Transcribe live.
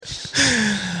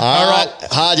All right,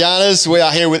 hard yarners. We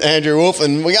are here with Andrew Wolfe,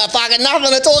 and we got fucking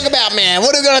nothing to talk about, man.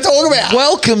 What are we going to talk about?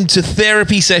 Welcome to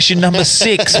therapy session number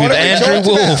 6 with Andrew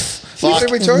Wolfe.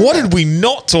 What did we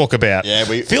not talk about? Yeah,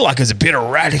 we feel like it was a bit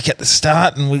erratic at the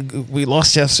start, and we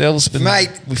lost ourselves. But mate,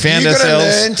 we found you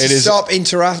ourselves. Learn to stop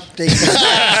interrupting.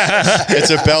 It's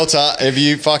a belter. If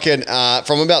you fucking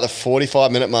from about the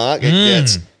 45-minute mark, it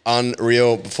gets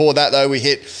unreal. Before that, though, we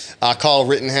hit Kyle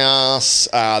Rittenhouse,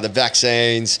 the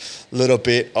vaccines, a little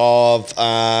bit of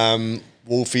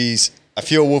Wolfie's. A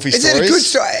few Wolfie stories. Is it a good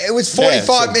story? It was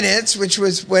 45 minutes, which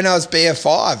was when I was beer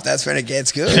 5. That's when it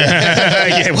gets good.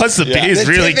 Yeah, once the beers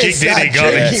really kicked in, it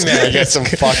got it. Man, get some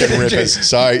fucking rippers.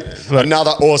 So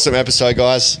another awesome episode,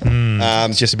 guys.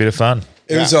 It's just a bit of fun.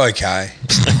 It was okay.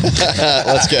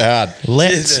 Let's get hard.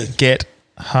 Let's get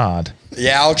hard.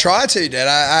 Yeah, I'll try to, Dad.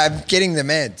 I'm getting the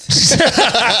meds.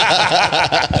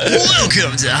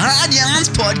 Welcome to Hard Yarns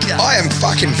Podcast. I am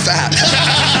fucking fat.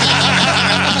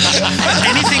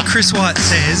 Anything Chris White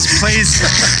says, please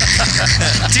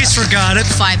disregard it.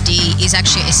 5D is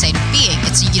actually a state of being.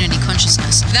 It's a unity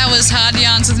consciousness. That was Hard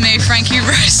Yarns with me, Frankie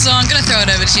Rose. So I'm going to throw it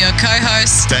over to your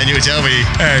co-host, Daniel Jelby.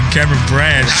 And Cameron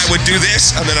Branch. I would do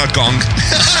this and then I'd gong.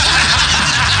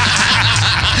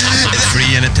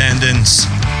 Free in attendance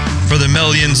for the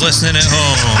millions listening at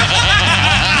home.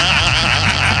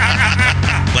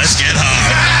 Let's get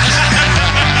hard.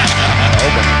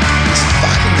 He's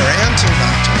fucking around too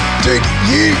much. Dude,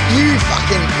 you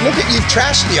fucking look at you've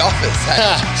trashed the office.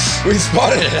 Hey? We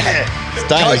spotted it.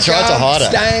 Daniel tried to hide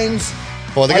it. Stains.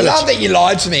 Well, I love that you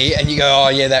lied to me and you go, oh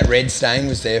yeah, that red stain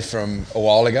was there from a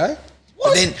while ago.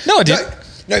 What? Then, no, I didn't.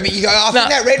 No, but you go, I think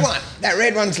that red one. That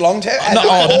red one's long term.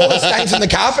 All the stains on the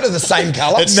carpet are the same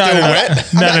colour. It's still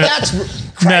wet. No. That's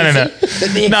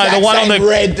crazy. No. The one on the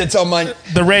red that's on my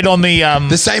the red on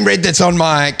the same red that's on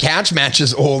my couch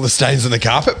matches all the stains on the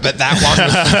carpet, but that one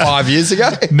was from 5 years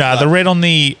ago. No, the red on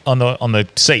the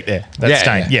seat there. That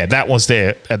stain. Yeah, that was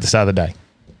there at the start of the day.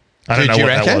 I don't know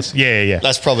what that was. Yeah.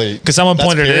 That's probably because someone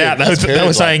pointed it out. They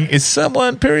were saying, "Is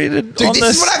someone perioded Dude, on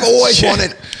this is what I've always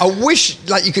wanted. I wish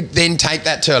like you could then take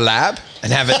that to a lab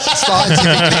and have it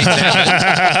scientifically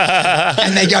examined.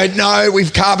 And they go, no,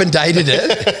 we've carbon dated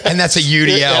it, and that's a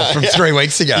UDL from 3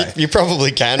 weeks ago. You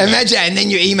probably can. Imagine, and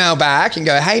then you email back and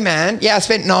go, hey man, I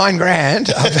spent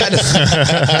 $9,000. I've had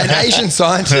an Asian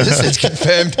scientist that's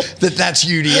confirmed that that's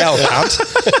UDL, cunt.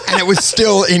 And it was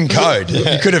still in code.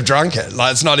 You could have drunk it.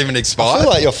 Like it's not even expired. I feel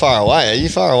like you're far away. Are you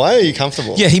far away or are you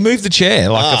comfortable? Yeah, he moved the chair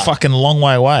like a fucking long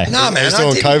way away. No, man. He's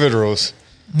doing COVID rules.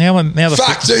 Now the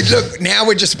fuck, dude, look, now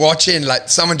we're just watching, like,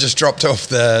 someone just dropped off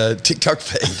the TikTok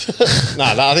feed. No,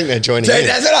 I think they're joining Dude, in.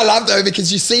 that's what I love, though,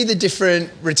 because you see the different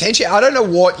retention. I don't know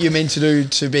what you're meant to do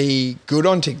to be good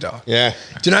on TikTok. Yeah.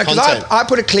 Do you know, because I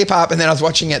put a clip up and then I was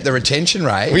watching at the retention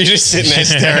rate. Were you just sitting there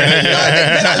staring at it?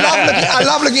 I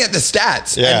love looking at the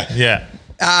stats. Yeah. And, Yeah.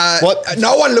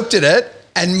 no one looked at it.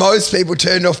 And most people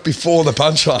turned off before the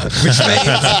punchline, which means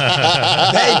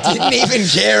they didn't even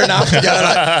care enough to go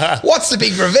like, what's the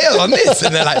big reveal on this?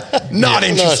 And they're like, not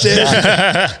interested.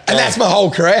 And that's my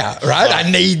whole career, right?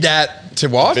 I need that to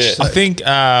watch. I think,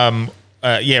 I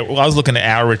was looking at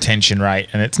our retention rate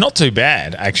and it's not too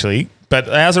bad actually. But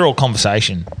ours are all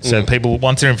conversation. So people,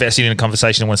 once they're invested in a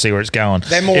conversation and want to see where it's going,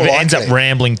 they're more if it likely. ends up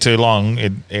rambling too long,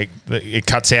 it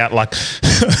cuts out. Like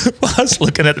I was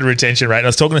looking at the retention rate and I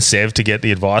was talking to Sev to get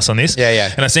the advice on this. Yeah.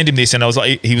 And I sent him this and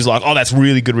he was like, oh, that's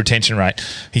really good retention rate.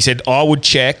 He said, I would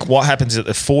check what happens at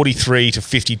the 43 to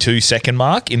 52 second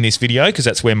mark in this video because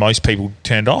that's where most people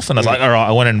turned off. And I was like, all right,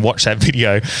 I went and watched that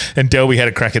video and Delby had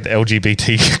a crack at the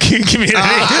LGBTQ community.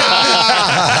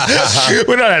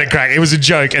 We not had a crack. It was a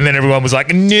joke. And then everyone was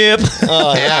like, nope.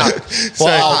 Oh, yeah.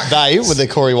 Well, with the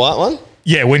Corey White one?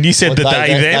 Yeah, when you said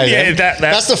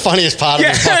that's the funniest part of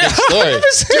the fucking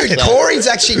story. Dude, Corey's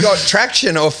actually got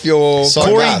traction off your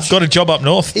Corey got a job up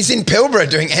north. He's in Pilbara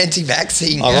doing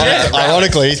anti-vaccine.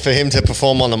 Ironically, for him to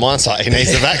perform on the mine site, he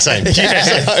needs the vaccine.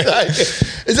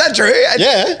 Is that true?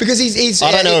 Yeah. Because he's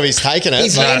I don't know if he's taken it.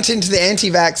 He's leaned into the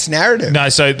anti-vax narrative. No,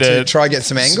 so to try get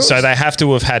some angles. So they have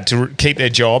to have had to keep their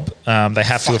job. They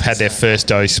have to have had their first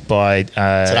dose by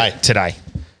today.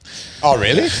 Oh,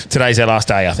 really? Today's our last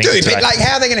day, I think. Dude, but like,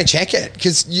 how are they going to check it?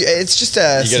 Because it's just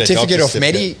a certificate off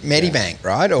Medibank,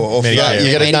 right? Or you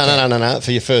get a no.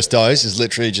 For your first dose is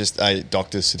literally just a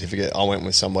doctor's certificate. I went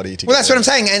with somebody to. Well, that's what I'm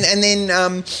saying, and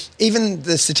then even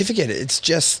the certificate, it's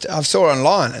just I saw it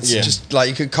online. It's just like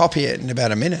you could copy it in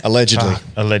about a minute. Allegedly.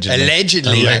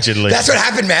 That's what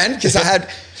happened, man. Because I had.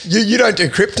 You don't do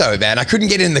crypto, man. I couldn't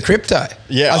get in the crypto.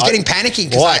 Yeah, I was getting panicky.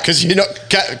 Why? Because you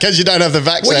don't have the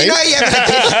vaccine. Well, you know, you have an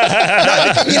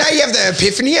epiphany. You have the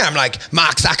epiphany. I'm like,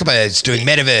 Mark Zuckerberg's doing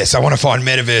metaverse. I want to find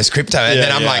metaverse crypto. And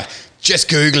then I'm like, just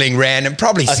Googling random,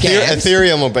 probably scams.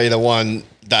 Ethereum will be the one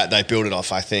that they build it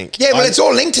off, I think. Yeah, well, it's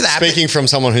all linked to that. Speaking from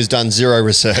someone who's done zero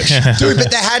research. Dude,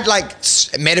 but they had like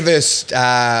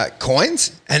metaverse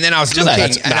coins. And then I was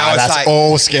looking and I was that's like,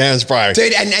 all scams, bro.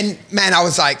 dude, and man, I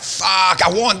was like, fuck,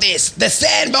 I want this. The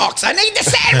sandbox. I need the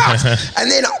sandbox. And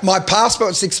then my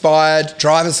passport's expired,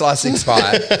 driver's license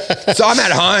expired. So I'm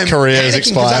at home. Career's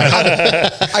expired.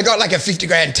 I got like a 50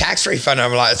 grand tax refund.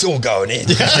 I'm like, it's all going in.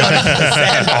 The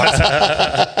sandbox.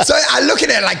 So I look at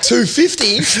it like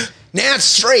 250. Now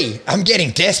it's 3. I'm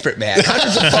getting desperate, man.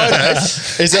 Hundreds of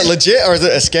photos. Is it legit or is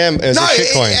it a scam? Is it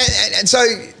shitcoin? And so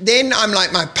then I'm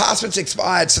like, my passport's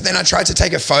expired. So then I tried to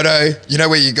take a photo, you know,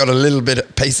 where you got a little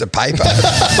piece of paper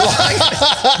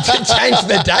to change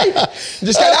the date.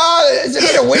 Just go, it's a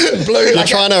bit of wind and blue. You're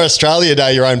trying to Australia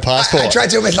Day your own passport. I tried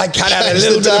to almost like cut out a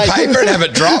little bit of paper and have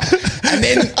it drop. And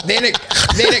then it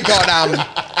got,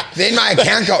 then my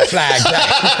account got flagged.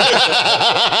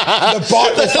 The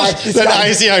bot was like, the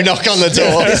ASIO knock on the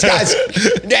door. This guy's,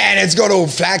 man, it's got all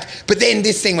flagged. But then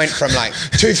this thing went from like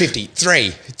 $2.50,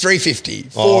 $3.50,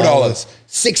 $4,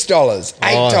 $6, $8.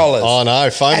 Oh no,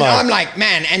 FOMO. And I'm like,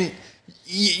 man, and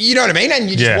you know what I mean? And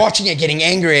you're just watching it getting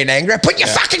angrier and angrier. Put your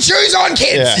fucking shoes on,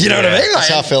 kids. Yeah. You know what I mean? That's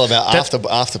how I feel about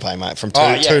Afterpay, mate. From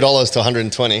 $2 to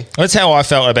 $120. That's how I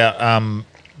felt about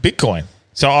Bitcoin.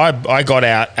 So I got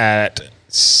out at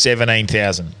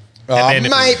 17,000. Oh,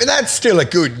 mate, but that's still a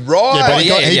good ride.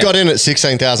 Yeah, but he got in at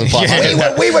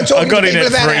 16,500. We were talking to people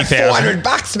about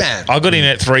 $400, man. I got in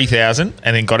at 3,000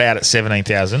 and then got out at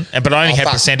 17,000. But I only had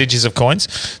percentages of coins.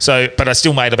 So, but I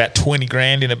still made about 20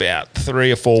 grand in about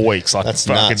 3 or 4 weeks. Like, that's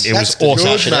nuts. It was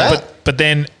awesome. But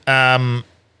then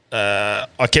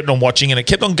I kept on watching and it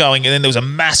kept on going, and then there was a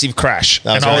massive crash.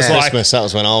 That was Christmas. That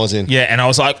was when I was in. Yeah, and I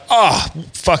was like, oh,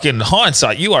 fucking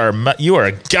hindsight, you are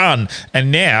a gun.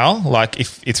 And now, like,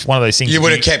 if it's one of those things, you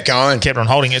would have kept going, kept on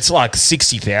holding. It's like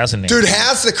 60,000 now. Dude,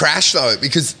 how's the crash though?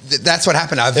 Because that's what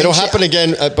happened. It'll happen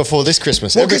again before this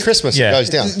Christmas. Every Christmas it goes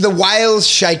down. The whales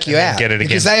shake you out. Get it again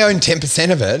because they own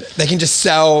 10% of it. They can just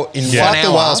sell in 1 hour. Fuck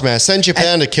the whales, man. Send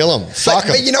Japan to kill them. Fuck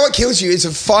them. But you know what kills you is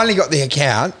you've finally got the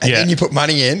account, and then you put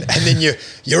money in, and then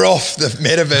you're off the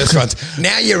metaverse ones.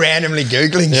 Now you're randomly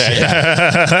Googling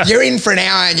shit. You're in for an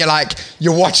hour and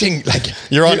you're watching, like,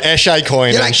 you're on Eshe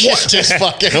coin. You're like, what? Just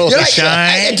fucking all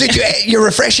you're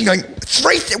refreshing, going,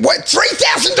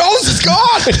 $3,000 is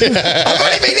gone. I've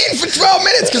only been in for 12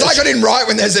 minutes because I got in right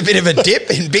when there's a bit of a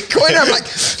dip in Bitcoin. I'm like,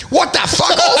 what the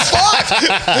fuck?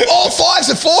 All fives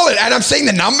have fallen, and I'm seeing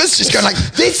the numbers just going like,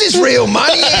 this is real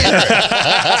money. It's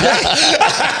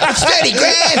 30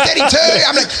 grand, 32.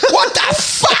 I'm like, what the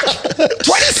fuck?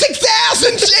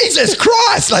 26,000. Jesus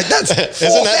Christ! Like, that's 4,000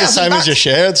 Isn't that the same as your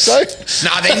share? So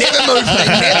no, they never move. They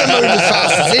never move as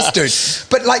fast as this dude.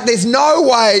 But like, there's no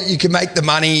way you can make the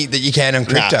money that you can on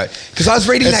crypto. Because I was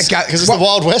reading that guy, because it's the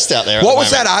Wild West out there. What was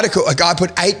that article? A guy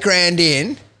put 8 grand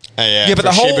in. Yeah, but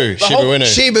the whole Shibu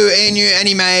Inu, and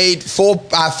he made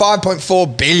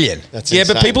 5.4 billion. That's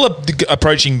insane. But people are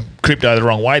approaching crypto the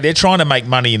wrong way. They're trying to make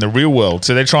money in the real world,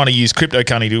 so they're trying to use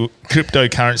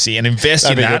cryptocurrency and invest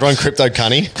in that. Everyone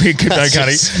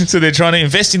cryptocurrency. So they're trying to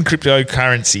invest in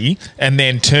cryptocurrency and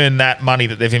then turn that money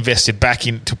that they've invested back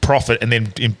into profit, and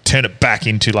then turn it back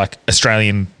into like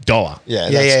Australian dollar.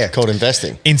 That's called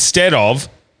investing. Instead of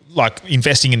like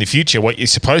investing in the future, what you're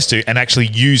supposed to, and actually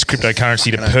use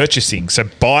cryptocurrency to purchase things. So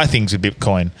buy things with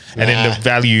Bitcoin, and then the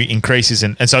value increases.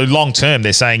 And so long term,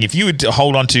 they're saying if you would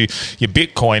hold on to your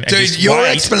Bitcoin and dude, just your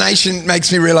explanation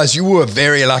makes me realize you were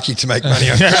very lucky to make money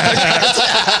on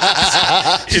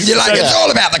cryptocurrency. You're like, it's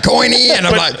all about the coiny, and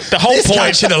I'm like, the whole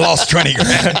point should have lost 20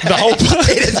 grand. The whole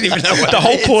he doesn't even know what the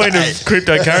whole point of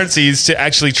cryptocurrency is to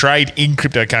actually trade in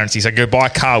cryptocurrency. So go buy a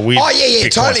car with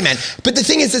Bitcoin. Totally, man. But the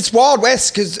thing is, it's Wild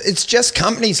West because it's just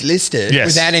companies listed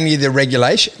without any of the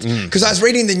regulations. Because I was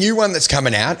reading the new one that's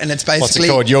coming out, and it's basically... What's it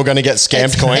called? You're going to get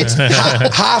scammed coins?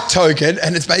 Half token,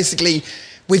 and it's basically...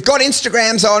 We've got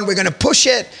Instagrams on, we're going to push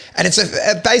it, and it's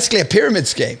basically a pyramid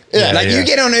scheme. You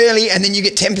get on early, and then you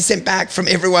get 10% back from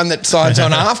everyone that signs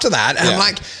on after that. And I'm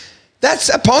like... That's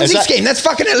a Ponzi scheme. That's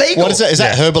fucking illegal. What is that? Is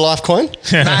that Herbalife coin?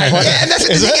 And that's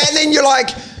the thing. And then you're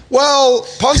like... Well,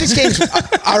 Ponzi schemes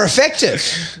are effective.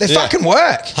 They fucking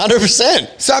work. 100%.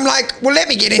 So I'm like, well, let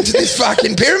me get into this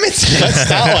fucking pyramid scheme. Let's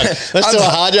start one. Let's do a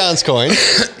hard yarns coin.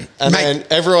 And then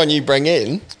everyone you bring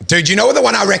in. Dude, you know what the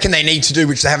one I reckon they need to do,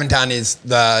 which they haven't done, is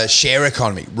the share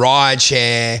economy. Ride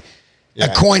share, a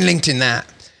coin linked in that.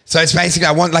 So it's basically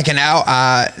I want like an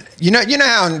hour. You know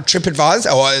how on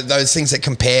TripAdvisor or those things that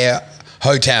compare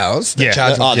hotels. That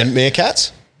charge the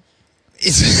meerkats.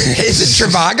 Is it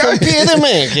Trivago? Compare the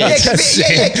meerkats.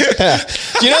 Yeah.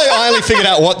 Do you know I only figured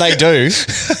out what they do?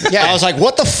 Yeah. I was like,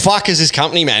 what the fuck is this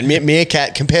company, man?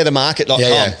 Meerkat, comparethemarket.com.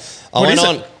 Yeah. I went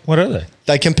on. What are they?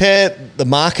 They compare the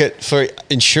market for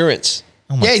insurance.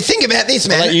 Yeah, think about this,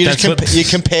 man. Like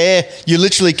you're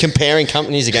literally comparing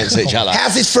companies against each other.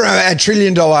 How's this for a $1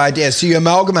 trillion idea? So you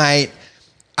amalgamate.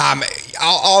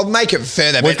 I'll make it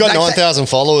further. We've got 9,000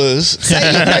 followers. Say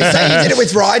you did it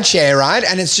with rideshare, right?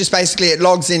 And it's just basically it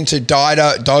logs into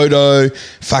Dodo,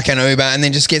 fucking Uber, and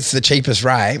then just gets the cheapest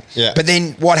rate. Yeah. But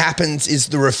then what happens is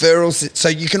the referrals. So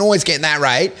you can always get that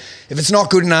rate. If it's not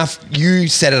good enough, you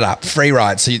set it up, free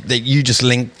ride, so that you just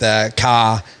link the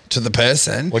car to the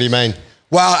person. What do you mean?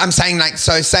 Well, I'm saying like,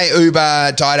 so say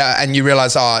Uber, Dodo, and you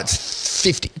realise, it's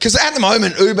 50. Because at the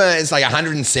moment, Uber is like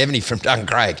 170 from Dun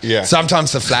Craig. Yeah.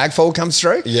 Sometimes the flag fall comes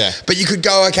through. Yeah. But you could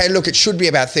go, okay, look, it should be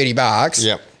about $30.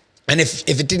 Yep. And if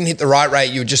it didn't hit the right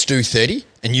rate, you would just do 30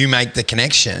 and you make the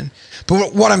connection.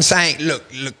 But what I'm saying, look,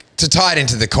 to tie it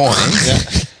into the coins,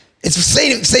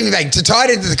 see me back, to tie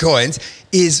it into the coins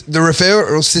is the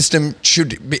referral system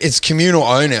it's communal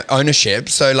ownership.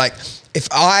 So like if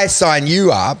I sign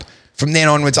you up, from then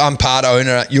onwards, I'm part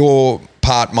owner, you're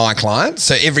part my client.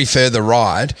 So every further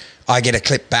ride, I get a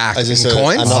clip back in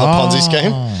coins. Another Ponzi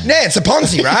scheme? Yeah, it's a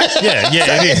Ponzi, right? Yeah,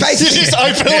 it is. Basically, Just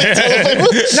openly tell people.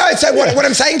 no, so what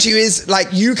I'm saying to you is like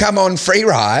you come on free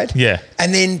ride,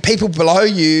 and then people below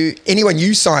you, anyone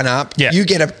you sign up, you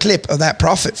get a clip of that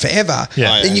profit forever.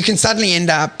 Yeah. Then you can suddenly end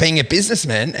up being a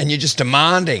businessman and you're just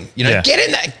demanding, get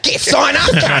in there, sign up,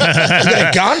 cunt. You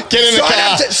get a gun, Get in the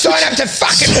car. sign up to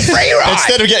fucking free ride.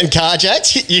 Instead of getting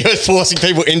carjacked, you're forcing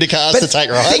people into cars to take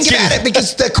rides. Think about it,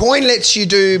 because the coin lets you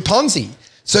do Ponzi.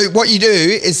 So what you do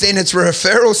is then it's a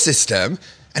referral system,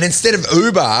 and instead of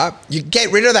Uber, you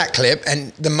get rid of that clip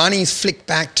and the money's flicked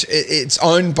back to, it's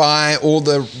owned by all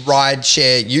the ride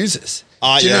share users.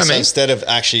 Oh, do you know what I mean? Instead of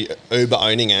actually Uber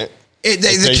owning it,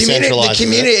 the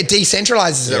community it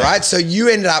decentralizes it, right? So you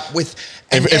end up with...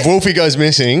 If Wolfie goes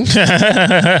missing,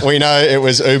 we know it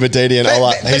was Uber, Didi and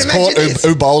Ola. He's caught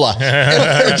Ubola.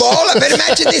 Ubola. But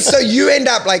imagine this. So you end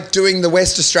up like doing the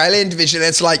West Australian division.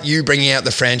 It's like you bringing out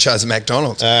the franchise of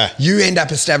McDonald's. You end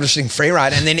up establishing free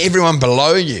ride, and then everyone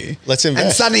below you. Let's invest.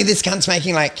 And suddenly this cunt's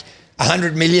making like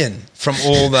 100 million from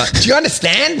all the... Do you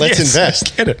understand? Let's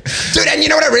invest. Get it. Dude, and you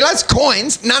know what I realised?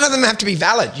 Coins, none of them have to be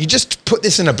valid. You just put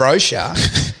this in a brochure.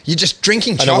 You're just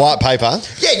drinking chocolate. And a white paper.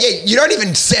 Yeah. You don't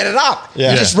even set it up.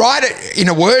 Yeah. You just write it in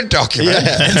a Word document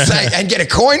and get a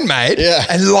coin made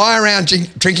and lie around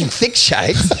drinking thick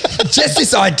shakes. Just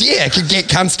this idea could get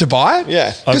cunts to buy it.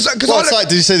 Yeah.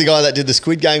 Did you see the guy that did the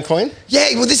Squid Game coin?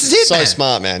 Yeah, well, this is it, So man.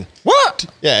 smart, man. What?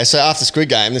 Yeah, so after Squid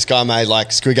Game, this guy made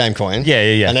like Squid Game coin.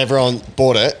 Yeah. And everyone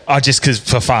bought it. Oh, just because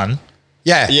for fun.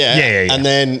 Yeah. And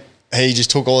then he just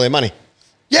took all their money.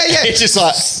 Yeah. He's just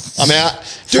like, I'm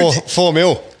out. Dude, 4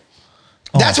 mil.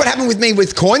 That's what happened with me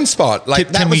with CoinSpot. Like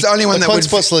that was the only one that would...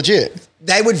 CoinSpot's legit.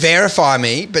 They would verify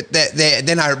me, but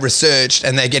then I researched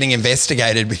and they're getting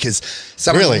investigated because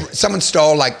someone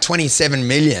stole like 27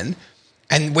 million.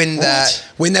 And when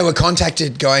they were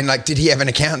contacted going like, did he have an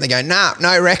account? They go, nah,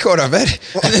 no record of it.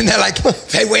 And then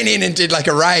they went in and did like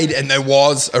a raid and there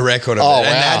was a record of it.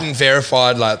 And they hadn't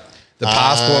verified like the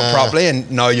passport properly and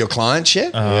know your client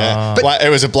shit. Yeah. But it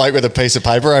was a bloke with a piece of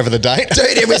paper over the date.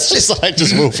 Dude, it was just like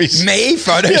just Wolfies. Me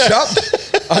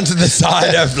photoshopped onto the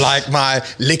side of like my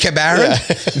liquor baron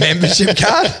membership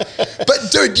card.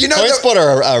 But dude, you know, CoinSpot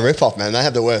are a rip-off, man. They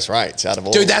have the worst rates out of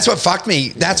all. Dude, that's what fucked me.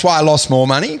 That's why I lost more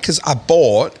money, because I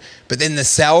bought, but then the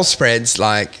sell spread's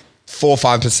like 4 or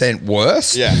 5%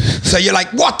 worse. Yeah. So you're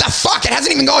like, what the fuck? It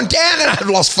hasn't even gone down and I've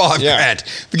lost $5 grand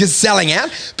because selling out.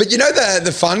 But you know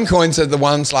the fun coins are the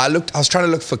ones like I was trying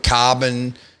to look for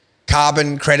carbon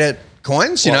credit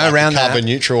coins, you know, like around carbon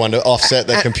neutral one to offset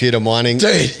the computer mining.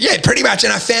 Dude, yeah, pretty much.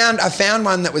 And I found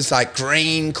one that was like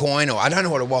green coin, or I don't know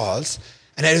what it was,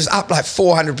 and it was up like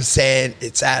 400%.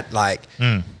 It's at like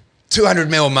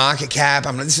 200 mil market cap.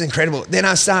 I'm like, this is incredible. Then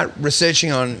I start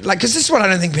researching on, like, because this is what I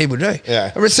don't think people do.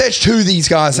 Yeah. I researched who these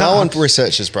guys are. No one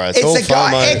researches, bro. It's all a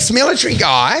guy, FOMO. ex-military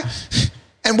guy,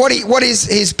 and what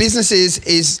his business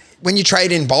is when you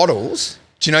trade in bottles,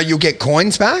 do you know you'll get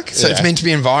coins back? So it's meant to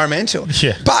be environmental.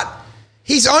 Yeah. But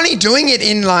he's only doing it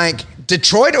in like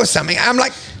Detroit or something. I'm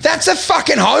like, that's a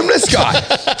fucking homeless guy.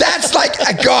 That's like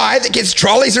a guy that gets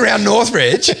trolleys around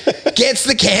Northridge, gets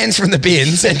the cans from the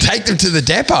bins and take them to the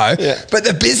depot. Yeah. But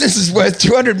the business is worth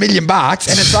 200 million bucks.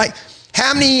 And it's like,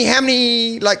 how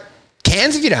many like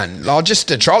cans have you done? Oh, just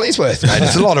a trolley's worth, mate.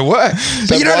 It's a lot of work. So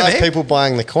But you know why what I are mean? people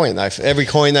buying the coin though? For every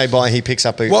coin they buy, he picks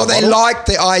up a Well, they bottle? like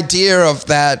the idea of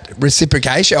that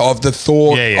reciprocation, of the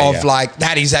thought of yeah. like,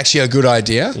 that is actually a good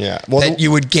idea. Yeah. Well, that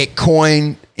you would get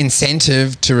coin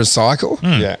incentive to recycle.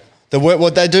 Yeah.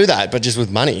 Well, they do that, but just with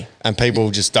money, and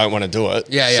people just don't want to do it.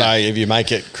 Yeah, yeah. So if you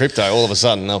make it crypto, all of a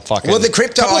sudden they'll fucking. Well, the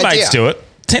crypto Couple of idea. mates do it.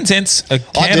 10 cents a I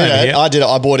can did over it. here. I did it.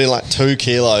 I bought in like 2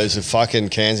 kilos of fucking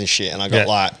cans and shit, and I got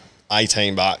Yeah. like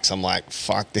 $18. I'm like,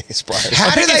 fuck this, bro. How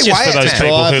I think do it's they just weigh for it, those man?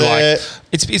 people who Drive like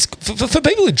it's for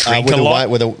people who drink with a lot.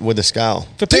 with a scale.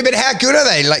 For Dude, people, but how good are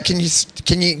they? Like, can you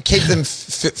keep them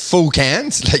full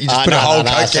cans? Like, you just put a whole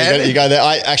Coke So can in? you go there.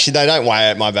 Actually, they don't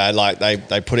weigh it. My bad. Like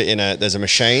they put it in there's a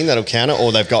machine that'll count it,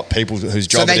 or they've got people whose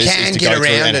job they it is can to get go through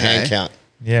around and it, hand eh? count.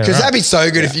 yeah, Because right. that'd be so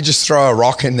good if you just throw a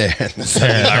rock in there. The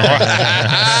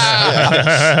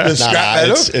scrap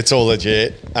metal. It's all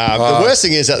legit. The worst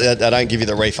thing is that they don't give you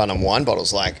the refund on wine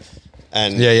bottles, like,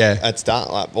 and Yeah. it's done,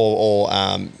 like, or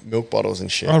milk bottles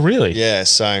and shit. Oh, really? Yeah.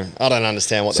 So I don't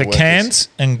understand what So the work cans,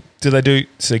 and do they do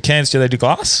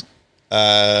glass? is.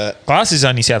 Glass is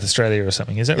only South Australia or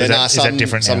something, is it? Or Yeah, is that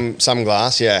different now? some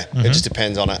glass, yeah. Mm-hmm. It just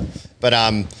depends on it. But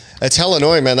it's hell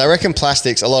annoying, man. They reckon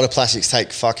a lot of plastics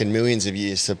take fucking millions of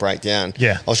years to break down.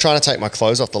 Yeah. I was trying to take my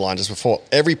clothes off the line just before.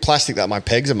 Every plastic that my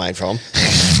pegs are made from,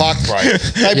 fuck, bro.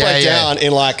 They break down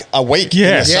in like a week.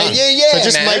 Yeah. In the sun. Yeah, So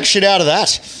just man. make shit out of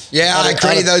that. Yeah, I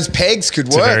agree. Those pegs could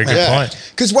It's a work. very good point.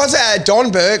 Because was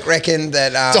Don Burke reckoned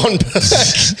that Don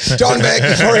Burke. Don Burke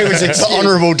before he was The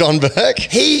Honourable Don Burke.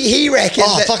 he reckoned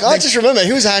Oh, that fuck. I just remember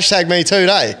he was hashtag Me Too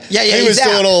Day. Yeah, He he's was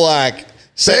doing out. all like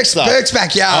sex stuff. Burke's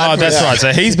backyard. Oh, that's was- right.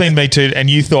 So he's been Me Too, and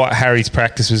you thought Harry's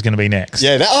practice was going to be next.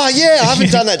 Yeah. I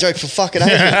haven't done that joke for fucking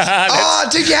ages. Oh,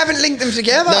 dude, you haven't linked them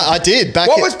together. No, I did.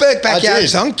 What was Burke I backyard did.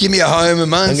 song? Give me a home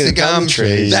amongst I'm the gonna gum gum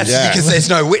trees, That's yeah. because there's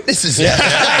no witnesses. Yeah.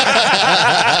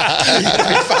 You gotta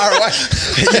be far away.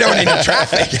 You don't need no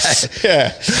traffic.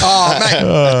 Yeah. Oh, mate.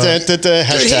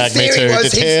 Hashtag Me theory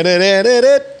was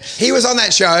Too. He was on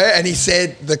that show and he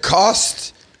said the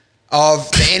cost of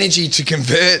the energy to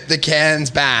convert the cans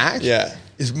back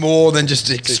is more than just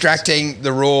extracting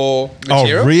the raw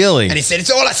material. Oh, really? And he said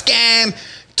it's all a scam.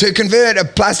 To convert a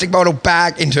plastic bottle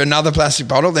back into another plastic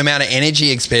bottle, the amount of energy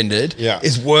expended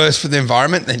is worse for the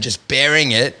environment than just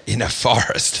burying it in a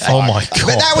forest. Oh, my But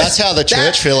God. That's how the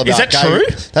church feel about Is that gay. true?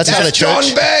 That's how the John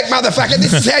church. Burke, motherfucker.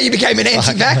 This is how you became an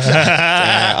anti-vaxxer.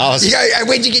 Yeah, I was You go,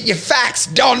 where'd you get your facts,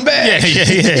 Don Burke? Yeah.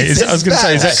 I was going to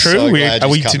say, is that true? so glad Are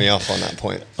you we cut to- me off on that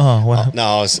point. Oh, well.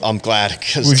 No, I'm glad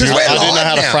because Would I you- we're didn't know live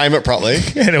how to now. frame it properly.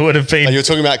 And it would have been. You were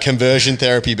talking about conversion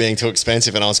therapy being too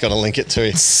expensive, and I was going to link it to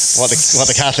what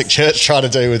the Catholic Church tried to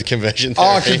do with conversion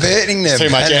Oh, therapy. converting them. Too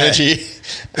much Okay. energy,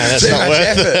 and it's Too not much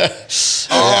worth effort. it.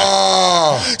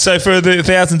 Oh, So for the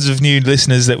thousands of new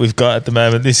listeners that we've got at the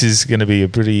moment, this is going to be a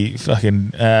pretty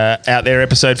fucking out there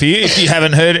episode for you. If you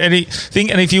haven't heard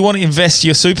anything, and if you want to invest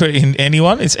your super in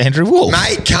anyone, it's Andrew Wolfe.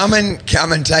 mate, come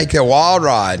and take the wild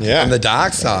ride Yeah. on the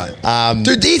dark side.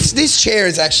 Dude, this chair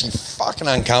is actually fucking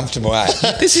uncomfortable, eh?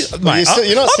 This is, Well, mate,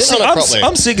 you're not I'm sitting on it properly.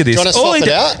 I'm sick of this. Do you want to All swap he it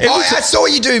did- out? every Oh, time- I saw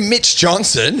you do Mitch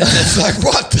Johnson. And it's like,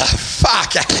 what the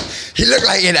fuck? He looked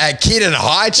like a kid in a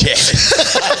high chair.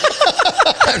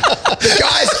 The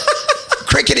guy's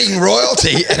cricketing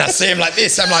royalty, and I see him like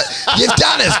this. I'm like, you've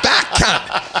done his back,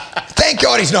 cunt. Thank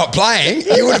God he's not playing.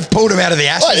 You would have pulled him out of the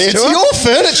Ashes. Wait, it's tour. your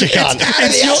furniture, cunt.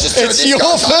 It's your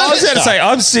I was going to furniture. say,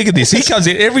 I'm sick of this. He comes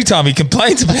in every time. He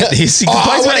complains about this. He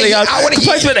complains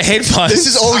about the headphones. This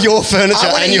is all your furniture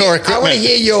and your equipment. I want to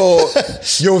hear your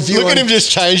view. Look on, at him just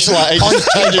change, like, he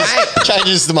just On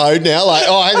changes the mode now. Like,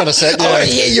 oh, hang on a sec. I want to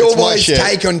hear your it's my boys' shit.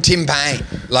 take on Tim Paine.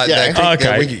 Like, Yeah,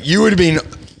 okay. You would have been.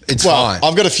 It's Well, fine.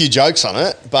 I've got a few jokes on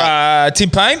it, but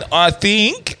Tim Paine, I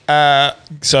think.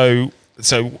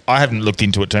 So I haven't looked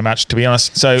into it too much, to be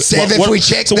honest. So Sev, if we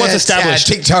check so what's the established?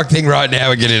 TikTok thing right now,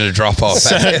 we're getting a drop off.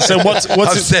 So what's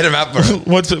I've it, set him up for it.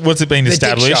 what's it been The dick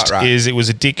established shot, right. is it was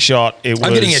a dick shot. It was,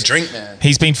 I'm getting a drink, man.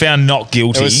 He's been found not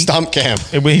guilty. it was stump cam.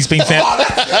 He's been found.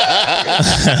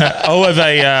 I'll have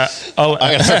a. I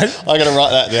got to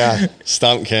write that down.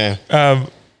 Stump cam.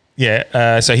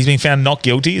 So he's been found not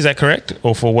guilty. Is that correct?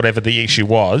 Or for whatever the issue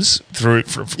was through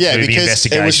the Because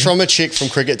investigation. it was from a chick from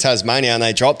Cricket Tasmania, and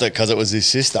they dropped it because it was his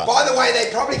sister. By the way,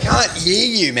 they probably can't hear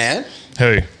you, man.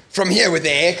 Who? From here with the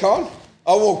aircon.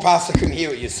 I walk past, I couldn't hear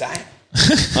what you're saying.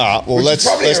 All right, well, Which is let's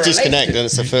probably a disconnect, relief. and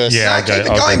it's the first. Yeah. No, I'll keep go- it I'll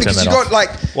go going turn because that you off. got like.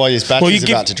 While his Well, battery's you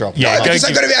give- about to drop. yeah, No, go- because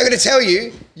I'm going to tell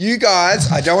you, you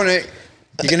guys, I don't want to.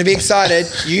 You're going to be excited.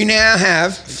 You now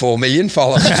have 4 million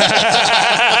followers. You're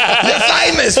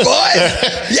famous, boys.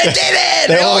 You did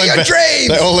it. All your dreams.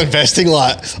 They're all investing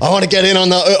like, I want to get in on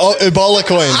the Ebola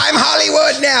coin. I'm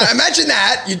Hollywood now. Imagine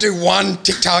that. You do one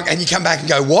TikTok and you come back and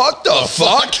go, what the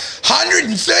fuck?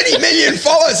 130 million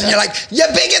followers. And you're like,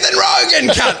 you're bigger than Rogan,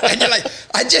 cunt. And you're like,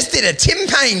 I just did a Tim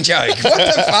Paine joke. What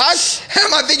the fuck? How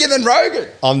am I bigger than Rogan?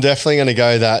 I'm definitely going to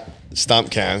go that stump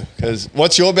cam, because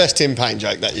what's your best Tim Paine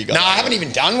joke that you got? No, I haven't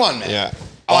even done one, man. Yeah.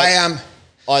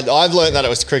 I've learned that it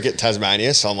was Cricket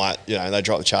Tasmania, so I'm like, you know, they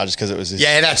dropped the charges because it was his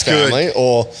that's family. good.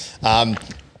 Or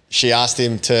she asked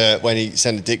him to, when he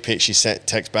sent a dick pic, she sent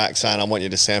text back saying, I want you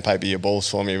to sandpaper your balls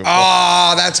for me.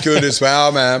 Oh, that's good as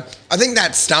well, man. I think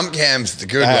that stump cam's the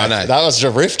good one, eh? That was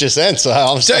a riff just then, so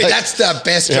I'm Dude, that's the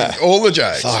best of all the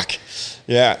jokes. Fuck.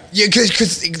 Yeah. Yeah,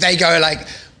 because they go like,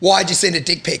 why'd you send a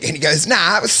dick pic? And he goes,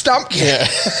 nah, it was stump cam. Yeah.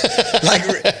 Like,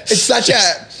 it's such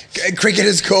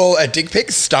cricketers call a dick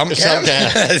pic stump cam.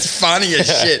 It's funny as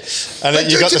shit. And then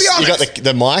you got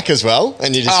the mic as well,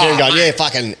 and you just hear him going, yeah,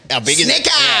 fucking, how big is it?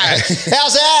 Snicker!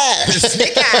 How's that?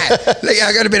 Snicker! Look,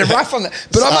 I got a bit of rough on that.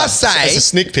 But I must say, it's a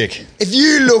sneak pic. if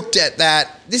you looked at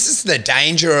that, this is the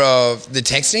danger of the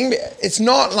texting. It's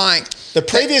not like... The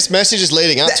previous messages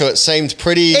leading up to it seemed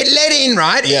pretty... It let in,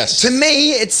 right? Yes. To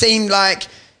me, it seemed like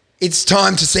it's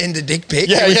time to send a dick pic.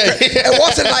 Yeah, It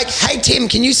wasn't like, hey, Tim,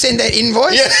 can you send that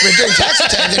invoice? Yeah. We're doing tax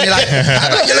returns. And you're like, how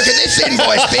about you look at this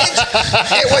invoice, bitch?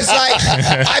 It was like,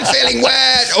 I'm feeling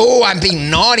wet. Oh, I'm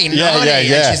being naughty. Yeah.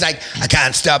 And she's like, I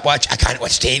can't watch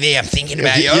TV. I'm thinking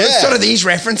about you. Yeah. Sort of these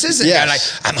references. And Yes. go like,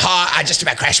 I'm hot. I just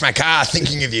about crashed my car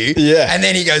thinking of you. Yeah. And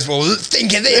then he goes, well,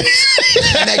 think of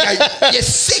this. And they go, you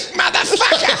sick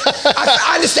motherfucker.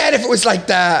 I understand if it was like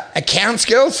the accounts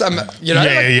girl, some,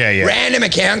 random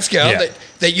accounts girl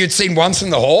that you'd seen once in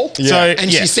the hall. Yeah. And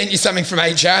she sent you something from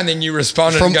HR and then you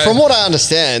responded From what I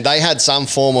understand, they had some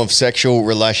form of sexual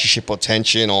relationship or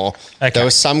tension, or there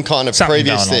was some kind of Something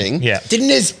previous going on. thing. Yeah. Didn't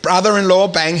his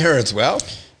brother-in-law bang her as well?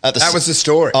 That was the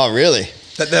story. Oh, really?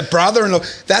 That the brother-in-law,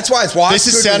 that's why his wife... This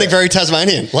is sounding very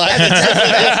Tasmanian. Like,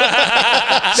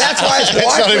 that's why his wife...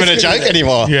 it's not even a joke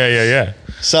anymore. Yeah.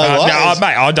 So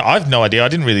mate, I have no idea. I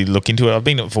didn't really look into it. I've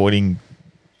been avoiding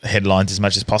headlines as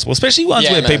much as possible, especially ones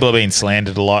where people are being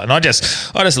slandered a lot, and I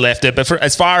just left it. But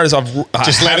as far as I've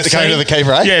just let it go to the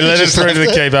keeper, eh? Yeah, let it through to the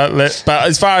keeper. But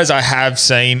as far as I have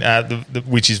seen,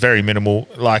 which is very minimal,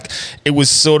 like it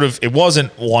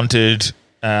wasn't wanted.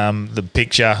 The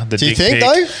picture, the Do you dick think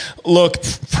pic. though? Look,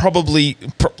 probably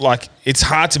like it's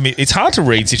hard to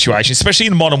read situations, especially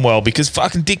in the modern world, because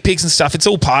fucking dick pics and stuff. It's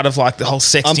all part of like the whole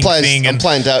sexting thing. I'm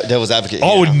playing devil's advocate.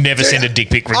 I would never send a dick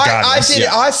pic regardless. I did.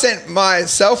 I sent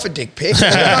myself a dick pic.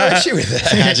 I had no issue with it.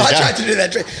 I tried to do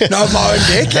that trick. No, my own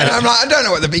dick, and I'm like, I don't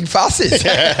know what the big fuss is.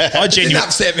 It didn't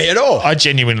upset me at all. I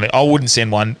wouldn't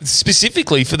send one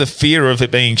specifically for the fear of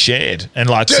it being shared and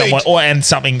like someone a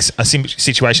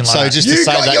situation like that. So just to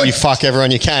say that you fuck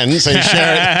everyone you can, so you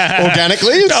share it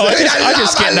organically. No, I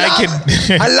just get naked.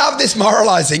 I love this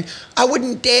moralising. I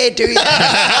wouldn't dare do that.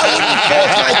 I wouldn't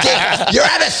force my dick. You're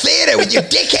at a theatre with your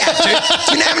dick out, dude.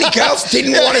 Do you know how many girls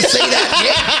didn't want to see that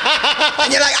dick?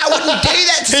 And you're like, I wouldn't do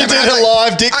that to someone. He did a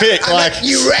live dick pic. Like,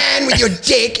 you ran with your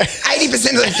dick.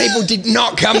 80% of those people did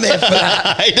not come there for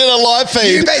that. He did a live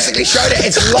feed. You basically showed it.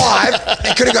 It's live.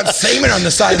 They could have got semen on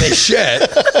the side of their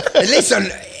shirt. At least on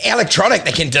electronic,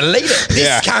 they can delete it. This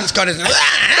cunt's got his...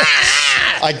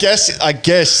 I guess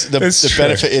the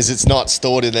benefit is it's not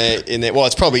stored in their. Well,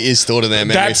 it probably is stored in their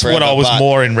memory. That's what I was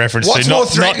more in reference what's to. More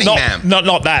threatening, ma'am?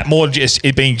 Not that. More just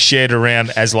it being shared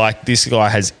around as like this guy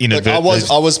has inadvertently.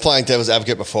 I was playing devil's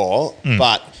advocate before,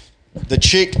 but the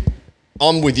chick.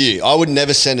 I'm with you. I would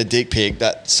never send a dick pic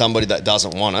that somebody that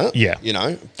doesn't want it. Yeah, you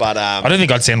know. But I don't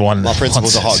think I'd send one. My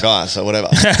principal's a hot guy, so whatever.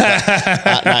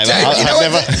 I'd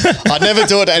never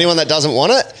do it to anyone that doesn't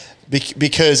want it.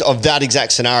 Because of that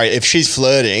exact scenario. If she's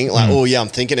flirting, like, oh yeah, I'm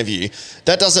thinking of you,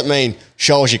 that doesn't mean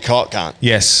show us your cock, cunt.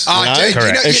 Yes. Oh, dude,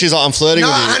 correct. If she's like, I'm flirting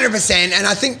with you. 100%. And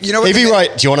I think, you know what? If you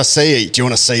write, do you want to see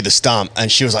the stump?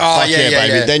 And she was like, fuck yeah,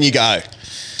 baby. Yeah. Then you go.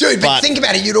 Dude, but think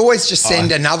about it. You'd always just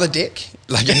send another dick.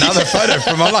 Like another photo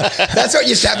from online. That's what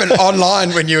used to happen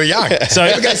online when you were young. So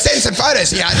people go, send some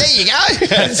photos. Yeah, there you go. I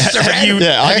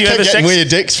kept getting weird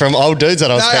dicks from old dudes that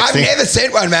I was texting. I've never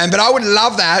sent one, man, but I would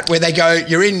love that where they go,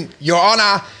 you're on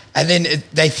a and then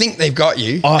they think they've got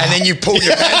you, and then you pull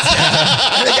your pants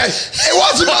down, and they go, "It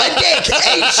wasn't my dick.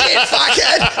 Eat shit,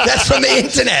 fuckhead. That's from the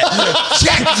internet.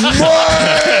 Check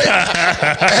word."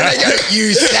 And they go,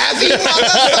 "You savvy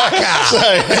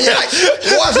motherfucker." And you're like,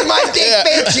 "It wasn't my dick,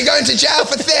 bitch. You're going to jail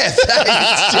for theft."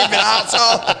 You stupid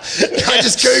asshole. I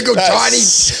just googled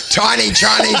tiny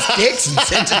Chinese dicks and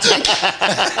sent it to you.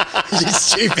 You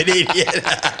stupid idiot.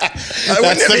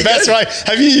 That's the best way.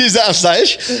 Have you used that on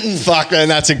stage? Fuck, man,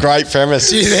 that's a great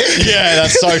premise. Yeah,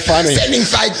 that's so funny. Sending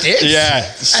fake dicks. Yeah,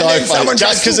 so funny.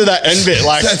 Just because of that end bit,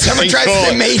 like someone tries to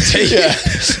send me to you. Yeah.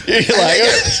 You're like,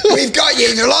 "We've got you.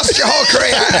 You lost your whole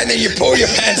career," and then you pull your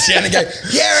pants down and go,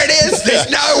 "Yeah, it is. There's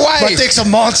no way. my dick's a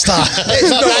monster. There's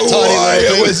no way.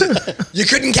 You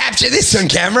couldn't capture this on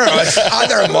camera. It's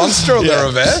either a monster or the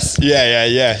reverse."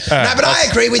 Yeah. No, but I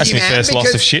agree with That's you, my man. first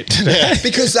loss of shit today.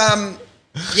 Because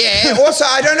also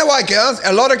I don't know why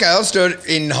a lot of girls do it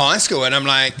in high school, and I'm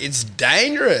like, it's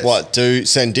dangerous. What, do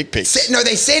send dick pics? No,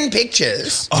 they send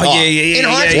pictures. Oh, yeah. In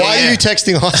high school. Why are you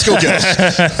texting high school girls?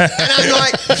 And I'm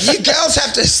like, you girls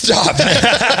have to stop.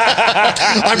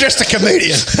 I'm just a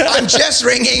comedian. I'm just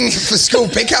ringing for school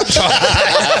pickup time.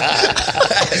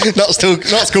 not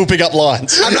school pickup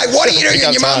lines. I'm like, what are you doing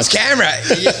in your mum's camera?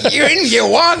 You're in year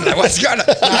one. Like, what's going on?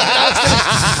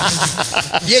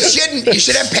 You shouldn't. You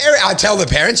should have parents. I tell the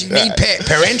parents, you need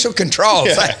parental control.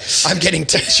 It's like, I'm getting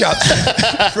tit shots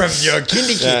from your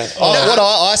kinder kid. What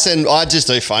I send, I just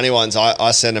do funny ones.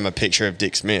 I send them a picture of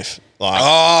Dick Smith.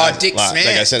 Dick Smith.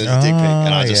 They go send us a dick pic,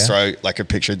 and I just throw like a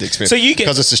picture of Dick Smith. So you get,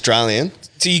 because it's Australian.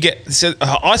 So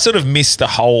I sort of missed the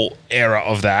whole era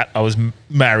of that. I was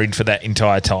married for that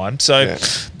entire time. So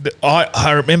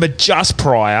I remember just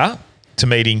prior to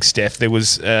meeting Steph, there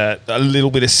was a little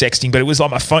bit of sexting, but it was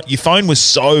like your phone was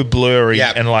so blurry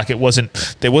and like there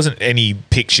wasn't any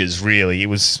pictures really. It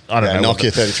was, I don't know.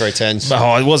 Nokia 3310s.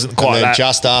 Oh, it wasn't quite and then that.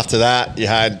 Just after that, you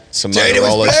had some Dude,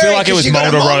 Motorola. I feel like it was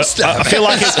Motorola. I feel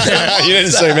like it, you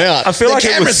didn't zoom out. I feel The like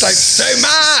it camera's was like so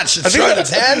much. It's throwing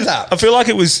its hands up. I feel like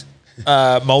it was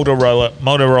Motorola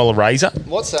Razr.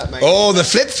 What's that, mate? Oh, the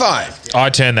flip phone.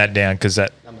 I turned that down because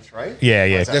that. Number 3?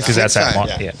 Yeah, because that's that one.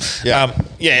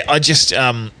 I just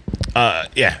I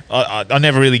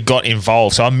never really got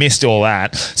involved, so I missed all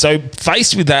that. So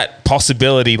faced with that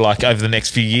possibility, like over the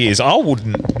next few years, I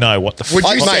wouldn't know what the. Would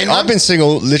you send one? I've been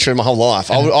single literally my whole life.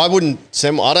 I wouldn't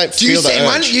send one. I don't. Do you feel send the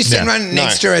one? urge. You send one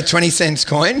next to a 20 cents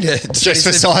coin? Just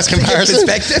for size comparison?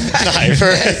 Perspective? No,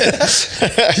 for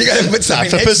You got to put something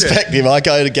for next to it. perspective, I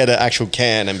go to get an actual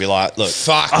can and be like, look,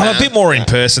 Fuck, I'm man. a bit more in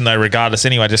person though, regardless.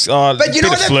 Anyway, just But you know bit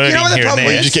what of the- you flirting know what the here and problem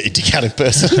there. you just get your dick out in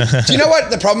person. Do you know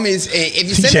what the problem is? If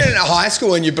you send it in a high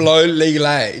school and you're below legal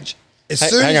age, as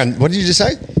soon Hang on, what did you just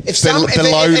say?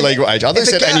 Below legal age. I think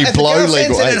said and you blow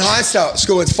legal age. In age. high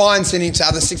school, it's fine sending it to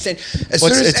other 16. As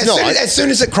It's not. soon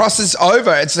as it crosses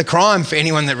over, it's a crime for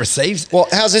anyone that receives it. Well,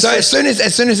 how's this So for- as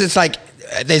soon as it's like,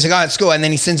 there's a guy at school and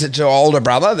then he sends it to an older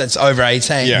brother that's over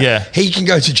 18. Yeah. He can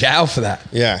go to jail for that.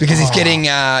 Yeah. Because he's getting,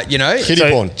 Kitty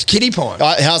porn. Kitty porn.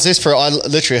 How's this for? I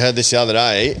literally heard this the other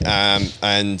day,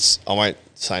 and I won't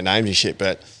say names and shit,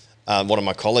 but one of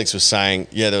my colleagues was saying,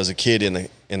 there was a kid in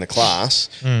the class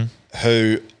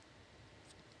who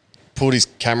pulled his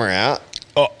camera out,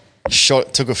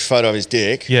 took a photo of his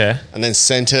dick, and then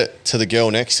sent it to the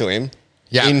girl next to him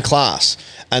in class.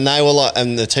 And they were like,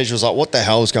 and the teacher was like, "What the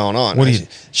hell's going on?"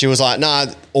 She was like, "Nah,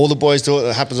 all the boys do it.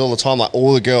 It happens all the time. Like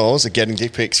all the girls are getting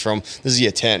dick pics from this is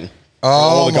year 10.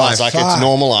 All the guys like it's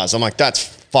normalized." I'm like, that's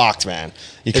fucked, man.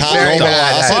 You can't very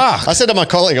normalize. bad. I said to my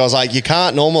colleague, I was like, you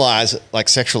can't normalize like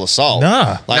sexual assault.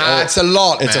 Nah. It's a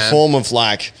lot. It's man. a form of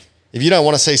like. If you don't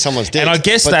want to see someone's dick, And I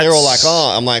guess but they're all like,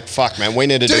 that's- I'm like, fuck, man, we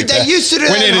need to do Dude, better. they used to do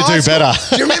that We need in to high do school. better.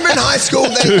 Do you remember in high school?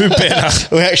 Do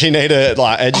better. We actually need to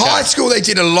like educate. High school, they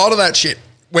did a lot of that shit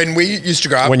when we used to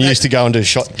grow up. When you used to go and do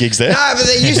shot gigs there. No, but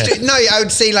they used to. No, I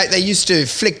would see like they used to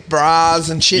flick bras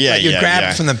and shit. Yeah, like you'd yeah, grab yeah.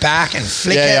 it from the back and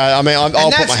flick it. Yeah, I mean, I'll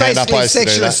put my hand up. I used to do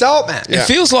Sexual that. assault, man. Yeah. It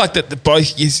feels like that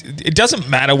it doesn't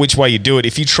matter which way you do it.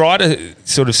 If you try to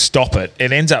sort of stop it,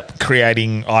 it ends up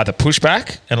creating either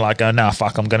pushback and like, go, nah,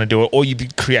 fuck, I'm going to do it, or you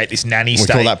create this nanny We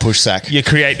state. call that push sack. You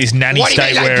create this nanny What do you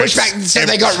state mean, like where pushback? it's- So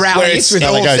they got where rallies it's- with No,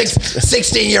 all they go-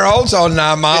 16-year-olds on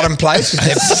Martin Place with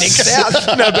their dicks out.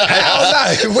 No, but hell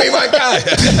no, we won't go.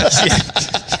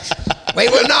 We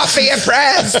will not be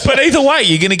impressed. But either way,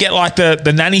 you're going to get like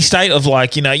the nanny state of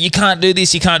like, you can't do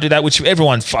this, you can't do that, which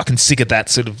everyone's fucking sick of that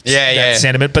sort of that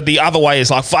sentiment. But the other way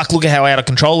is like, fuck, look at how out of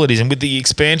control it is. And with the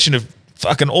expansion of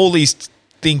fucking all these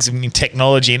things in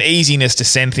technology and easiness to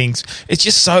send things, it's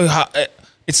just so hard.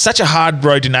 It's such a hard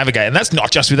road to navigate, and that's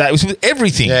not just with that. It was with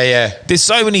everything. Yeah, yeah. There's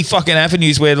so many fucking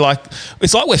avenues where, like,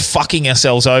 it's like we're fucking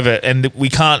ourselves over, and we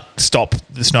can't stop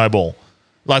the snowball.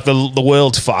 Like the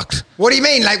world's fucked. What do you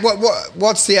mean? Like,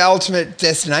 what's the ultimate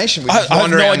destination? I have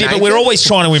no idea, but we're always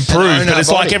trying to improve. But it's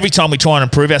body. like every time we try and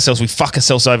improve ourselves, we fuck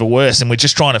ourselves over worse, and we're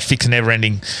just trying to fix a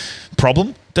never-ending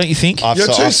problem. Don't you think? You're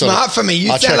too smart for me.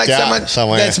 You sound like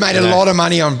someone that's made a lot of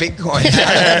money on Bitcoin.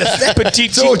 But do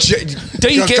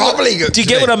you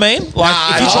get what I mean? Like,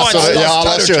 if you try I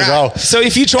lost you as well. So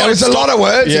if you try, it was a lot of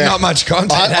words and not much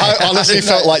content. I honestly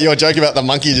felt like you were joking about the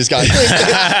monkey just going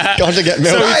to get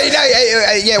milk.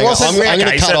 It wasn't. I'm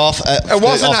going to cut off. It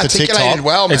wasn't articulated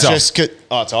well. It's just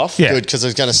it's off. Yeah. Good, because I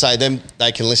was going to say them.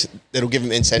 They can listen. It'll give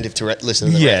them incentive to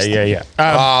listen to the rest. Yeah.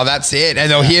 That's it, and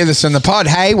they'll hear this on the pod.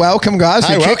 Hey, welcome, guys.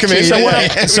 Hey, welcome in.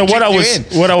 So what I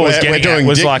was getting at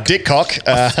was like dick cock.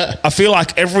 I feel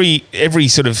like every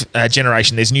sort of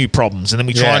generation, there's new problems, and then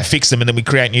we try and fix them, and then we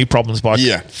create new problems by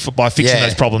fixing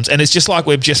those problems, and it's just like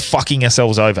we're just fucking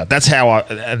ourselves over. That's how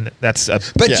But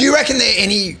do you reckon there are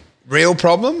any real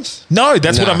problems? No,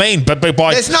 that's what I mean. But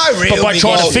by there's no real. But by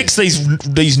trying to fix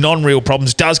these non-real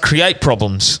problems does create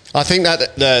problems. I think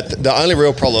that the only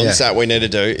real problems that we need to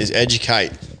do is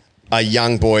educate our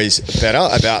young boys better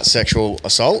about sexual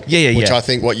assault. Which I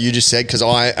think what you just said, because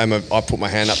I put my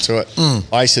hand up to it.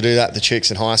 I used to do that to the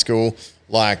chicks in high school.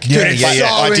 Like,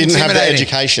 I didn't have the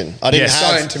education. I didn't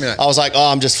have. I was like,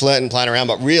 I'm just flirting, playing around,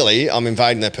 but really, I'm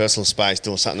invading their personal space,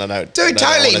 doing something I don't. Dude,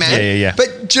 totally, man. Yeah.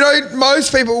 But do you know,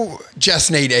 most people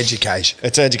just need education.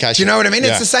 It's education. Do you know what I mean?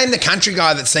 It's the same. The country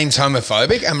guy that seems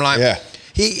homophobic. I'm like,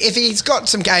 if he's got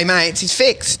some gay mates, he's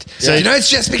fixed. So you know, it's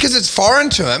just because it's foreign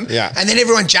to him. Yeah. And then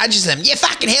everyone judges him. You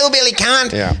fucking hillbilly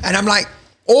cunt. Yeah. And I'm like,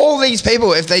 all these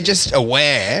people, if they just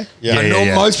aware,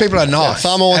 most people are not.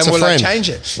 Farmer wants a friend. Change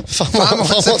it. Farmer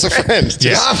wants a friend.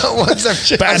 Farmer wants a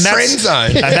friend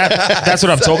zone. And that's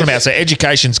what I'm talking about. So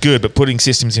education's good, but putting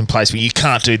systems in place where you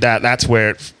can't do that, that's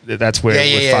where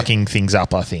we're fucking things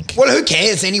up, I think. Well, who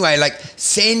cares anyway? Like,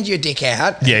 send your dick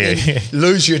out and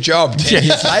lose your job 10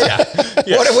 years later.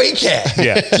 What do we care?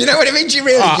 Do you know what I mean? Do you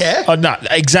really care? No,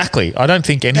 exactly. I don't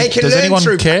think does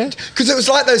anyone care? Because it was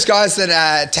like those guys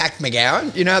that attacked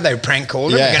McGowan. You know, they prank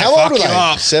called him. Yeah, how old were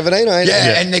they? 17, 18?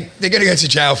 Yeah, and they're going to go to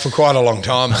jail for quite a long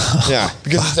time.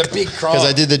 Because it's a big crime. Because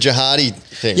they did the jihadi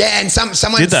thing. Yeah, and someone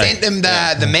sent them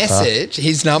the message,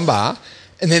 his number,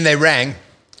 and then they rang.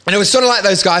 And it was sort of like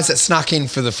those guys that snuck in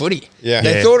for the footy. Yeah.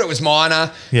 They thought it was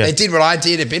minor. Yeah. They did what I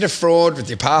did, a bit of fraud with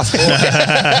your passport.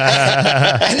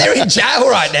 And they're in jail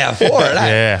right now for it.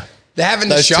 Yeah. They're having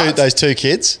the shot. Those two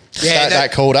kids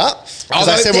that called up. Because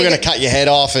they said we're going to cut your head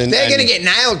off. And they're going to get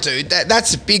nailed, dude.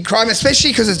 That's a big crime,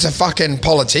 especially because it's a fucking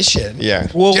politician. Yeah.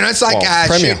 Well, you know, it's like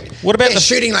what about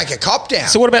shooting like a cop down.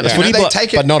 So what about the footy guys?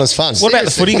 But not as fun. What about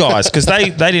the footy guys? Because they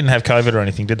didn't have COVID or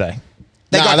anything, did they?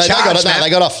 They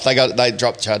got off. They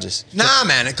dropped charges. Nah,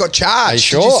 man, it got charged. Are you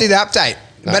sure? Did you see the update?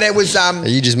 No. But it was. Are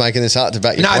you just making this up to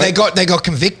back your point? No, they got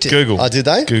convicted. Google. Oh, did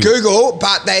they? Google,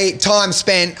 but time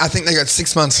spent. I think they got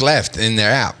 6 months left, and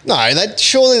they're out. No,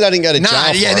 surely they didn't go to jail.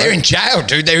 No, they're in jail,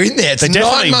 dude. They're in there. It's they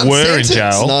definitely were in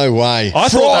jail. No way.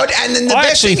 I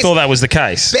actually thought that was the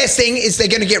case. Best thing is they're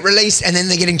going to get released, and then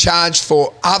they're getting charged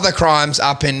for other crimes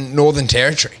up in Northern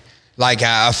Territory, like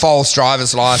a false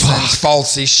driver's license,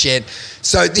 false this shit.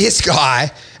 So this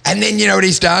guy, and then you know what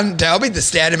he's done? Delby, the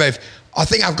standard move. I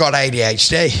think I've got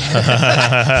ADHD.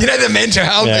 You know, the mental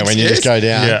health excuse? When you just go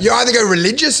down. Yeah. You either go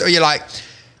religious or you're like,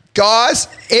 guys,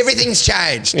 everything's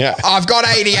changed. Yeah. I've got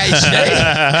ADHD.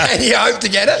 And you hope to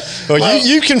get it. Well,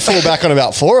 you can fall back on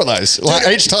about 4 of those. Like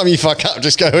each time you fuck up,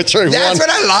 just go through one. That's what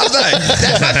I love, though.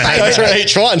 That's my favourite. Go through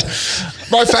each one.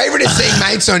 My favourite is seeing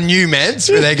mates on new meds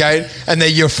where they go and they're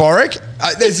euphoric.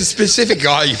 There's a specific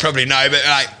guy you probably know, but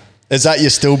like, is that your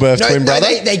stillbirth twin brother?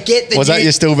 They get the that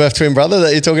your stillbirth twin brother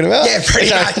that you're talking about? Yeah, pretty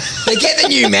much. They get the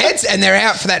new meds and they're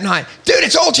out for that night. Dude,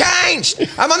 it's all changed.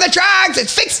 I'm on the drugs.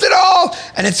 It's fixed it all.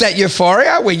 And it's that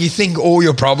euphoria where you think all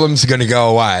your problems are going to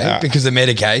go away because of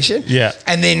medication. Yeah.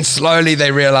 And then slowly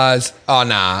they realise, oh,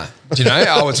 nah. Do you know,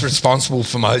 I was responsible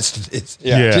for most of this.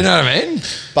 Yeah. Do you know what I mean?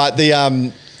 But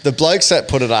the blokes that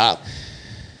put it up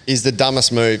is the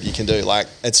dumbest move you can do. Like,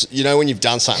 it's, you know, when you've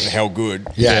done something hell good,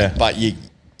 but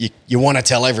you want to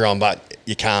tell everyone, but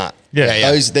you can't.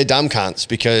 They're dumb cunts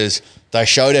because they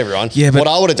showed everyone. Yeah, but what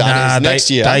I would have done is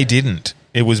next year. They didn't.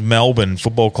 It was Melbourne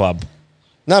Football Club.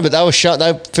 No, but they were shut.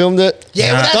 They filmed it.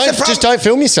 Yeah, well, that's the problem. Just don't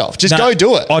film yourself. Just go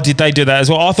do it. Oh, did they do that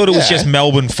as well? I thought it was just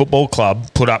Melbourne Football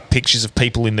Club put up pictures of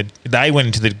people they went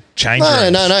into the change No,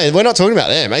 rooms. no. We're not talking about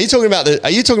them. Are you talking about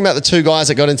the two guys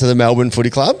that got into the Melbourne Footy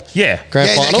Club? Yeah. Grand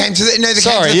Yeah, final. they came to the, no, they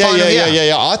Sorry, came to the final.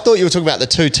 yeah. I thought you were talking about the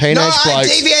two teenage No, I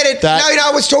blokes. deviated. that- No,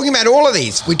 I was talking about all of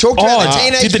these. We talked about the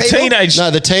teenage did the people. teenage?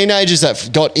 No, the teenagers that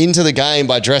got into the game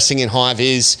by dressing in high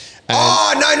vis. And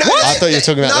Oh no! I thought you were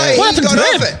talking about no, them. What he happened got to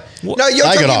off them? it. No, you're They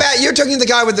talking got off. about the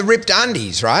guy with the ripped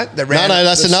undies, right? That ran No,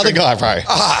 that's the another string. guy, bro.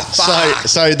 Ah, fuck.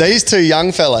 So these two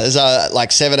young fellas are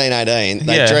like 17, 18.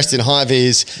 They Yeah. dressed in high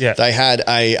vis. Yeah. They had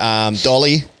a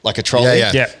dolly, like a trolley.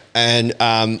 Yeah. And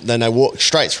then they walked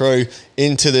straight through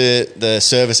into the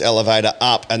service elevator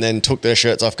up and then took their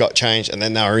shirts off, got changed, and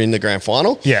then they were in the grand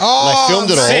final. Yeah. And Oh, they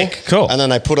filmed it all. sick. Cool. And then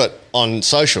they put it on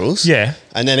socials. Yeah.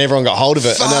 And then everyone got hold of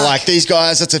it. And they're Fuck. like, these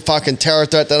guys, that's a fucking terror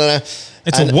threat. Da, da, da.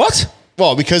 It's And- a what?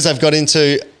 Well, because they've got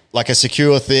into like a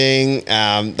secure thing.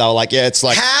 They were like, yeah, it's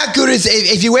like. How good is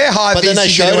if you wear high But vis, then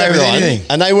they you get showed away with everyone, anything?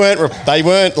 and they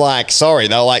weren't like sorry.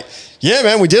 They were like, yeah,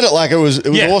 man, we did it. Like it was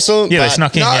Yeah. awesome. Yeah, they but-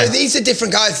 snuck in. No, yeah. these are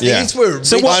different guys. Yeah. These were.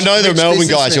 So rich, what- I know the rich Melbourne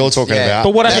guys you're businessmen. talking about. But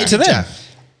what happened to them?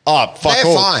 Oh, fuck They're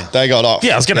all. fine. They got off.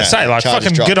 Yeah, I was going to say, like, charges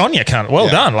fucking dropped. good on you, cunt. Well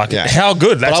Yeah. done. Like, Yeah. how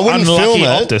good. That's But I wouldn't unlucky film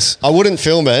it. Optus. I wouldn't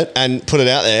film it and put it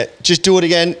out there. Just do it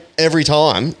again every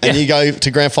time, and Yeah. you go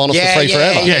to grand finals for free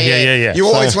forever. Yeah. You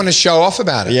always So- want to show off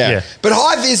about it. Yeah. Yeah. But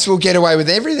high vis will get away with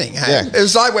everything. Hey? Yeah. It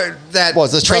was like that. What,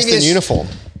 the trust in previous- uniform?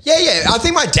 Yeah. I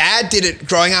think my dad did it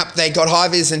growing up. They got high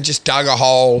vis and just dug a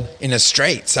hole in a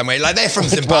street somewhere. Like they're from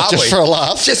Zimbabwe. just for a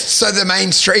laugh? Just so the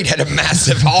main street had a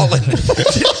massive hole in it.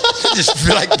 Just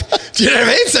like, do you know what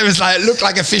I mean? So it was like, it looked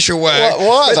like official work.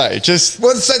 Why But- though? Just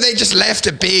Well, so they just left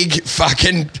a big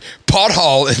fucking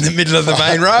pothole in the middle of the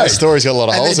main road. That story's got a lot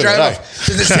of And holes they in it, drove eh? off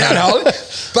to the sound hole.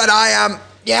 But I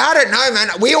don't know, man.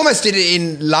 We almost did it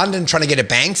in London trying to get a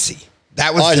Banksy.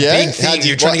 That was the big thing.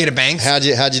 You're trying to get a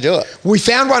Banksy. How'd you do it? We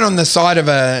found one on the side of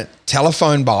a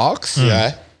telephone box.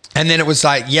 Yeah. And then it was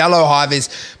like yellow high vis,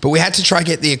 but we had to try to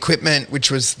get the equipment, which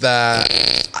was the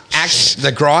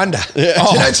grinder.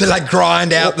 Yeah. You know, to like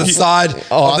grind out the side of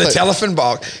I the thought- telephone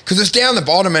box. Because it was down the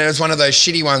bottom and it was one of those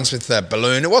shitty ones with the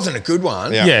balloon. It wasn't a good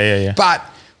one. Yeah. Yeah. But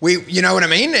you know what I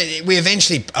mean? We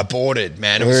eventually aborted,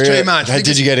 man. It was Really? too much. Hey,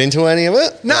 did you get into any of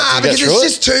it? Nah, Like, did because you get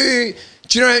it's through just too.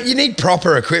 Do you know you need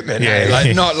proper equipment? Yeah. Yeah,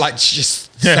 like not like just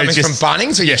Yeah, something just- from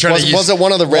Bunnings. Or you're trying to use Was it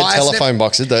one of the red wire snip? telephone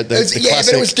boxes? The It was- the yeah,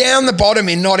 classic. but it was down the bottom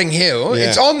in Notting Hill. Yeah.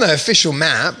 It's on the official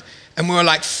map, and we were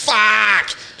like,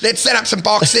 "Fuck, let's set up some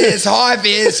boxes, high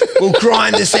vis. We'll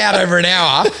grind this out over an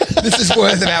hour. This is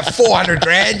worth about 400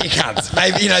 grand, you cunts.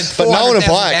 Maybe But no one will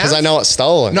buy it because £400,000. they know it's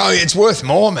stolen. No, it's worth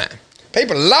more, man.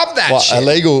 People love that What, shit.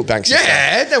 illegal Banksy stuff?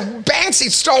 Yeah, the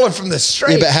Banksy's stolen from the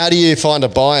street. Yeah, but how do you find a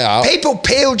buyer? People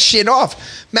peeled shit off.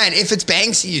 Man, if it's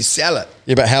Banksy, you sell it.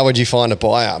 Yeah, but how would you find a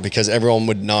buyer? Because everyone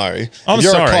would know. I'm if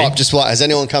you're sorry. a cop, just like, has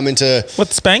anyone come into...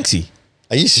 What's Banksy?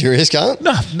 Are you serious, cunt?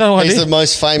 No He's idea. the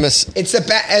most famous... It's a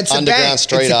it's a Underground bank.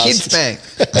 street It's a arts. kids bank.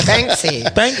 Banksy.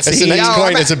 Banksy. It's the next Yo,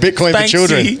 coin. I'm It's a Bitcoin for Banksy.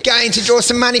 children. Going to draw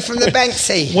some money from the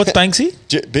Banksy. What's Banksy?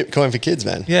 Bitcoin for kids,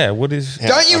 man. Yeah, what is... Yeah,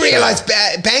 Don't you I'll show realise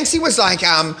Banksy was like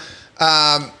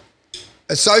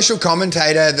a social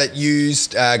commentator that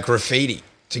used graffiti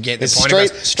to get the It's point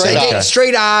street- across. street So he art. did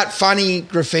street art, funny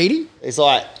graffiti. It's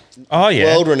like Oh, yeah.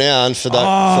 world renowned for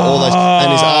all those,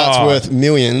 and his art's worth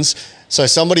millions. So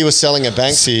somebody was selling a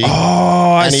Banksy,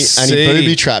 I and he see.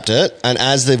 booby trapped it. And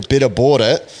as the bidder bought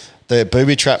it, the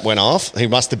booby trap went off. He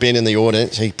must have been in the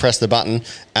audience. He pressed the button,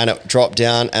 and it dropped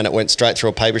down, and it went straight through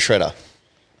a paper shredder.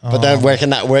 But they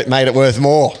reckon that made it worth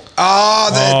more. Oh,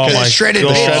 the my shredded God.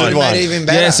 bits would Shredded have one. made it even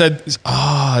better.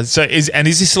 Yeah, so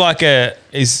is this like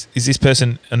is this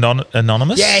person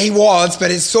anonymous? Yeah, he was,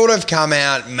 but it's sort of come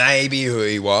out maybe who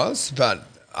he was, but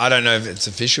I don't know if it's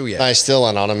official yet. No, he's still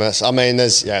anonymous. I mean,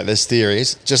 there's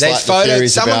theories. Just There's like the photos.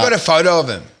 theories Someone about, got a photo of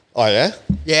him. Oh yeah,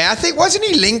 Yeah, I think wasn't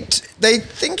he linked? They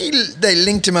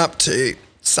linked him up to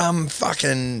some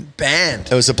fucking band.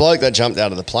 it was the bloke that jumped out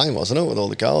of the plane, wasn't it, with all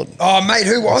the gold? Oh, mate,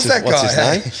 who was that What's guy? his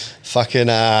hey? name? Fucking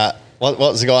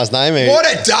what's the guy's name? What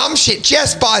a dumb shit!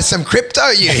 Just buy some crypto,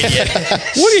 you idiot.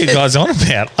 What are you guys on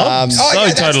about? I'm so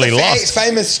that's totally the lost.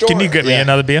 famous story. Can you get me Yeah.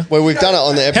 another beer? Well, we've done it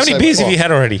on the How episode. many beers have before. you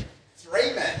had already?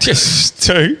 3, man. Just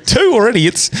two already.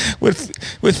 We're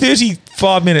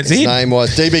 35 minutes His in. name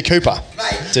was DB Cooper. Mate,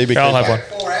 DB I'll Cooper.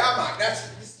 have one. 4-hour mark. This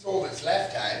is all that's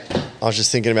left, eh? I was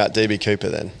just thinking about DB Cooper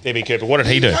then. DB Cooper. What did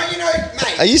he do? Don't you know,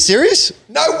 mate? Are you serious?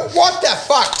 No, what the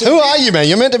fuck? Who are you, man?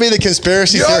 You're meant to be the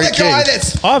conspiracy You're theory the guy king.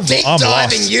 that's I'm deep lost.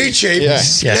 diving YouTube, Yeah.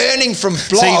 Yeah. learning from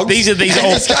blogs. these are and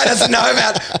all- this guy doesn't know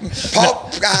about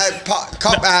pop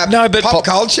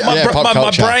culture. My, Yeah, pop my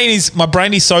culture.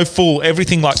 brain is so full.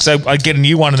 Everything like so. I get a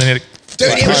new one and then it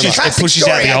Dude, it was a It classic pushes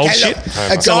out story. the old Okay, shit. look,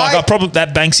 a So like, guy- I probably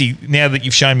that Banksy. Now that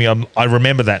you've shown me, I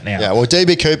remember that now. Yeah, well,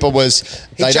 DB Cooper was.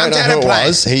 He They don't jumped know out who of it a plane.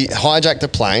 was. He hijacked a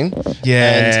plane.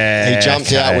 Yeah, and he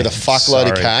jumped out okay. with a fuckload of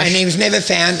Sorry. cash. And he was never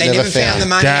found. They never found the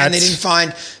money, and they That's- didn't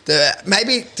find the.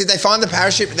 Maybe did they find the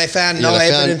parachute? But they found no they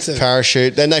evidence found of.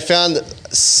 parachute. Then they found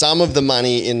some of the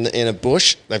money in a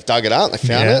bush. They've dug it up. They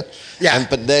found Yeah. it. Yeah.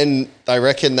 But then they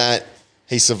reckon that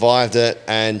he survived it,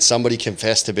 and somebody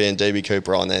confessed to being DB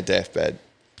Cooper on their deathbed.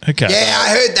 Okay. Yeah, I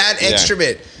heard that extra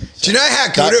bit. Do you know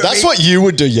how good it would That's be? what you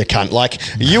would do, you cunt. Like,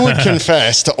 you would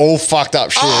confess to all fucked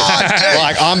up shit. Oh, dude.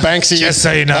 Like, I'm Banksy. Just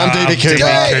so you know, I'm DB I'm Cooper.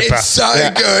 DB Dude, Cooper. it's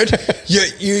so good.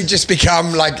 You just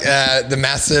become like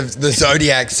the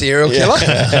Zodiac serial killer.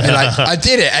 You're like, I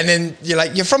did it, and then you're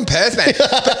like, you're from Perth, man.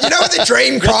 But you know what the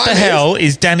dream crime What the is? hell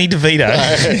is Danny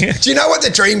DeVito? Do you know what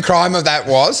the dream crime of that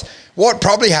was? What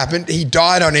probably happened, he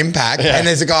died on impact, and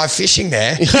there's a guy fishing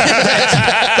there.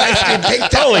 Basically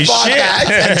picked up Holy 5 shit.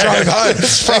 bags and drove home.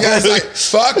 And goes like,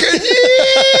 fucking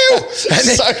you! And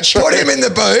then So true. put him in the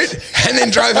boot, and then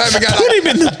drove home and go Put him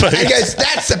in the boot. And he goes,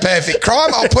 that's the perfect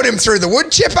crime. I'll put him through the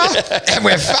wood chipper, and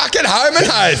we're fucking home and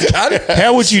hosed, cunt.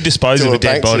 How would you dispose of a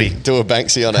dead body? Do a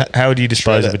Banksy on it. How would you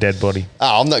dispose Shred of a it. dead body?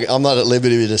 Oh, I'm not at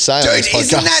liberty to say on Dude, this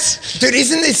isn't podcast.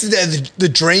 isn't this the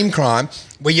dream crime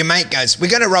where your mate goes, we're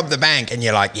going to rob the bank, and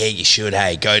you're like, yeah, you should,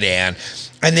 hey, go down.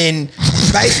 And then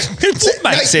What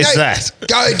mate says that?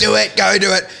 Go do it.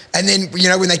 And then, you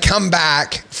know, when they come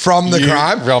back from the You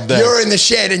crime, rob them. you're in the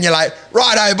shed and you're like,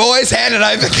 righto, boys, hand it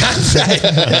over, cunt.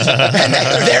 And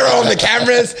they're all on the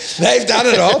cameras. They've done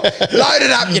it all. Load it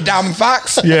up, you dumb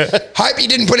fucks. Yeah. Hope you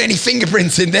didn't put any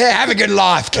fingerprints in there. Have a good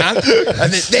life, cunt.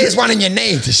 And there's one in your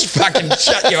knee to fucking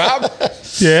shut you up.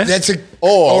 Yeah. That's a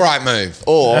Or- all right move.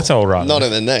 Or That's all right. Not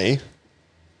in the knee.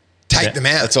 Take them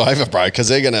out. It's over, bro, because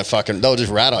they're gonna they'll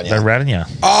just rat on you. They're ratting you.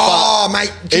 Oh,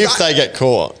 mate. if they get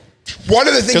caught. one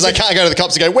of the things Because they can't go to the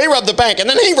cops and go, we robbed the bank, and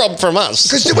then he robbed from us.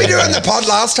 Because did we do it on the pod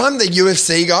last time? The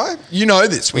UFC guy, you know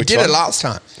this. We Which did one? it last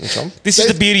time. This is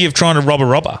the beauty of trying to rob a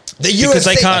robber. The because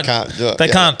they UFC can't. They can't do it. They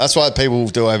Yeah, can't. That's why people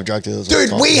do over drug dealers. all the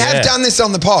Dude, time. we have Yeah. done this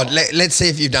on the pod. Let's see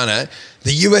if you've done it.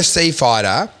 The UFC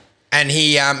fighter, and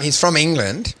he's from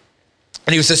England,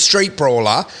 and he was a street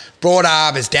brawler. Brought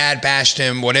up, his dad bashed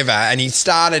him, whatever, and he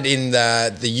started in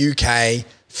the UK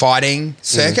fighting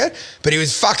circuit, but he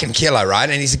was fucking killer, right?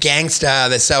 And he's a gangster.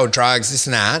 They sell drugs, this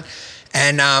and that.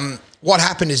 And what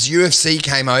happened is UFC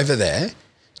came over there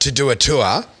to do a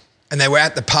tour, and they were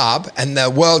at the pub, and the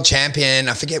world champion,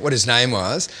 I forget what his name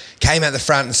was, came out the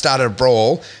front and started a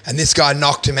brawl, and this guy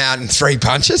knocked him out in 3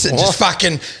 punches and just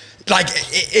fucking... Like,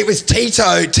 it was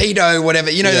Tito, whatever.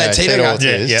 You know Yeah, that Tito Tito guy?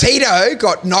 Ortiz. Yeah. Tito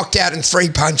got knocked out in 3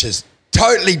 punches.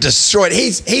 Totally destroyed.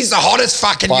 He's the hottest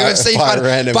fucking By UFC a fighter.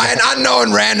 random By guy. an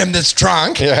unknown random that's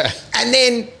drunk. Yeah. And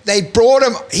then they brought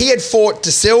him, he had fought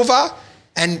De Silva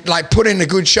and like put in a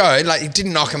good show. Like, he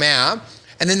didn't knock him out.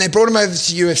 And then they brought him over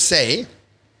to UFC.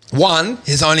 Won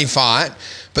his only fight.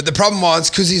 But the problem was,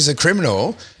 because he's a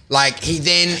criminal, like, he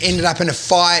then ended up in a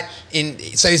fight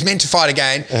so he's meant to fight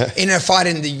again. In a fight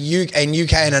in the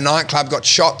UK in a nightclub, got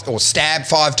shot or stabbed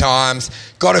 5 times,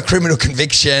 got a criminal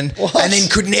conviction, What? and then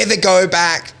could never go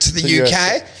back to the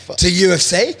UK, to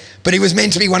UFC. But he was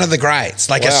meant to be one of the greats,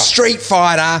 like a Wow. street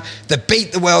fighter that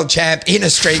beat the world champ in a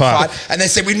street Fuck. fight. And they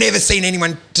said, we've never seen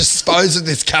anyone dispose of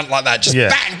this cunt like that. Just Yeah.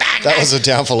 bang, bang, That bang. was the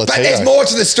downfall of But Tito. there's more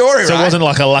to the story, So right? it wasn't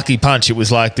like a lucky punch. It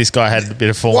was like this guy had a bit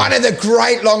of form. One of the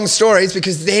great long stories,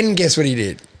 because then guess what he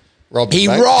did? Robbed the He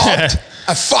bank? robbed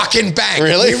a fucking bank.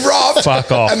 Really? He robbed Fuck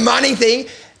off. a money thing.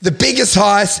 The biggest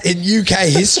heist in UK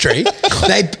history.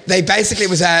 They basically, it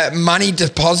was a money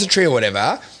depository or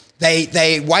whatever.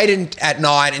 They waited at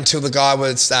night until the guy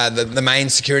was, the main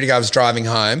security guy was driving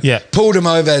home. Yeah. Pulled him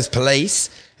over as police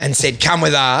and said, come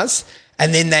with us.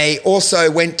 And then they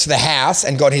also went to the house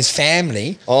and got his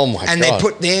family. Oh my And God. they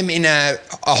put them in a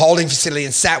holding facility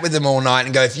and sat with them all night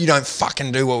and go, if you don't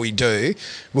fucking do what we do,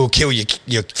 we'll kill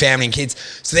your family and kids.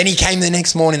 So then he came the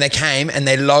next morning, they came and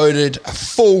they loaded a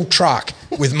full truck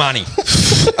with money.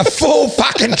 A full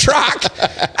fucking truck.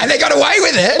 And they got away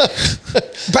with it.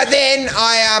 But then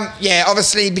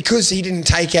obviously because he didn't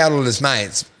take out all his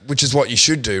mates, which is what you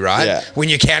should do, right? Yeah. When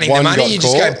you're counting One the money, got you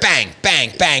just go caught. bang,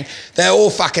 bang, bang. They all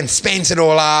fucking spent it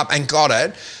all up and got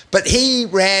it. But he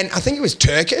ran, I think it was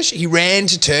Turkish. He ran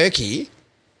to Turkey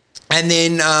and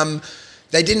then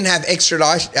they didn't have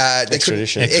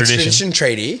extradition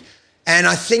treaty. And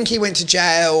I think he went to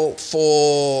jail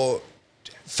for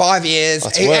 5 years.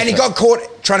 That's And worth he it. got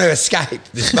caught trying to escape,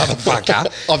 this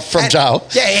motherfucker. From jail?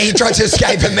 Yeah, he tried to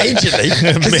escape immediately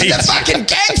because he's a fucking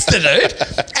gangster, dude.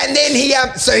 And then he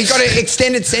got an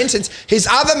extended sentence. His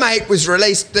other mate was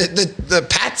released. The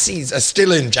patsies are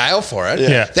still in jail for it.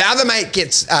 Yeah. The other mate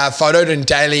gets photoed in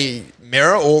Daily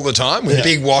Mirror all the time with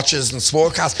big watches and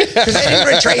sport cars because they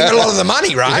didn't retrieve a lot of the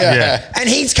money, right? Yeah. And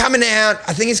he's coming out,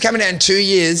 I think he's coming out in 2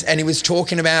 years, and he was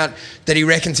talking about that he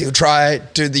reckons he'll try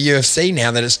do the UFC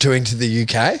now that it's touring to the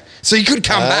UK. So he could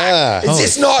come back. Is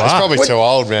this not... He's probably too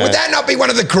old, man. Would that not be one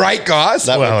of the great guys?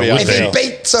 That would be if he ideal.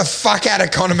 beats the fuck out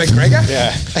of Conor McGregor.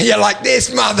 Yeah. And you're like, this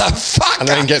motherfucker. And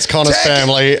then gets Connor's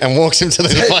family and walks him to the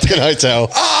fucking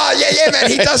hotel. Oh, yeah, man.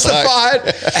 He does the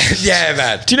fight. Yeah,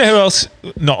 man. Do you know who else?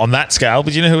 Not on that scale,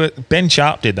 but do you know who? Ben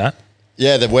Sharp did that.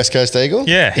 Yeah, the West Coast Eagle?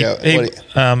 Yeah,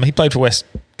 he played for West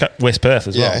Perth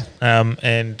as well.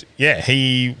 And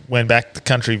he went back to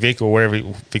Country Vic or wherever,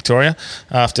 Victoria,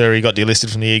 after he got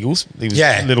delisted from the Eagles. He was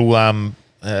little bum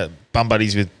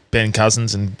buddies with Ben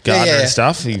Cousins and Gardner and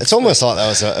stuff. It's almost like that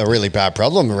was a really bad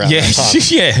problem around that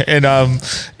time.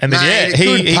 And then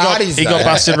he got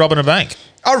busted robbing a bank.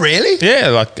 Oh, really? Yeah,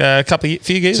 like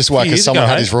few years. Just why, because someone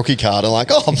had his rookie card and like,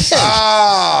 mate.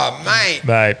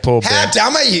 Mate, poor Ben. How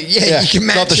dumb are you? Yeah, you can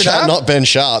match not it up. Not Ben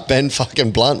Sharp, Ben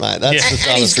fucking Blunt, mate. That's the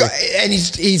dumbest thing.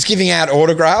 he's giving out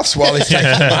autographs while he's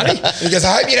taking money. He goes,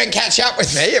 I hope you don't catch up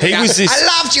with me.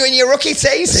 I loved you in your rookie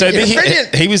season. So You're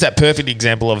brilliant. he was that perfect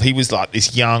example of, he was like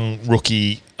this young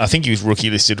rookie. I think he was rookie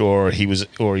listed, or he was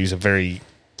a very...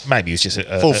 Maybe he was just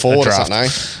a full forward or draft.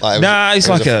 something. He's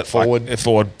like a forward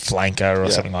flanker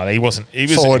or something like that. He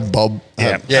was forward Bob.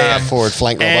 Forward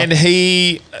flank robber. And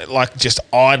he just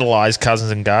idolised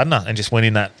Cousins and Gardner and just went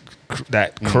in that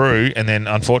crew. And then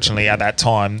unfortunately at that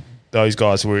time, those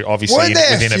guys were obviously Weren't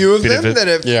there within a few of bit them of that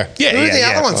have... Who are the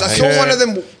other ones? I saw one of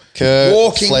them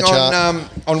walking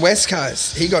on West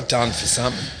Coast. He got done for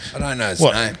something. I don't know his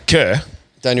name. Kerr.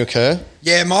 Daniel Kerr.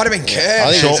 Yeah, it might have been Kerr.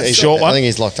 I think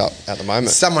he's locked up at the moment.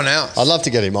 Someone else. I'd love to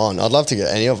get him on. I'd love to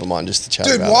get any of them on just to chat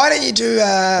about why don't you do...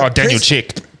 Daniel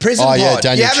Chick. Prison pod.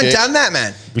 Daniel You haven't Chick. done that,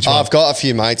 man. Which one? I've got a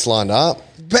few mates lined up.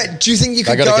 But do you think you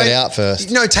could They go... got to get out first.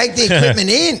 No, take the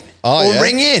equipment in.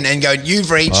 Ring in and go,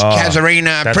 you've reached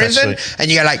Casuarina Prison.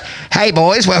 And you go like, hey,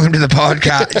 boys, welcome to the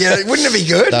podcast. Wouldn't it be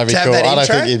good That'd be to have cool. that I don't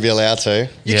intro? think you'd be allowed to.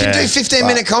 You can do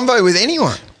 15-minute convo with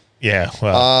anyone. Yeah,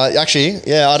 well... actually,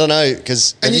 I don't know,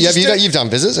 because you've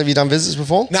done visits? Have you done visits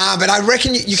before? Nah, but I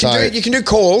reckon you can do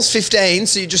calls, 15,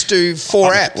 so you just do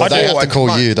 4 apps. Well, they have to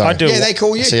call you, though. They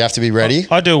call you. So you have to be ready.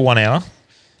 I do a 1 hour.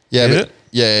 Yeah, Is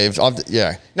but...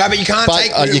 Yeah, No, but you can't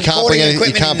you can't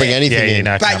bring anything in.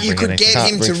 But you could get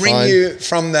him to ring you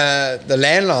from the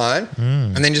landline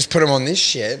and then just put him on this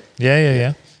shit.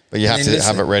 Yeah. But you have to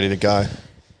have it ready to go.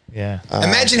 Yeah.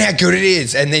 Imagine how good it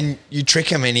is, and then you trick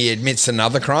him and he admits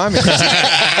another crime. You had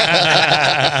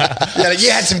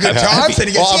some good times. And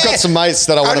he goes, I've got some mates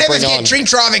that I want to bring on. I'll never get drink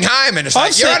driving home, and it's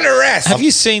like, you're under arrest. Have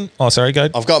you seen... Oh, sorry, go.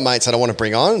 I've got mates that I want to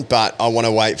bring on, but I want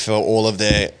to wait for all of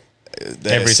their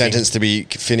sentence to be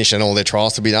finished and all their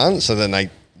trials to be done, so then they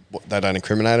don't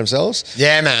incriminate themselves.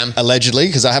 Yeah, man. Allegedly,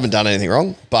 because they haven't done anything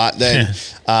wrong. But then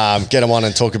get them on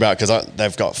and talk about, because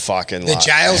they've got fucking the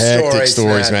jail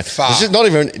stories, man. It's just not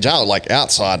even jail, like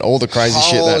outside, all the crazy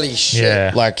Holy shit.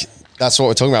 Yeah. Like, that's what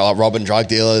we're talking about, like robbing drug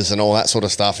dealers and all that sort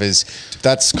of stuff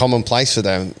that's commonplace for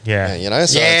them. Yeah. You know?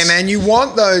 So man, you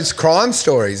want those crime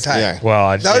stories, hey? Yeah.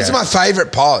 Well, those are my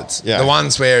favourite pods. Yeah. The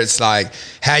ones where it's like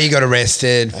how you got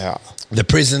arrested, the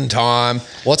prison time.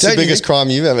 What's the biggest crime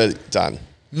you've ever done?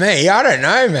 Me? I don't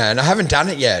know, man. I haven't done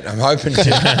it yet. I'm hoping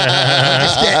to.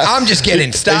 I'm just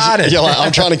getting started. You're like,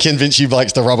 I'm trying to convince you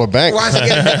blokes to rob a bank. Why is it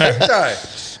getting crypto?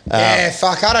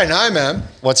 I don't know, man.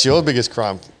 What's your biggest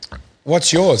crime?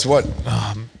 What's yours? What?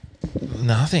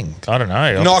 Nothing. I don't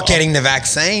know. Not getting the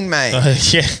vaccine, mate.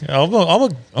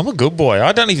 I'm a good boy.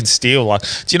 I don't even steal. Like,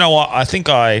 do you know what? I think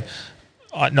I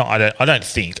don't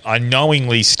think. I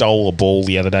knowingly stole a ball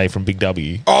the other day from Big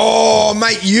W. Oh,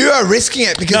 mate, you are risking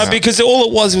it because all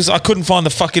it was I couldn't find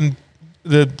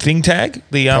the thing tag,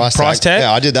 the price tag.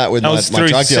 Yeah, I did that with my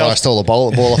drug dealer. I stole a ball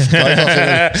off him. So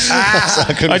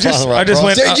I couldn't find the right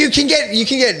price. Dude, you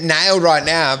can get nailed right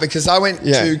now, because I went to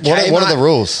Kmart. What are the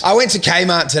rules? I went to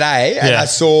Kmart today and I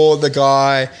saw the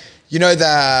guy, you know,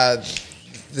 the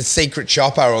secret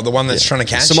shopper, or the one that's trying to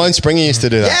catch Simone Springer used to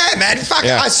do that. Yeah, man.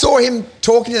 I saw him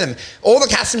talking to them. All the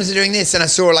customers are doing this, and I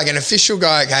saw like an official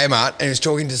guy at Kmart, and he was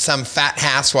talking to some fat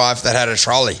housewife that had a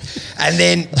trolley. And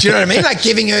then, do you know what I mean? Like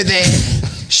giving her their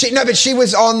She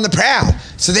was on the prowl.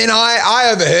 So then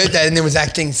I overheard that and then was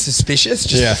acting suspicious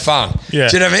just for fun. Yeah.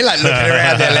 Do you know what I mean? Like looking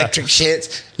around the electric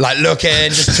shits, like looking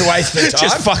just to waste the time.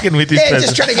 Just fucking with this Yeah, person.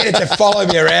 just trying to get it to follow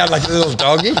me around like a little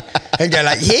doggy and go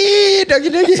like, yeah, doggy.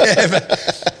 Yeah.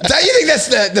 Don't you think that's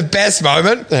the best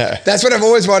moment? Yeah. That's what I've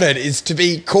always wanted, is to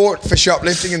be caught for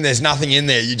shoplifting and there's nothing in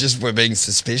there. You just were being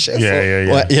suspicious.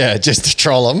 Yeah, just to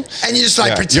troll them. And you just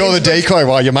like pretend. You're the decoy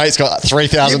while your mate's got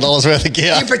 $3,000 worth of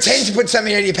gear. You pretend to put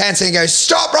something in your pants and go,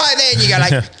 stop right there. And you go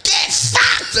like, get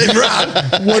fucked and run.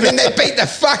 And then they beat the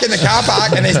fuck in the car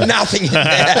park and there's nothing in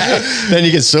there. Then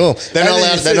you can sue them. They're And not then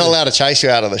allowed. you They're sue not them. allowed to chase you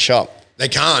out of the shop. They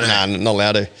can't. Nah, not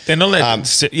allowed to. They're not allowed.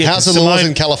 How's the laws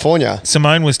in California?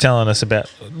 Simone was telling us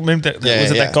about. Remember that?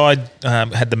 That guy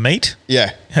had the meat?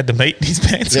 Yeah. Had the meat in his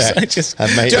pants. Yeah. So just Had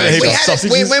meat. Dude, Yeah, we got had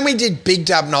sausages. when we did Big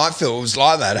Dub Nightfield, it was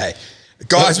like that, hey.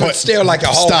 Guys would steal like a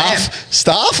whole lamb.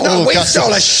 Staff? No, Or we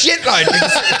customers? stole a shitload.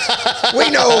 Because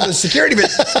we know all the security, but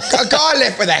a guy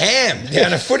left with a ham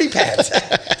down a footy pads,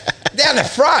 down the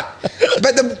front.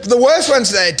 But the worst ones,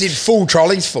 they did full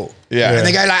trolleys full. Yeah. And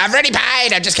they go like, I've already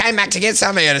paid, I just came back to get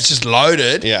something, and it's just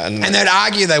loaded. Yeah, and they'd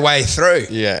argue their way through.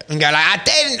 Yeah. And go like, I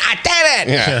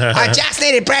didn't. Yeah. I just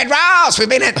needed bread rolls. We've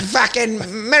been at fucking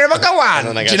Mirabooka one. And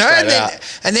then they go Do you know? straight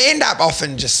out. And they end up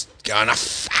often just going, oh,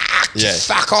 fuck, Yeah. just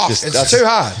fuck off. Just- It's that's- too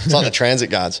hard. It's like the transit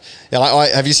guards. Yeah,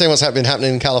 like, have you seen what's been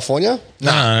happening in California?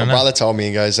 My brother told me,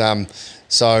 he goes,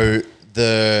 so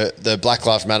the Black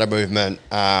Lives Matter movement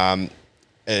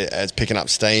is picking up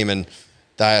steam, and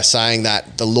they are saying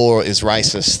that the law is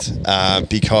racist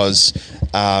because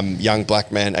young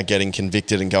black men are getting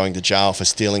convicted and going to jail for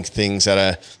stealing things that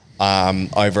are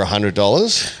over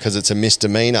 $100 because it's a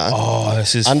misdemeanor. Oh,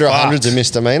 this is under fucked. 100's a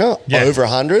misdemeanor. Yeah. Over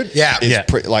 100 is Yeah.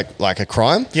 like a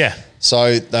crime. Yeah.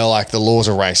 So they're like, the laws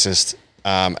are racist,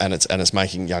 and it's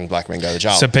making young black men go to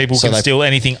jail. So people can they, steal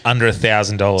anything under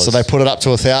 $1,000. So they put it up to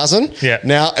 1,000. Yeah.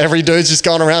 Now every dude's just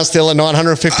going around stealing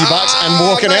 $950 and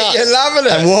walking mate, out. you're loving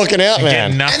it. And walking out, And man.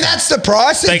 getting nothing. And that's the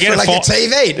pricing They get for a like a fi-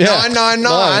 TV, Yeah.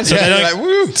 $9.99. So, So they they're don't- like,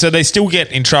 woo. so they still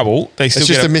get in trouble. They still It's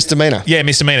just get a misdemeanor. Yeah,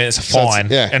 misdemeanor. It's a So it's- fine.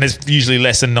 yeah. And it's usually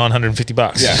less than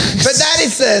 $950. Yeah. But that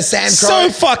is the Sam Crow.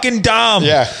 So fucking dumb.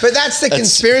 Yeah. But that's the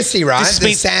conspiracy, right? this The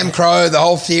mean- Sam Crow, the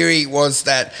whole theory was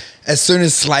that as soon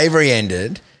as slavery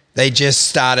ended, they just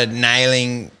started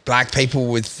nailing black people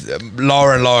with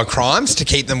lower and lower crimes to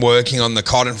keep them working on the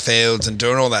cotton fields and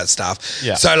doing all that stuff.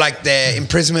 Yeah. So like their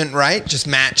imprisonment rate just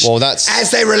matched. Well, that's- as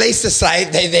they released the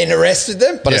slave, they then arrested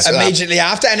them But it's- immediately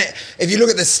after. And if you look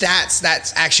at the stats,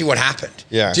 that's actually what happened.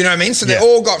 Yeah. Do you know what I mean? So they Yeah.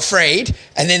 all got freed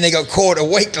and then they got caught a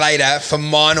week later for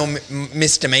minor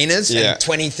misdemeanors Yeah. and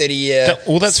 20, 30 year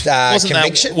Well, that's wasn't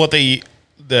conviction. that what the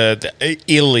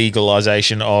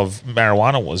illegalization of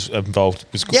marijuana was involved?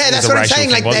 Yeah, was that's a what I'm racial saying.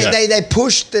 thing, Like wasn't it? they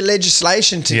pushed the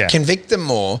legislation to Yeah. convict them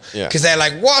more Yeah. because they're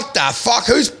like, what the fuck?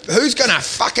 Who's gonna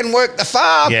fucking work the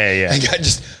farm? Yeah, yeah. And go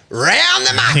just round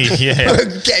them up. Yeah.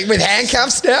 Get with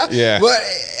handcuffs now. Yeah. But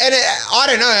I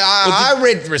don't know. I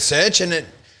read research and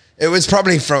it was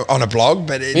probably on a blog,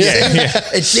 but it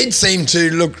it did seem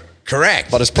to look correct.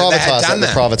 But it's that they had privatized, done the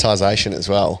that. privatization as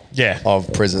well. Yeah.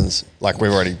 Of prisons. Like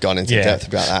we've already gone into Yeah. depth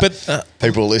about that. But,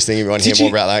 people listening, if you want to did hear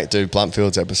more you- about that, do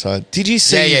Bluntfield's episode. Did you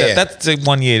see Yeah, that? yeah. That's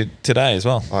 1 year today as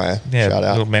well. Oh, yeah. Yeah, Shout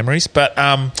out. little memories. But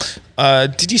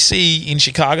did you see in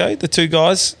Chicago the two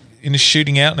guys in a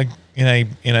shooting out in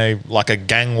a like a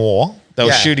gang war? They were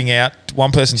Yeah. shooting out.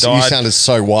 One person So you died. sounded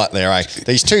so white there, eh?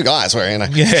 These two guys were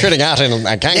shooting out in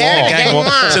a gang Yeah, war. Gang war.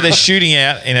 So they're shooting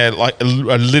out in a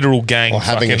literal gang. Or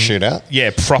having a shootout?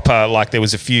 Yeah, proper. Like there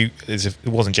was a few. It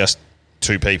wasn't just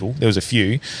two people. There was a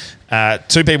few.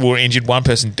 Two people were injured. One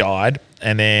person died,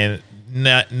 and then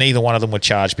neither one of them were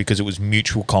charged because it was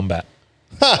mutual combat.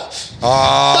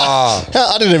 Oh,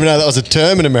 I didn't even know that was a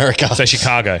term in America. So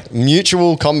Chicago,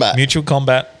 Mutual combat. mutual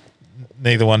combat.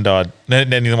 Neither one died.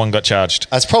 Neither one got charged.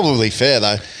 That's probably fair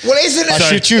though. well, isn't it? I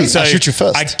shoot you. I shoot you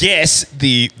first. I guess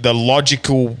the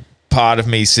logical part of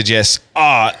me suggests,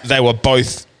 they were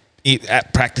both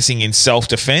practicing in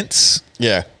self-defense.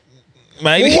 Yeah.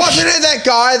 Maybe. Wasn't it that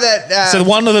guy that? So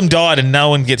one of them died and no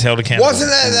one gets held accountable. Wasn't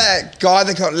that guy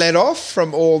that got let off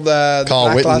from all the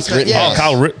Carl Black Lives Matter? Rittenhouse.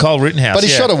 Oh, Carl Rittenhouse. But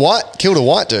he yeah. killed a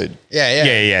white dude. Yeah.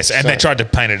 Yeah, yes. And they tried to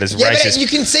paint it as Yeah, racist. but you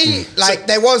can see, like,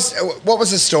 there was, what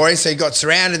was the story? So he got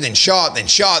surrounded, then shot, then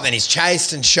he's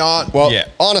chased and shot. Well, Yeah.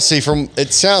 honestly,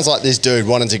 it sounds like this dude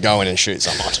wanted to go in and shoot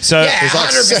someone. So Yeah. He's like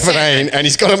 100%. 17 and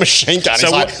he's got a machine gun. So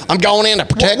he's like, I'm going in to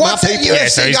protect my What's that people. UFC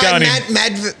so he's guy, going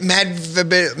in.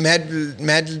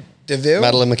 Madvidav, DeVille.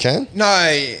 Madeleine McCann? No,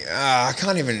 I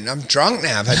can't even. I'm drunk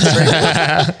now. I've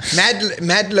had 3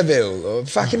 Mad LaVille. Or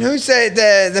fucking who's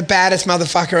the baddest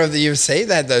motherfucker of the UFC?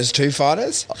 They had those 2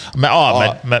 fighters.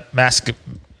 Mask.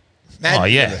 Oh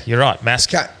yeah, you're right.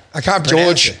 Mask. I can't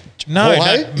pronounce George. it. No,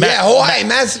 Jorge? Jorge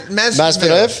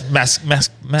Masvidal.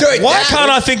 Dude, Why can't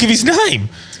I think of his name?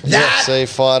 UFC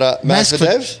fighter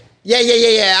Masvidal? Yeah.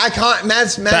 I can't.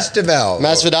 Masvidal.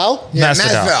 Masvidal? Yeah,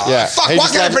 Masvidal. Masvidal. Yeah. Fuck, He why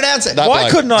just can't I loved- pronounce it? that Why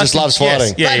bloke couldn't I just think- loves yes.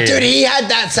 fighting. Yeah. But dude, he had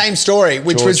that same story,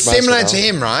 which George was similar Masvidal. to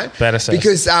him, right? Better says.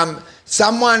 Because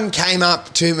someone came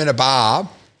up to him at a bar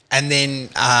and then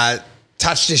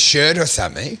touched his shirt or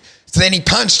something. So then he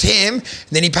punched him, and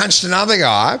then he punched another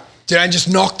guy. Dude, and just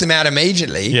knocked him out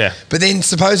immediately. Yeah. But then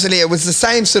supposedly it was the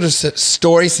same sort of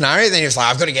story scenario. Then he was like,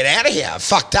 I've got to get out of here. I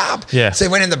fucked up. Yeah. So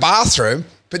he went in the bathroom.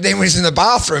 But then when he was in the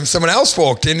bathroom, someone else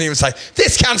walked in and he was like,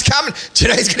 this cunt's coming. Do you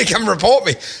know he's going to come report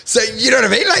me? So you know what I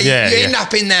mean? Like you end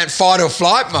up in that fight or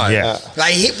flight mode. Yeah.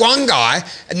 Like he hit one guy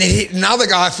and then hit another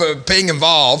guy for being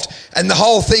involved. And the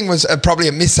whole thing was probably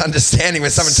a misunderstanding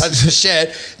when someone touched his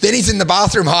shirt. Then he's in the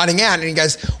bathroom hiding out and he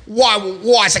goes, why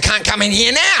is the cunt come in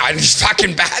here now? And just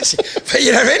fucking bats. But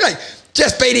you know what I mean? Like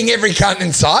just beating every cunt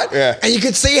in sight. Yeah. And you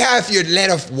could see how if you'd let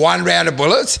off one round of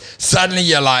bullets, suddenly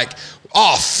you're like,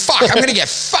 oh, fuck, I'm going to get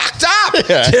fucked up.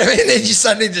 Yeah. Do you know what I mean? Then you're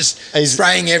suddenly just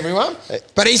spraying everyone.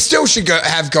 But he still should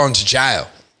have gone to jail.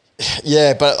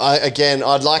 Yeah, but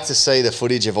I'd like to see the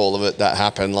footage of all of it that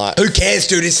happened. Like, Who cares,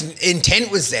 dude? His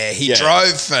intent was there. He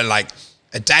drove for like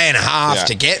a day and a half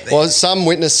to get there. Well,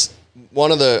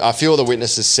 a few of the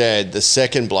witnesses said the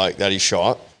second bloke that he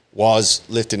shot was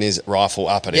lifting his rifle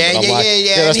up at him. Yeah, But I'm yeah, like, yeah,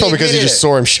 yeah, that's and he probably because he admitted just it.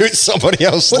 saw him shoot somebody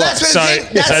else. Well,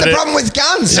 Like, that's the problem with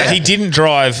guns. So he didn't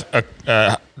drive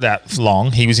that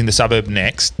long. He was in the suburb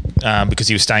next because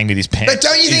he was staying with his parents. But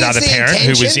don't you think his it's other the parent who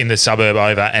was intention? in the suburb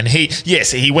over, and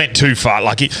he went too far.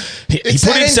 Like he It's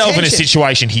put that himself in a intention.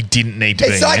 situation he didn't need to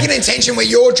be. It's like in. an intention where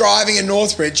you're driving in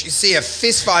Northbridge, you see a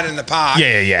fist fight in the park.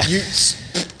 Yeah. You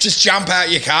just jump out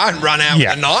your car and run out with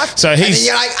a knife. So and then he's-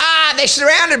 you're like, they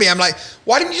surrounded me. I'm like,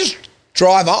 why didn't you just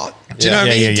drive on? Do you know what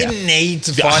I mean? He didn't need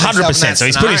to fight 100%. So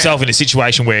he's put himself in a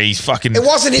situation where he's fucking. It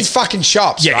wasn't his fucking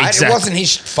shops, Yeah, right? exactly. It wasn't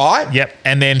his fight. Yep.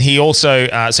 And then he also,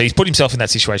 so he's put himself in that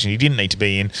situation he didn't need to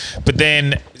be in. But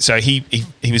then, so he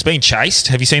was being chased.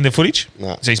 Have you seen the footage?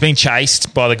 No. So he's being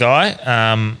chased by the guy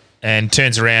and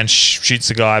turns around, shoots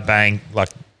the guy, bang, like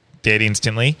dead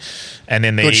instantly. And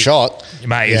then good shot.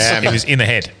 Mate, it was in the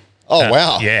head. Oh,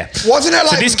 wow. Yeah. Wasn't it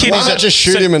like this kid Why not just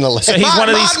shoot him in the leg? So he's one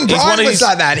of these. Martin He's one Bryant of was these.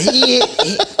 like that. He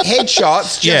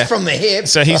headshots just from the hip.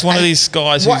 So he's one of these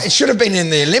guys. What, it should have been in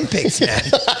the Olympics, man.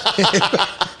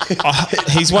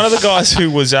 He's one of the guys who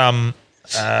was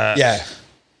Yeah.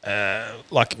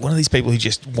 like one of these people who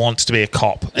just wants to be a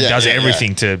cop and does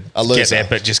everything to A get loser. there,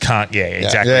 but just can't. Yeah,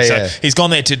 exactly. Yeah, so yeah. he's gone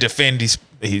there to defend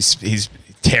his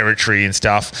territory and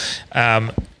stuff.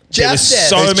 There was Just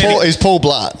so there. many He's Paul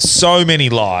Blart. so many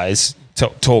lies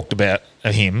talked about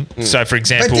him. So, for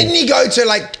example, But didn't he go to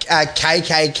like a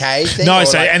KKK thing? no, or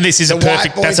so like and this is the a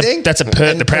perfect. white boy thing? That's the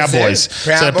And Proud present- Boys.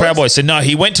 So the Proud Boys. So no,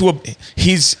 he went to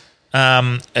his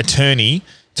attorney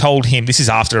told him, this is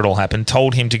after it all happened,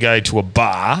 told him to go to a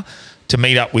bar to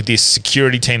meet up with this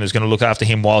security team that was going to look after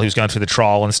him while he was going through the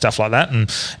trial and stuff like that,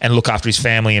 and look after his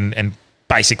family and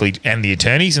basically and the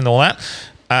attorneys and all that.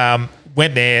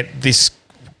 Went there. This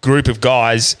group of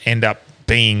guys end up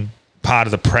being part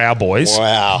of the Proud Boys.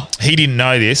 Wow. He didn't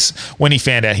know this. When he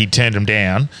found out, he turned them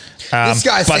down. This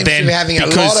guy but seems to be having a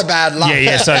lot of bad luck.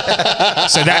 Yeah. So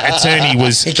that attorney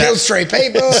was. He kills 3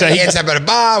 people. So he he- ends up at a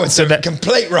bar with so some that-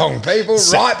 complete wrong people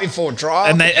right before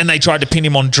trial. and they tried to pin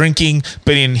him on drinking,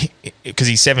 but because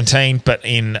he's 17, but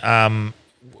in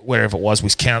wherever it was,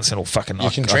 Wisconsin or fucking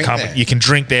can drink there. you can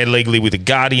drink there legally with a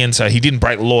guardian. So he didn't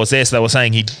break the laws there. So they were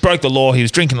saying he broke the law. He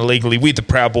was drinking illegally with the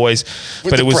Proud Boys.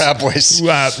 With the Proud Boys. mate,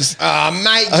 just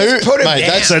put him mate, down.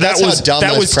 that's- So how dumb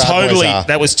those Proud Boys are.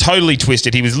 that was totally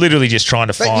twisted. He was literally just trying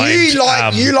to but find.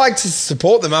 you like to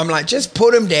support them. I'm like, just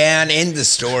put him down, end the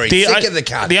story. Sick of the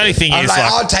cunt. The only thing I'm is, like,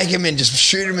 like- I'll take him and just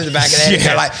shoot him in the back of the head and Yeah.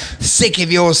 go like, sick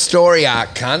of your story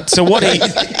arc, cunt. So what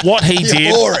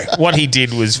You're boring. he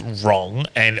did was wrong,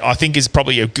 and I think is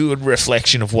probably a good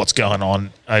reflection of what's going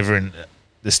on over in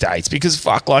the States. Because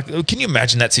fuck, like, can you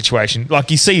imagine that situation?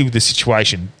 Like, you see the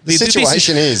situation. The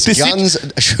situation is guns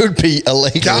should be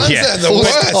illegal. Guns Yeah. are the Full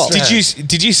worst. stop. man.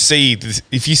 Did you see?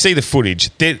 If you see the footage,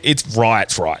 it's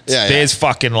riots. Yeah. There's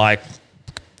fucking like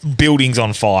buildings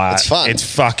on fire. It's fun.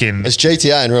 It's fucking. It's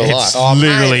GTA in real life. It's Oh,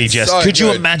 literally mate, just. so Could you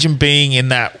good. imagine being in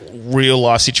that real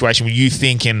life situation where you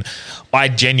thinking, I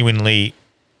genuinely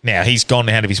Now, he's gone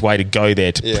out of his way to go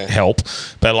there to help,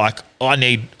 but like, I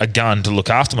need a gun to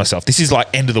look after myself. This is like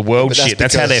end of the world shit.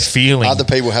 That's how they're feeling. Other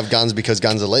people have guns because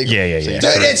guns are legal. Yeah. Dude,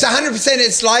 it's 100%.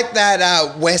 It's like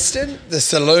that Western, the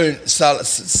saloon.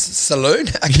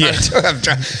 I can't do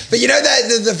it. But you know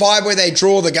the vibe where they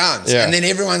draw the guns, and then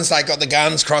everyone's like got the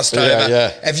guns crossed over.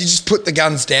 Yeah. If you just put the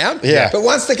guns down, but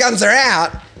once the guns are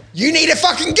out, you need a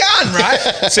fucking gun, right?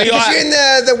 So because you're in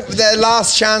the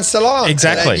last chance salon.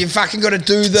 Exactly. You fucking got to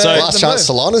do the last chance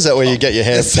salon. Is that where you get your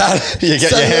hair? You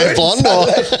get your hair blonde, or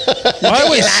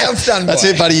your nails done. That's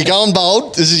it, buddy. You're going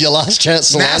bold. This is your last chance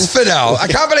salon. Masvidal. I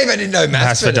can't believe I didn't know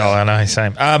Masvidal. I know,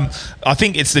 same. I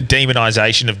think it's the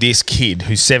demonisation of this kid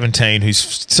who's 17, who's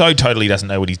so totally doesn't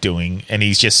know what he's doing, and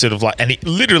he's just sort of like, and he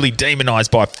literally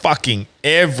demonised by fucking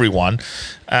everyone.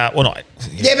 But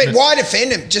why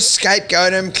defend him? Just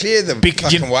scapegoat him, clear the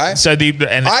fucking way. So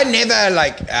I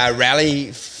never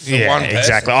rally for one person.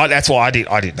 Exactly. That's why I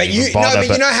didn't. But you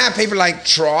know how people like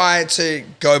try to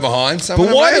go behind someone.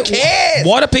 But why? Who cares?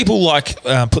 Why do people like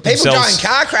put themselves? People die in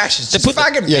car crashes. Just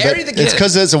fucking bury the kid. It's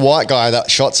because there's a white guy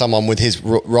that shot someone with his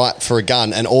right for a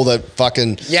gun, and all the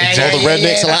fucking all the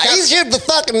rednecks are like, he's the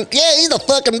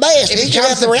fucking best. It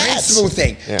becomes a principle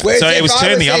thing. Yeah. So it was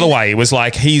turned the other way. It was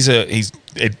like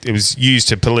it was used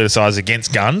to politicise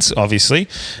against guns, obviously,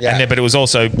 but it was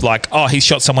also like, he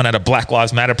shot someone at a Black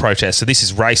Lives Matter protest, so this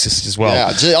is racist as well.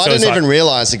 Yeah, I didn't even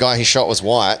realise the guy he shot was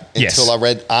white until I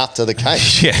read after the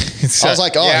case. I was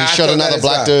like, he shot another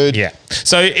black dude. Yeah.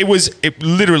 So it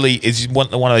literally is one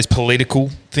of those political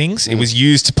things. It was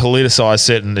used to politicise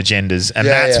certain agendas, and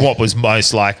that's what was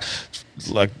most like.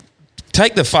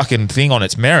 Take the fucking thing on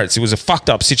its merits. It was a fucked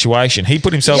up situation. He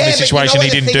put himself in a situation he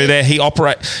didn't do there.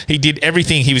 He did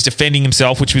everything. He was defending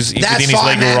himself, which was within his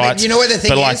legal rights. You know what the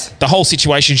thing is? The whole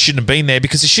situation shouldn't have been there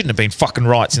because it shouldn't have been fucking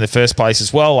rights in the first place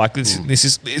as well. Like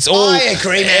it's all. I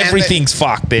agree, man. Everything's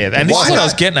fucked there, and this is what I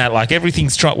was getting at. Like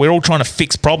we're all trying to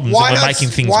fix problems, and we're making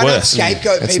things worse. Why not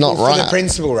scapegoat people for the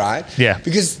principle, right? Yeah.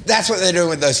 Because that's what they're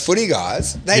doing with those footy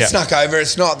guys. They snuck over.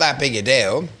 It's not that big a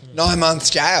deal. 9 months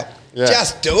jail. Yeah.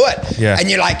 Just do it. Yeah. And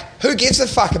you're like, who gives a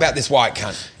fuck about this white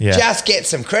cunt? Yeah. Just get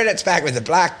some credits back with the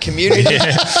black community.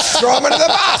 Throw him under the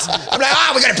bus. I'm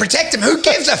like, we're going to protect him. Who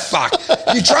gives a fuck?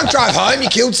 You drunk drive home, you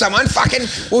killed someone, fucking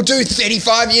we'll do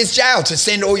 35 years jail to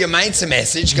send all your mates a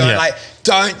message going like,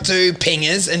 don't do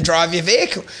pingers and drive your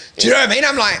vehicle. Do you know what I mean?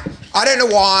 I'm like, I don't know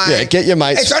why. Yeah, get your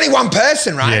mates. It's only one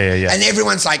person, right? Yeah. And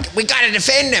everyone's like, we got to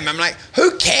defend him. I'm like,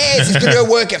 who cares? He's going to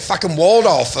go work at fucking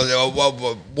Waldorf or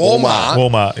Walmart.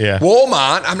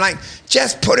 Walmart. I'm like,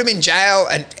 just put him in jail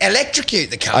and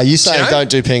electrocute the cunt. Are you saying don't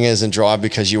do pingers and drive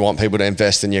because you want people to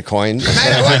invest in your coin?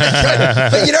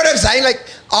 But you know what I'm saying? Like,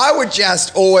 I would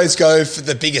just always go for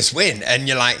the biggest win. And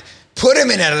you're like, put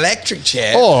him in an electric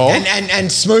chair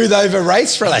and smooth over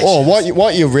race relations. Or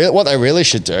what they really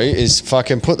should do is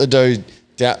fucking put the dude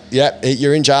down. Yep,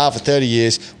 you're in jail for 30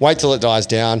 years. Wait till it dies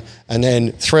down, and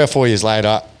then 3 or 4 years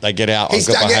later they get out. He's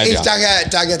dug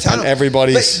a tunnel. And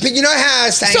everybody's. But you know how I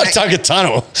was saying, it's not dug a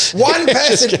tunnel.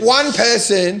 One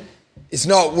person is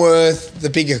not worth the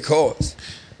bigger cause.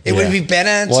 It would be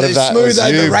better to smooth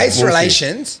over race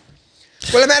relations.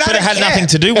 Well, but it had nothing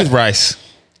to do with race.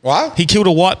 What? He killed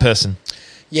a white person.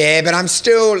 Yeah, but I'm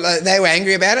still. They were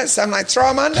angry about it, so I'm like, throw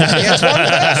them under. It's one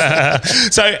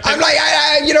person. So I'm like,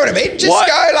 you know what I mean? Just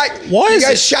go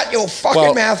like, shut your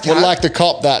fucking mouth. Well, like the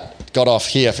cop that got off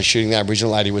here for shooting the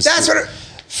Aboriginal lady was. That's what.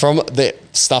 From the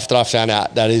stuff that I found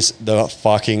out, that is the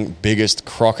fucking biggest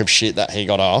crock of shit that he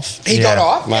got off. He got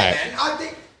off, mate. Yeah, man. I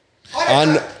think.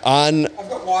 I've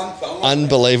got one thong.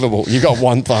 Unbelievable. You got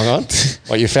one thong on?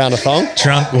 What, you found a thong?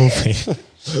 Drunk Wolfie.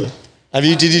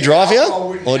 Did you drive here?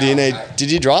 Or do you need,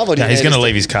 did you drive? Or do you he's going to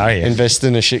leave his car here. Invest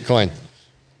in a shit coin.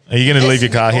 Are you going to leave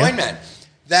your car here? Man.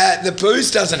 The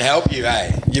booze doesn't help you,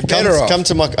 eh? You're better off. Come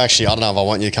to my, actually, I don't know if I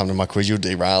want you to come to my quiz. You'll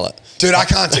derail it. Dude, I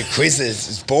can't do quizzes.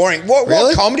 It's boring.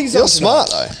 What comedy's on tonight? You're smart,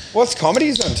 though. What's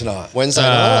comedy's on tonight? Wednesday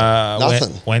night?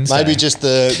 Nothing. Wednesday. Maybe just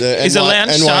the Is NY, the lounge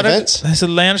NY started? events. Has the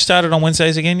lounge started on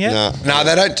Wednesdays again yet? No,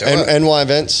 they don't do it. NY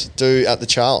events do at the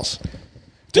Charles.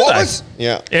 Do they?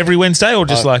 Yeah. Every Wednesday or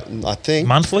just I think.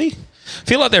 Monthly? I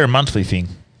feel like they're a monthly thing.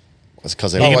 It's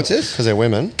because they're what's this? Because they're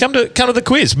women. Come to the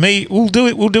quiz. We'll do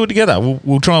it together.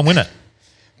 We'll try and win it.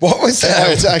 What was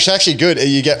that? It's actually good.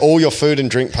 You get all your food and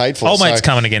drink paid for. Old mate's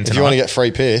coming again tonight. If you want to get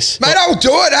free piss, mate, I'll do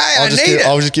it. Hey, I need it.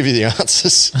 I'll just give you the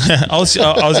answers. I was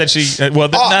actually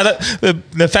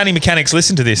the fanny mechanics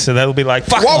listen to this, so they'll be like,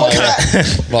 "Fuck."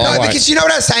 Because you know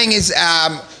what I was saying is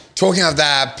talking of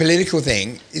the political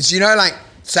thing is like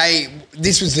say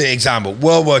this was the example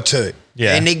World War II.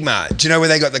 Yeah. Enigma. Do you know where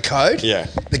they got the code? Yeah.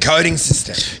 The coding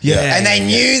system. Yeah. And they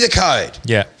knew the code.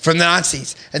 Yeah. From the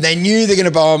Nazis. And they knew they're going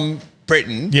to bomb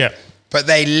Britain. Yeah. But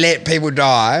they let people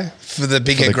die for the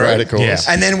bigger the greater group. cause.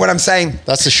 Yeah. And then what I'm saying...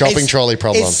 That's the shopping trolley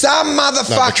problem. It's some No, the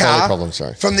trolley motherfucker problem,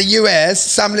 sorry. from the US,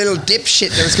 some little dipshit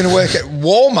that was going to work at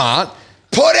Walmart,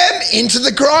 put him into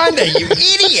the grinder, you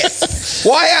idiot.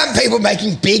 Why aren't people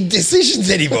making big decisions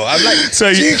anymore? I'm like,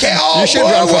 So do you care? Oh, you should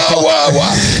run for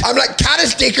whoa. I'm like, cut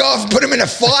his dick off, put him in a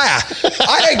fire.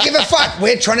 I don't give a fuck.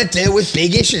 We're trying to deal with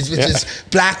big issues, which is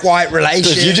black-white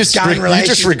relations, Dude, you just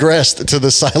relations. regressed to the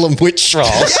Salem witch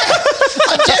trials.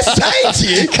 I'm just saying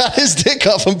to you. Cut his dick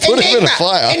off and put him in a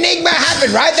fire. Enigma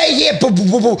happened, right? They hear, boo, boo,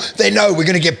 boo, boo. They know we're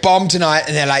going to get bombed tonight,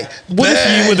 and they're like, What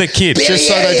if you were the kid? Billy Just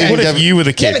so they didn't What if give- you were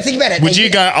the kid? Yeah, but think about it. Would you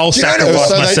go, I'll Do you know what it sacrifice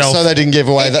was? myself? So they didn't give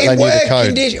away that they knew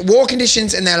the code. War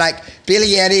conditions, and they're like,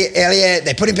 Billy Elliot,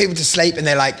 they're putting people to sleep, and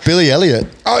they're like, Billy Elliot.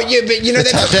 oh, yeah, but you know,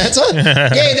 they're Dancer?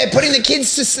 yeah, they're putting the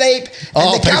kids to sleep.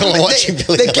 Oh, and the people are government, watching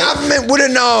Billy the Elliot. government would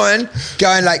have known,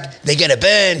 going like, they're going to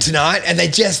burn tonight, and they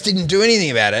just didn't do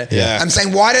anything about it. Yeah. I'm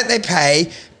saying, why don't they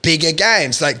pay bigger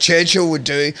games like Churchill would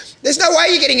do? There's no way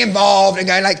you're getting involved and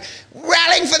going like,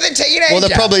 rallying for the teenager. Well, there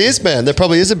probably is, man. There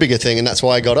probably is a bigger thing, and that's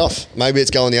why I got off. Maybe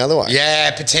it's going the other way.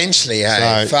 Yeah, potentially.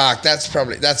 Hey, So- fuck.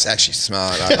 That's actually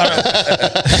smart.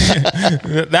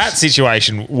 That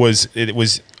situation was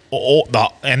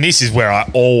and this is where I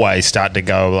always start to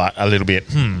go like a little bit,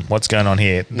 what's going on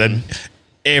here? Then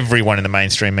everyone in the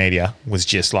mainstream media was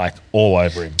just like all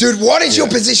over him. Dude, what is your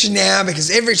position now? Because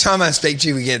every time I speak to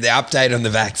you, we get the update on the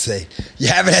vaccine. You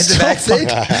haven't had the vaccine?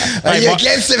 Are you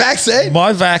against the vaccine?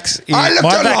 My vax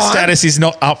online. status is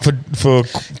not up for Do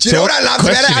you know what I loved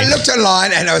about it? I questioning. looked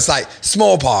online and I was like,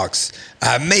 smallpox,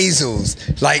 measles.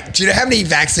 Like, do you know how many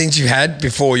vaccines you had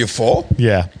before you're 4?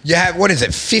 Yeah. You have, what is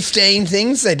it, 15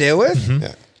 things they deal with?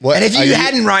 Yeah. What, And if are you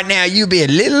hadn't right now, you'd be a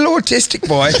little autistic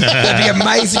boy. That'd be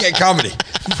amazing at comedy.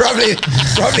 Probably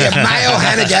a male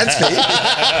Hannah Gadsby.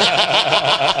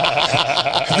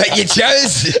 But you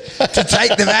chose to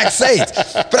take the vaccines.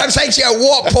 But I'm saying to you, at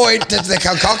what point does the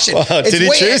concoction? Well, did he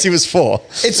choose? He was 4.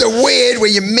 It's a weird where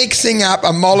you're mixing up a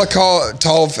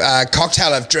Molotov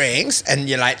cocktail of drinks and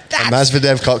you're like, that's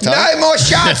Mazvedev cocktail. no more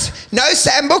shots. No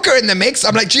Sam Booker in the mix.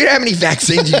 I'm like, do you know how many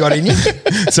vaccines you got in you?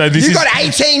 So this You is got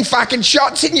 18 fucking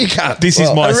shots in you, cunt. this is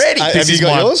my already. this Have you is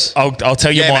got my- yours? I'll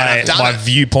tell you Yeah, man, I've done my it.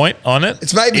 viewpoint on it.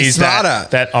 It's made me is smarter.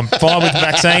 That I'm fine with the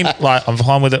vaccine. Like I'm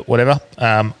fine with it. Whatever.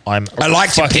 I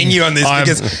like to ping you on this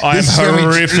because I am this is when we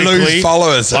horrifically lose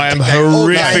followers. I am Lose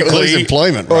horrifically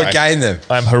employment, Or right? gain them.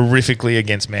 I'm horrifically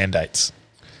against mandates.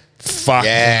 Fuck.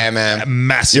 Yeah, man.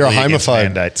 Massively You're a against homophobe.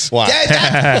 mandates. Wow.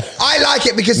 Yeah, I like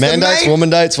it because Mandates, the main... woman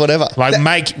dates, whatever.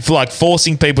 Like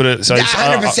forcing people to. So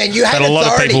 100%, you had but a lot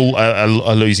authority. of people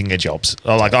are losing their jobs.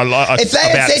 Like If they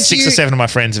had about said to 6 or you- 7 of my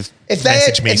friends have If they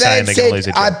messaged had, me if they saying had they're going to lose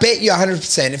said, their I job. bet you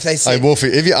 100% if they Hey, said... Wolfie,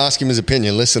 if you ask him his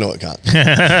opinion, listen to it, cunt.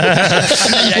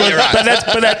 yeah, you're right.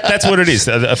 But that's what it is.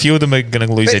 A few of them are going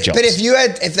to lose their jobs. But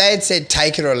if they had said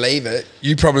take it or leave it,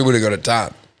 you probably would have got it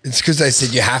done. It's because they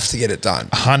said you have to get it done.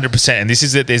 100%. And this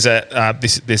is that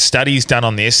there's studies done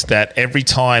on this that every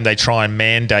time they try and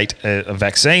mandate a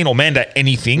vaccine or mandate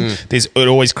anything, it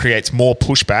always creates more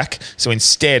pushback. So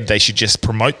instead, they should just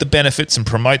promote the benefits and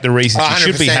promote the reasons you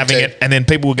should be 100%, having dude. it. And then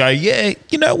people will go, yeah,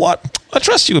 you know what? I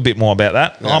trust you a bit more about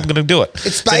that. I'm going to do it.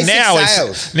 It's basic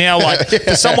sales. Now, like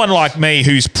for someone like me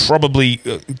who's probably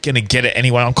going to get it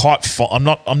anyway, I'm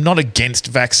not against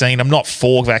vaccine. I'm not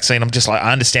for vaccine. I'm just like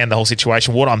I understand the whole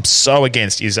situation. What I'm so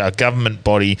against is a government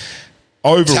body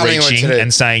overreaching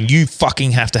and saying you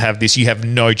fucking have to have this. You have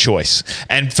no choice.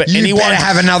 And for You anyone better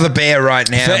have another beer right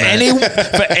now, for man.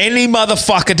 any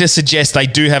motherfucker to suggest they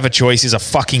do have a choice is a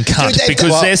fucking cunt Dude,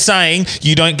 because they're saying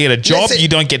you don't get a job, Listen. you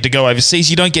don't get to go overseas,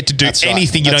 you don't get to do That's right.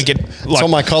 anything, you That's- don't get That's like what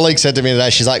my colleague said to me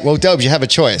today. She's like, well, Dobes, you have a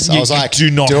choice. I You- was you like,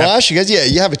 do not do have- I? She goes, yeah,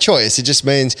 you have a choice. It just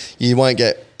means you won't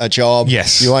get a job.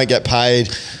 Yes. You won't get paid.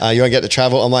 You won't get to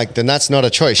travel. I'm like, then that's not a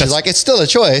choice. She's like, it's still a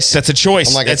choice. that's a choice.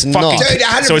 I'm like, It's it's fucking, not. Dude,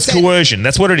 100%. so it's coercion.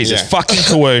 That's what it is. Yeah. It's fucking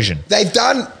coercion. They've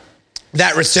done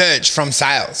that research from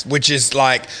sales, which is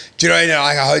like, do you know,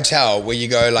 like a hotel where you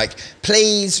go like,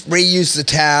 please reuse the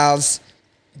towels.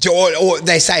 Or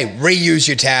they say reuse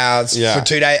your towels for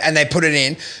 2 days, and they put it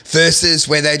in. Versus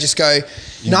where they just go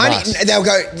 90. must.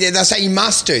 They'll say you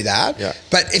must do that. Yeah.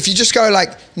 But if you just go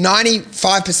like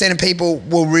 95% of people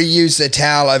will reuse their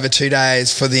towel over 2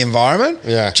 days for the environment.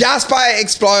 Yeah. Just by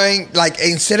exploring, like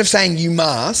instead of saying you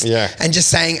must, and just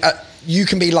saying you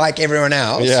can be like everyone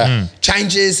else. Yeah.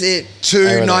 Changes it to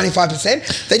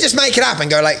 95%. They just make it up and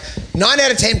go like 9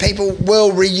 out of 10 people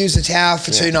will reuse the towel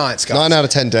for 2 nights, guys. 9 out of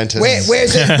 10 dentists.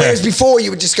 Whereas before you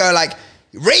would just go like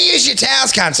reuse your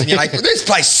towels, cunts. And you're like, this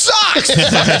place sucks. It's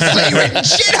fucking flea-ridden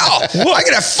shithole. I'm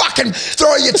going to fucking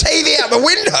throw your TV out the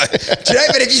window. Do you know?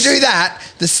 But if you do that,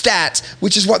 the stats,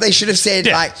 which is what they should have said,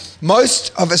 like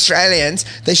most of Australians,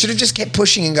 they should have just kept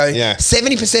pushing and going,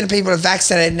 70% of people are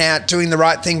vaccinated now, doing the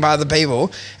right thing by other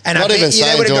people. And not I even bet you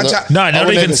they would have gone to... No,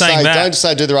 not even saying that. Don't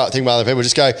say do the right thing by other people.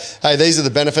 Just go, hey, these are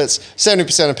the benefits.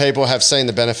 70% of people have seen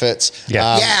the benefits.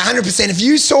 Yeah, 100%. If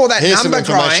you saw that number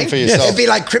crying, for yourself. it'd be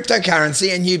like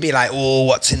cryptocurrency and you'd be like, oh,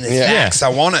 what's in this vax? I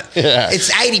want it. Yeah.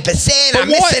 It's 80%. I'm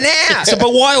missing out. So,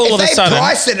 but why all of a sudden? If they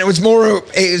priced it and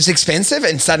it was expensive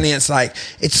and suddenly it's like,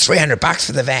 it's $300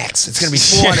 for the vax. It's going to be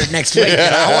 $400 next week.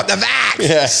 And I want the vax.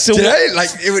 Yeah. So you know,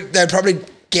 like they'd probably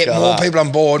get more people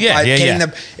on board by getting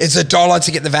them. It's $1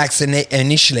 to get the vaccine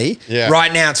initially. Yeah.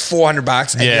 Right now it's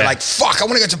 $400 and you're like, fuck, I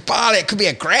want to go to Bali. It could be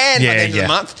 $1,000 by the end of the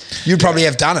month. You'd probably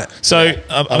have done it. So,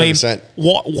 I mean,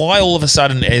 why all of a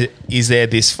sudden is there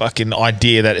this fucking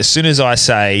idea that as soon as I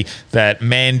say that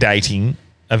mandating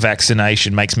a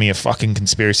vaccination makes me a fucking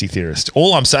conspiracy theorist?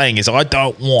 All I'm saying is I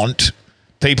don't want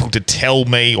people to tell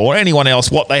me or anyone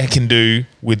else what they can do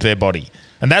with their body.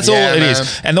 And that's all it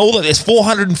is. And there's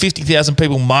 450,000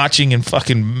 people marching in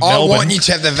fucking Melbourne. I want you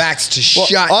to have the vax to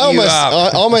shut you up. I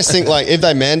almost think like if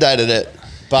they mandated it,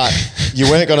 but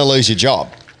you weren't going to lose your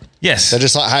job. Yes. They're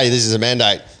just like, hey, this is a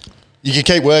mandate. You can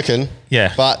keep working.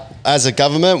 Yeah. But as a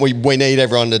government, we need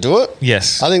everyone to do it.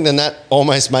 Yes. I think then that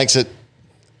almost makes it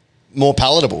more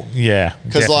palatable. Yeah.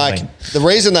 Because like the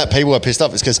reason that people are pissed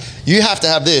off is because you have to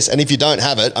have this, and if you don't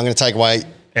have it, I'm going to take away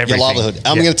your livelihood.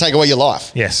 I'm going to take away your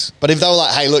life. Yes. But if they were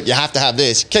like, hey, look, you have to have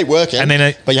this, keep working, and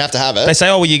then but you have to have it. They say,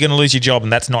 oh, well, you're going to lose your job,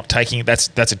 and that's not taking it. That's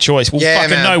a choice. Well,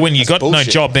 fucking no, when you got no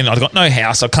job, then I've got no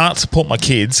house. I can't support my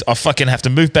kids. I fucking have to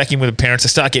move back in with the parents. I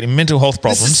start getting mental health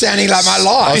problems. This is sounding like my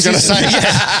life. I was going to say,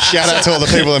 shout out to all the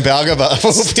people in Balga, but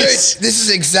dude, this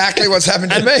is exactly what's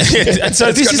happened to me. And so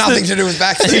it's got nothing to do with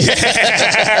vaccines.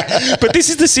 But this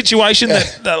is the situation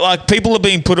that like people are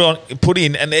being put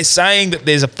in, and they're saying that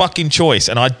there's a fucking choice,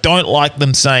 and I don't like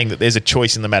them saying that there's a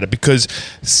choice in the matter, because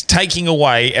taking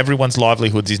away everyone's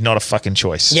livelihoods is not a fucking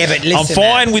choice. Yeah, but listen, I'm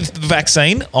fine with the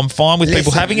vaccine. I'm fine with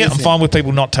people having it. I'm fine with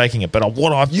people not taking it. But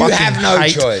you have no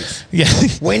choice. Yeah.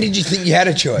 When did you think you had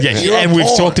a choice? Yeah, and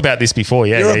we've talked about this before.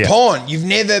 Yeah, you're a pawn. You've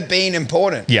never been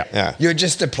important. Yeah. You're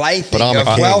just a plaything of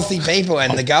wealthy people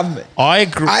and the government. I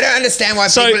agree. I don't understand why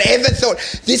people ever thought.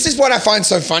 This is what I find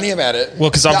so funny about it.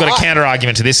 Well, because I've got a counter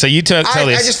argument to this. So you tell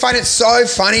this. I just find it so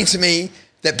funny to me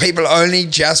that people are only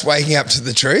just waking up to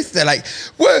the truth. They're like,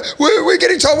 we're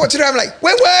getting told what to do. I'm like,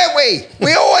 where were we?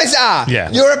 We always are. Yeah.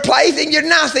 You're a plaything. You're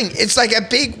nothing. It's like a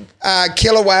big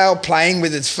killer whale playing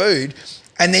with its food.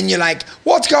 And then you're like,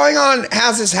 what's going on?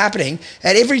 How's this happening?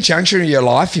 At every juncture in your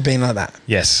life, you've been like that.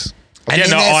 Yes. And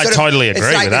I totally agree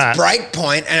with that. It's like this break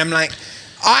point. And I'm like,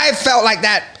 I felt like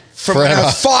that from when I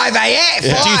was 5 a.m.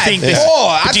 Yeah. 4.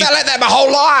 I felt like that my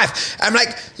whole life. I'm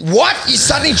like, what? You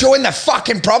suddenly joined the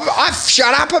fucking problem? I've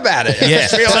shut up about it. I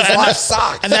just realized life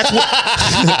sucks. And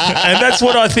that's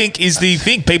what I think is the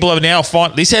thing. People have now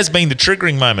this has been the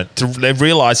triggering moment to they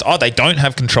realise, they don't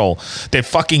have control. They're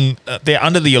fucking they're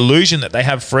under the illusion that they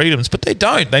have freedoms, but they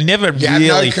don't. They never have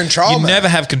no control. You never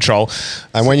have control.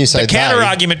 And when you say the counter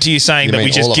argument to you saying that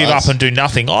we just give up and do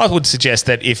nothing, I would suggest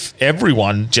that if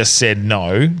everyone just said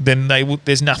no, then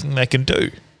there's nothing they can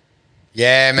do.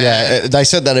 Yeah, man. Yeah, they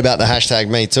said that about the hashtag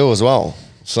Me Too as well.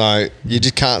 So you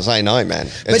just can't say no, man.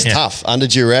 It's tough. Under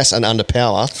duress and under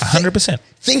power. 100%.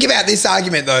 Think about this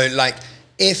argument, though. Like,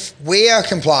 if we are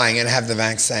complying and have the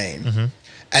vaccine,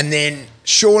 and then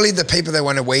surely the people they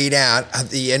want to weed out are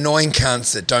the annoying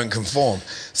cunts that don't conform.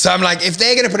 So I'm like, if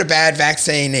they're going to put a bad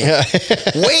vaccine in,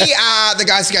 we are the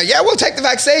guys who go, yeah, we'll take the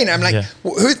vaccine. I'm like,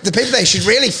 the people they should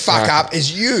really fuck up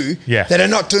is you that are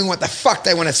not doing what the fuck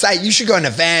they want to say. You should go in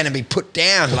a van and be put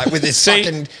down like with this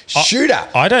fucking shooter.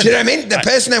 I don't. Do you know what I mean? The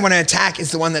person they want to attack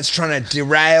is the one that's trying to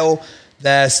derail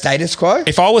the status quo.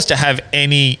 If I was to have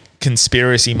any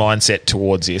conspiracy mindset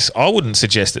towards this, I wouldn't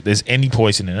suggest that there's any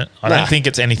poison in it. I don't think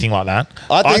it's anything like that.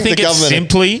 I think it's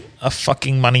simply a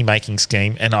fucking money-making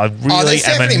scheme, and I really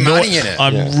am annoyed.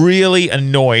 I'm really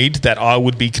annoyed that I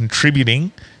would be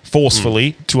contributing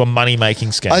forcefully to a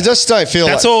money-making scheme. I just don't feel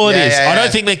that's all it is. I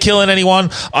don't think they're killing anyone.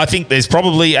 I think there's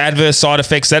probably adverse side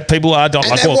effects that people are. And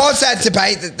there was that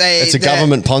debate that it's a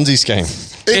government Ponzi scheme.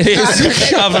 It is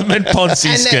a government Ponzi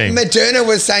And scheme. Moderna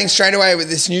was saying straight away with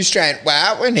this new strain,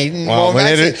 wow, we're needing more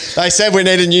vaccine. They said we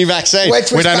need a new vaccine.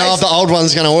 Which We was don't know if the old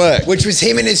one's going to work. Which was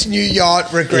him in his new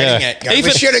yacht regretting it. Going, we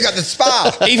Even- should have got the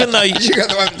spa. Even though You got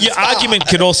the one with the your spa. argument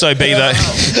could also be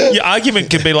that your argument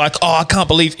could be like, oh, I can't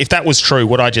believe if that was true,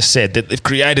 what I just said, that they've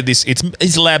created this.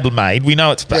 It's lab made. We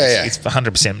know it's it's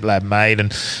 100% lab made,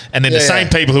 and then the same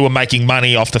people who are making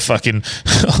money off the fucking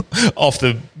off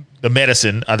the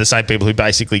medicine are the same people who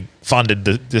basically funded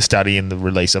the study and the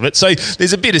release of it. So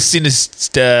there's a bit of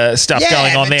sinister stuff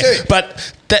going on there.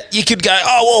 But that you could go,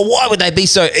 oh, well, why would they be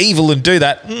so evil and do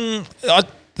that?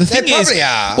 The thing is,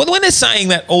 well, when they're saying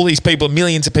that all these people,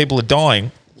 millions of people are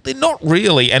dying, they're not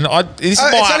really. And this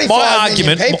is my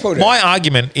argument. My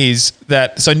argument is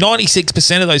that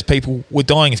 96% of those people were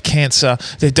dying of cancer.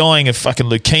 They're dying of fucking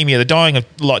leukemia. They're dying of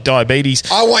like diabetes.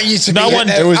 I want you to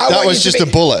That was just a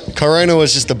bullet. Corona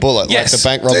was just a bullet. Yes. Like the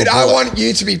bank robber Dude, bullet. I want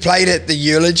you to be played at the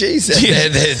eulogies and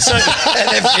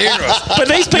their funerals. But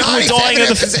these people were dying of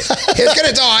the... He was going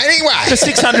to die anyway. The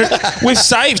 600... We've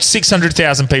saved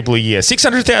 600,000 people a year.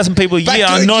 600,000 people a year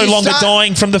are no longer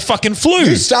dying from the fucking flu.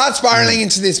 You start spiraling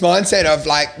into this mindset of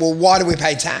like, well, why do we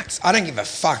pay tax? I don't give a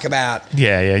fuck about...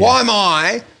 Why am I...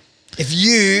 If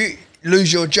you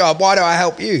lose your job, why do I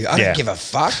help you? I don't give a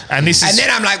fuck. And then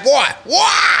I'm like, what?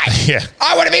 Why? Yeah.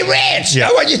 I want to be rich. Yeah.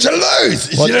 I want you to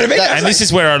lose. Well, you know what I mean? And this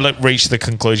is where I reached the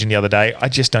conclusion the other day. I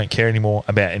just don't care anymore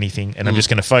about anything, and I'm just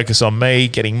going to focus on me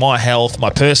getting my health,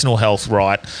 my personal health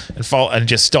right, and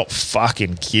just stop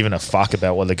fucking giving a fuck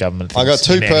about what the government thinks. I got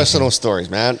two personal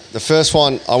stories, man. The first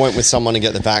one, I went with someone to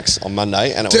get the vax on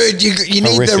Monday, and it was you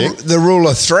need the rule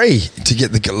of 3 to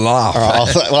get the laugh. All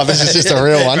right, well, this is just a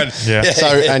real one. Yeah. So,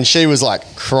 and she was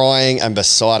like crying and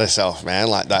beside herself, man,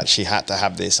 like that she had to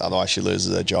have this, otherwise she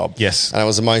loses her job. Yes. And it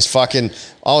was the most fucking,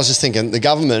 I was just thinking, the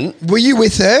government... Were you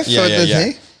with her for the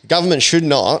thing? Government should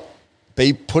not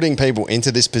be putting people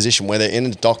into this position where they're in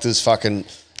a doctor's fucking...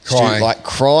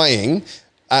 crying,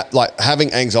 like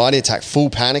having anxiety attack, full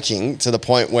panicking to the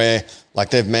point where like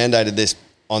they've mandated this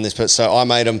on this person. So I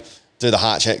made them do the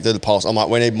heart check, do the pulse. I'm like,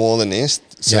 we need more than this.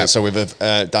 So we've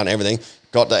done everything.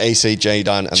 Got the ECG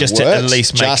done and just it to worked, at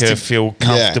least make her feel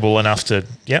comfortable enough to.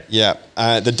 Yep. Yeah.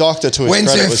 The doctor to his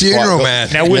When's credit her was funeral, quite man?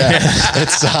 good. Now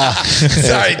it's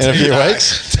Sorry, in a few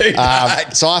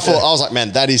weeks. So I thought, I was like,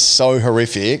 man, that is so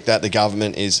horrific that the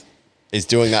government is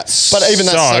doing that. But even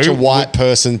that's such a white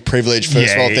person privilege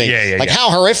first world thing. How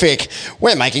horrific.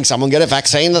 We're making someone get a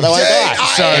vaccine that they won't die.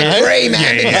 I agree,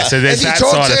 man. So there's if you that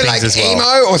talk side of to things like as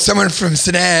well. Emo or someone from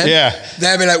Sudan,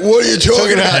 they'll be like, what are you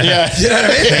talking about? Yeah. You know what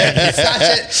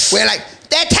I mean? We're like,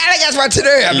 they're telling us what to do.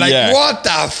 I'm like, what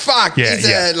the fuck?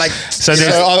 So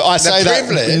I say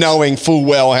privilege. that knowing full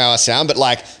well how I sound, but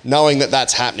like knowing that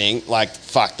that's happening, like,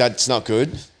 fuck, that's not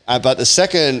good. But the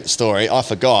second story, I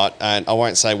forgot, and I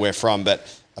won't say where from, but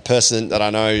a person that I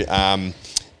know,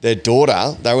 their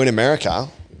daughter, they were in America,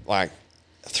 like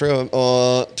through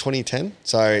 2010,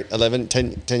 so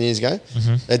 10 years ago.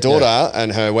 Mm-hmm. Their daughter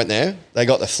and her went there. They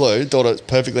got the flu. Daughter,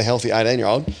 perfectly healthy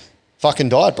 18-year-old, fucking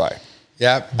died, bro.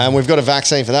 Yeah. And we've got a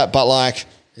vaccine for that, but like,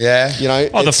 you know.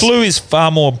 The flu is far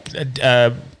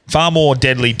more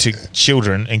deadly to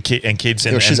children and kids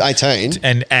and she's 18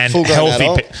 and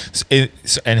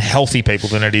healthy people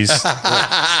than it is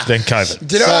than COVID.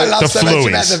 Do you know what I love so much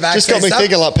about the vaccine just got me stuff?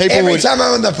 thinking like people Every would time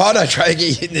I'm on the pod, I try to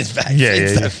get you in this vaccine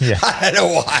stuff. I don't know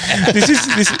why. This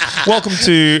is welcome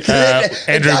to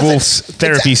Andrew Wolfe's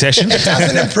therapy session. It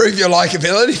doesn't improve your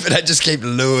likability, but I just keep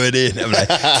lured in. I'm like,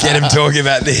 get him talking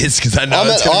about this because I know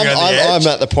it's going to go on the edge. I'm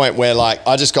at the point where like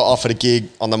I just got offered a gig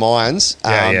on the Mines.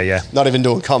 Not even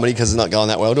doing comedy because it's not going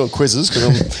that well. Doing quizzes because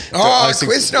I'm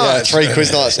quiz nights. 3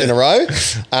 quiz nights in a row,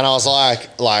 and I was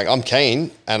like I'm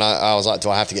keen, and I was like, do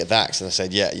I have to get vaxxed? And I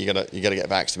said, yeah, you gotta get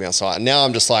vaxxed to be on site. And now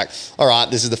I'm just like, all right,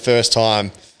 this is the first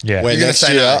time. Yeah, where next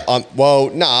year,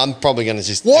 I'm probably going to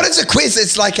just. What is a quiz?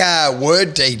 It's like a word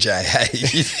DJ.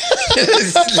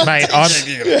 Mate,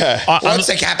 what's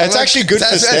the capital? It's actually good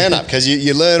for stand-up because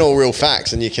you learn all real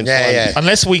facts and you can.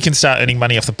 Unless we can start earning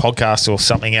money off the podcast or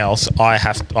something else, I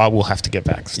will have to get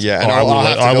vaxxed. Yeah, and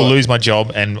I will lose my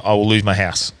job and I will lose my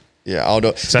house. Yeah, I'll do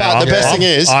it. So but the best thing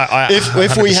is,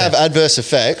 if we have adverse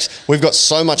effects, we've got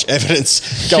so much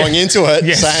evidence going into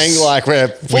it saying like we're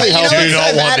fully healthy. Do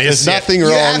not want this. There's nothing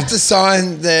wrong. You have to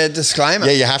sign the disclaimer.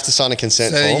 Yeah, you have to sign a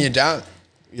consent form. So then you don't.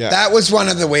 Yeah. That was one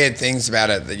of the weird things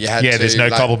about it that you had to. Yeah, there's no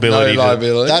culpability. No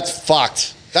liability. That's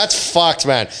fucked. That's fucked,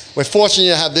 man. We're fortunate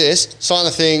to have this. Sign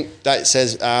the thing that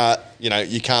says,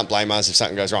 you can't blame us if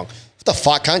something goes wrong. What the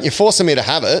fuck, cunt? You're forcing me to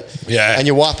have it. Yeah. And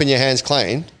you're wiping your hands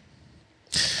clean.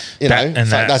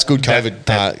 that's good COVID.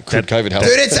 Good COVID health.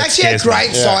 Dude, it's actually a scares me.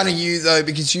 great sign of you though,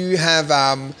 because you have.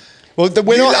 Well,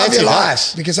 we're you not love your anti-vax.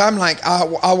 life, because I'm like,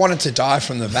 I wanted to die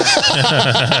from the vax.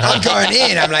 I'm going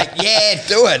in. I'm like, yeah,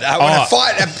 do it. I want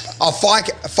to I'll fight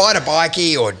a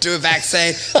bikie or do a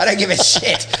vaccine. I don't give a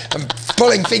shit. I'm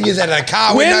pulling fingers out of the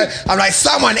car window. I'm like,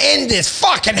 someone end this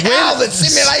fucking hell. The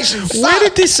simulation sucks.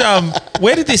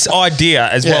 Where did this idea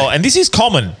as well? And this is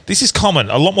common.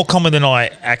 A lot more common than I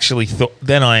actually thought,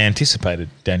 than I anticipated,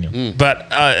 Daniel. But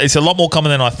it's a lot more common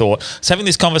than I thought. I was having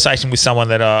this conversation with someone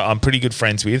that I'm pretty good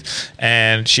friends with,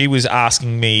 and she was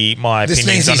asking me my This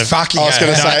opinions means on he's fucking. I was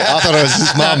going to say, I thought it was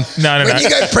his mum. No. When you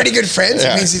go pretty good friends,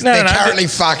 it means they're currently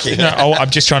fucking. No, I'm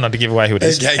just trying not to give away who it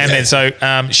is. Okay. And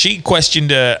then she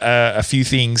questioned a few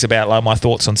things about like my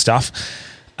thoughts on stuff.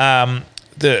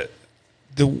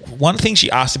 The one thing she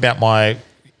asked about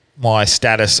my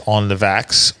status on the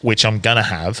vax, which I'm gonna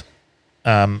have,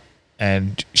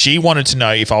 and she wanted to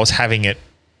know if I was having it.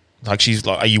 Like, she's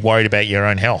like, "Are you worried about your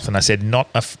own health?" And I said, "Not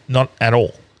at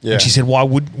all." Yeah. And she said, "Why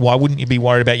wouldn't you be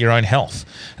worried about your own health?"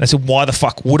 And I said, "Why the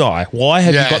fuck would I? Why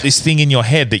have you got this thing in your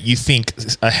head that you think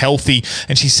are healthy?"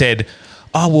 And she said,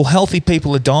 "Oh, well, healthy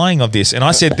people are dying of this." And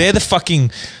I said, "They're the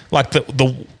fucking like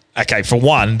the okay, for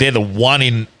one, they're the one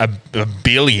in a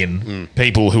billion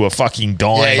people who are fucking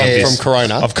dying of this, from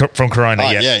corona. From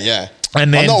corona, Yeah.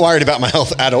 And then, I'm not worried about my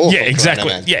health at all. Yeah, exactly.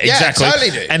 Corona, Yeah, exactly. Yeah,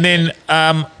 totally do.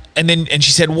 And then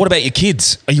she said, "What about your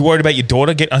kids? Are you worried about your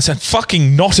daughter?" I said,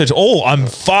 "Fucking not at all. I'm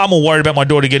far more worried about my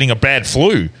daughter getting a bad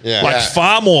flu.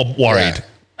 Far more worried."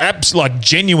 Like,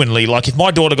 genuinely, like, if my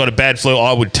daughter got a bad flu,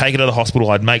 I would take her to the hospital.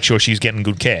 I'd make sure she's getting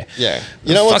good care. Yeah.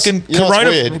 You know what's weird?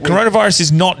 Coronavirus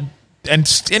is not. And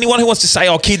anyone who wants to say,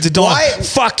 "Oh, kids are dying,"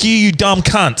 fuck you, you dumb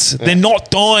cunts. They're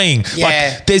not dying. Yeah.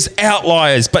 Like, there's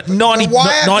outliers, but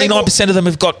 99% of them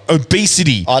have got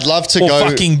obesity. I'd love to or go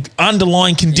fucking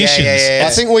underlying conditions. Yeah.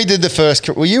 I think we did the first.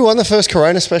 Were you on the first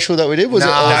Corona special that we did? Was No,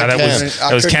 it? No, Cam?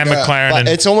 that was Cam McLaren. But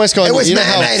it's almost gone. It was you know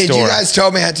how mandated. You guys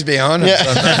told me I had to be on.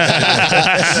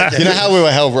 Yeah. You know how we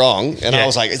were held wrong, and Yeah. I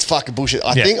was like, "It's fucking bullshit."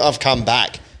 I think I've come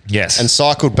back. Yes. And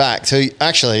cycled back to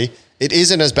actually. It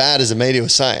isn't as bad as the media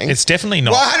was saying. It's definitely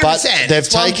not. 100%. But they've It's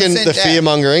taken 1% the down. fear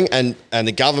mongering and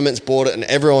the government's bought it and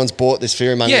everyone's bought this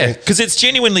fear mongering. Yeah, because it's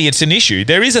an issue.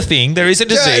 There is a thing. There is a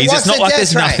disease. what's It's not the like death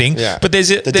there's rate? nothing. Yeah. But there's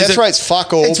The death rate's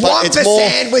fuck all. It's but 1%. it's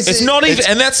more. It's not even,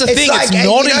 and that's the thing. Like, it's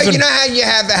not even. You know how you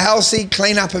have a healthy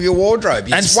cleanup of your wardrobe.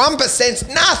 It's 1%,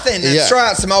 nothing. And throw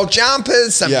out some old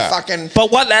jumpers, some fucking. But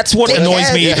that's what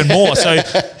annoys me Yeah. even more. So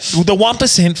the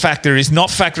 1% factor is not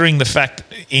factoring the fact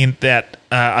in that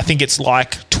I think it's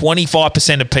like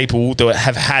 25% of people that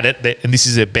have had it, and this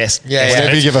is their best.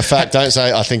 Whenever you give a fact, don't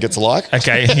say I think it's like.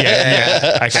 Okay,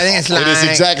 yeah. Okay. I think it's like. It is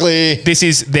exactly. This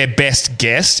is their best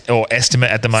guess or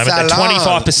estimate at the moment. That Salon.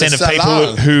 25% of The people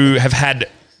salon. who have had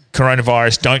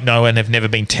coronavirus don't know and have never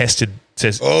been tested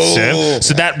to serve.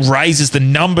 So that raises the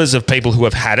numbers of people who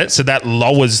have had it. So that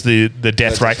lowers the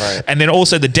death rate. And then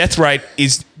also the death rate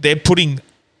is, they're putting,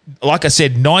 like I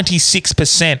said,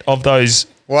 96% of those.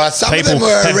 Well, some of them were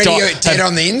already dead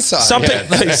on the inside. Some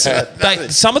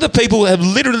of the people have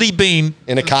literally been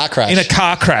In a car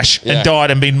crash. and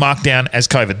died and been marked down as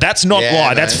COVID. That's not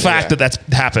lie. That's fact that's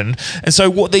happened. And so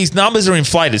what these numbers are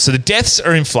inflated. So the deaths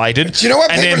are inflated. Do you know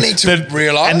what people need to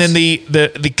realise? And then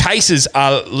the cases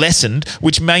are lessened,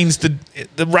 which means the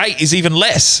rate is even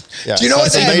less. Yeah. Do you know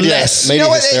what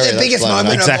the biggest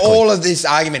moment Exactly. of all of this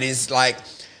argument is? Like,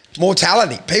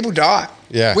 mortality. People die.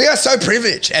 Yeah. We are so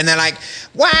privileged. And they're like,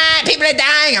 why? People are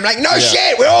dying. I'm like, no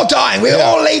shit. We're all dying. We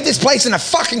all leave this place in a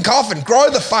fucking coffin. Grow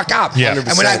the fuck up. Yeah.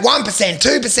 And we're like 1%,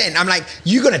 2%. I'm like,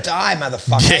 you're going to die,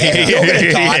 motherfucker. You're going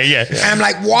to die. And I'm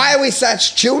like, why are we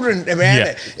such children around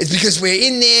it? It's because we're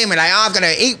in there and we're like, I've got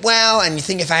to eat well. And you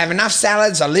think if I have enough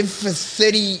salads, I'll live for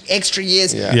 30 extra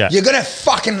years. You're going to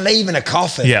fucking leave in a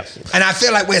coffin. And I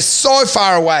feel like we're so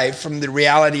far away from the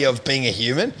reality of being a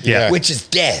human, which is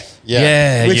death.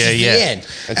 Which is the end.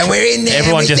 And we're in there.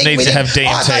 Everyone just needs to have DMT.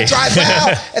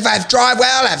 Oh, if I drive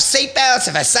well, have seatbelts,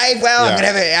 if I save well, I'm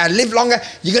going to live longer.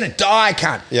 You're going to die,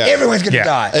 cunt. Everyone's going to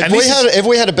die. If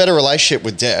we had a better relationship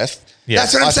with death,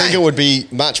 that's what I'm saying. I think it would be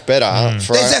much better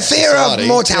for There's a fear society. of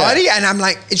mortality, and I'm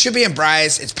like, it should be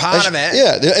embraced. It's part of it.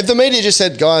 Yeah. If the media just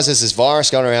said, guys, there's this virus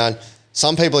going around,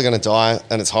 some people are going to die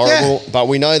and it's horrible, but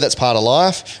we know that's part of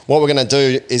life. What we're going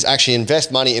to do is actually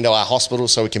invest money into our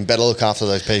hospitals so we can better look after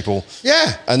those people.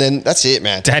 Yeah. And then that's it,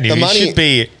 man. Daniel, you should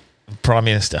be Prime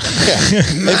Minister.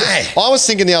 Mate. I was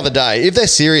thinking the other day, if they're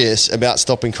serious about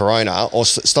stopping corona or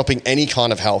stopping any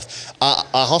kind of health, our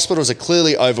hospitals are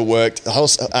clearly overworked.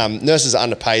 Nurses are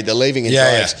underpaid. They're leaving in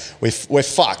droves. We're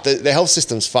fucked. The health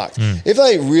system's fucked. If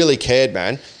they really cared,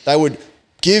 man, they would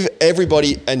give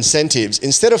everybody incentives.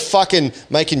 Instead of fucking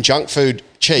making junk food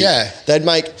cheap, they'd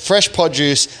make fresh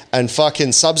produce and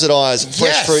fucking subsidise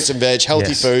fresh fruits and veg,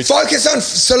 healthy foods. Focus on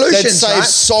solutions. They'd save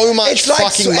so much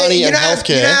fucking money in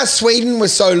healthcare. You know how Sweden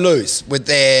was so loose with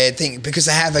their thing because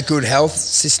they have a good health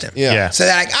system. Yeah. So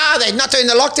they're like, they're not doing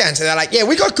the lockdown. So they're like,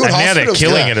 we got good And now hospitals. they're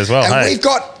killing it as well. And hey? we've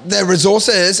got the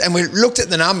resources and we looked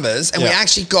at the numbers and we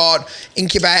actually got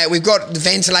incubator, we've got the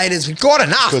ventilators, we've got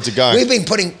enough. Good to go. We've been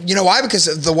putting, you know why? Because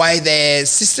of the way their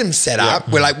system's set up.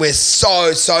 We're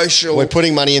so social. We're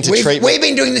putting money into treatment. We've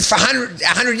been doing this for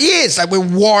 100 years. Like, we're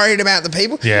worried about the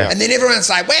people. Yeah. And then everyone's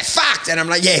like, we're fucked. And I'm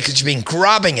like, because you've been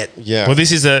grubbing it. Yeah. Well,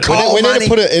 this is a... We need to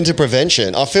put it into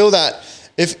prevention. I feel that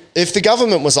if the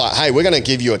government was like, hey, we're going to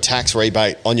give you a tax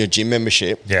rebate on your gym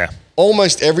membership,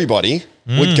 almost everybody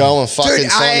would go and fucking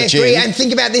sign the gym. I agree. And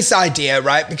think about this idea,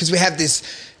 right? Because we have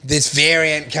this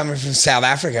variant coming from South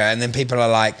Africa and then people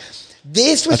are like,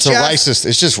 this was racist.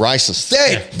 It's just racist.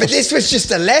 Dude, but this was just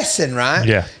a lesson, right?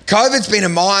 Yeah. COVID's been a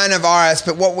minor virus,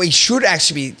 but what we should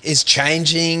actually be is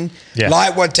changing,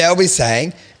 like what Delby's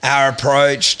saying, our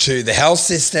approach to the health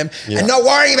system and not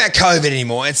worrying about COVID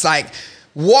anymore. It's like,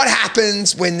 what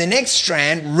happens when the next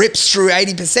strand rips through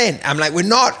 80%? I'm like, we're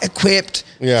not equipped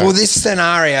for this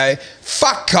scenario.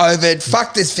 Fuck COVID.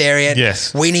 Fuck this variant.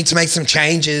 Yes. We need to make some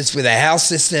changes with our health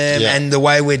system and the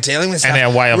way we're dealing with stuff. And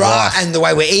our way of life. And the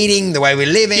way we're eating, the way we're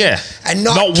living. Yeah. And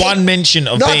not one mention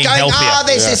of being healthier.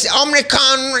 There's this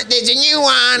Omicron, there's a new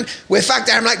one. We're fucked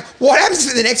out. I'm like, what happens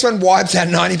if the next one wipes out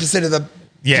 90% of the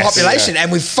population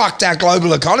and we've fucked our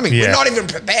global economy? We're not even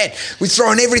prepared. We're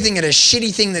throwing everything at a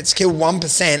shitty thing that's killed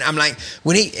 1%. I'm like,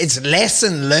 it's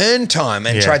lesson learn time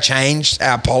and try to change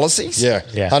our policies. Yeah.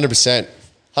 100%.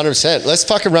 100%. Let's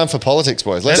fucking run for politics,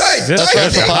 boys. Let's go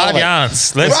for hard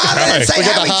yarns. Let's go. We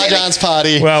got the hard yarns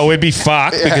party. Well, we'd be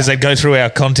fucked because they'd go through our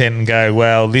content and go,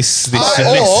 well, this and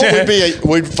this. Or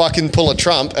we'd fucking pull a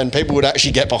Trump and people would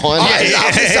actually get behind it.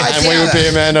 And we would be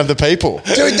a man of the people.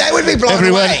 Dude, they would be blown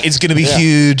away. It's going to be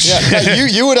huge. Yeah. No,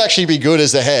 you would actually be good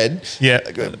as the head. Yeah.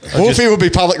 Wolfie would be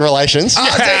public relations.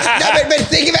 But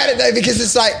think about it though, because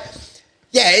it's like,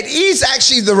 it is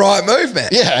actually the right movement.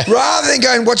 Yeah. Rather than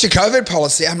going, what's your COVID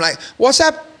policy? I'm like, what's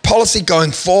our policy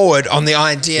going forward on the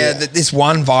idea that this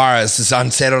one virus has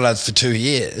unsettled us for 2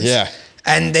 years? Yeah.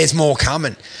 And there's more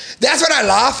coming. That's what I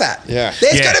laugh at. Yeah.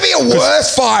 There's going to be a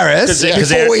worse virus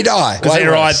before we die.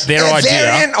 Because their idea...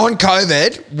 variant on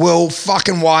COVID will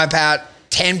fucking wipe out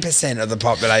 10% of the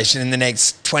population in the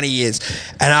next 20 years.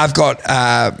 And I've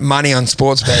got money on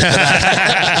sports bet.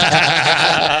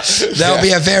 There'll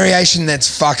be a variation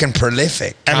that's fucking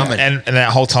prolific coming. And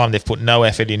that whole time they've put no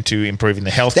effort into improving the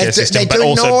healthcare system, but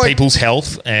also people's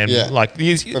health and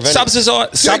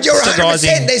subsidizing. You're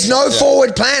 100%. There's no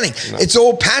forward planning. No. It's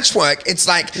all patchwork. It's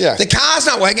like the car's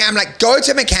not working. I'm like, go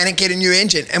to a mechanic, get a new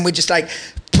engine. And we're just like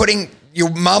putting your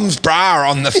mum's bra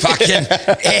on the fucking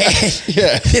air,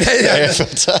 air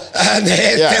filter. The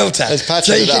air filter.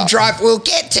 So you can drive. We'll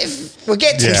get to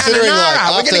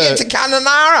Kununurra. We're going to get to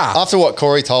Kununurra. After what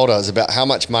Corey told us about how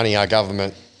much money our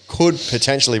government could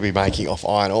potentially be making off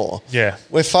iron ore,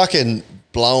 we're fucking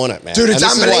blowing it, man. Dude, it's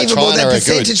unbelievable the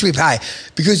percentage we pay.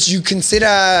 Because you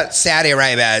consider Saudi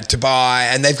Arabia,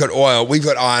 Dubai, and they've got oil. We've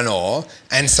got iron ore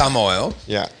and some oil.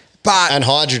 Yeah. But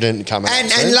hydrogen coming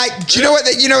out. And like, do you know what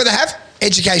they have?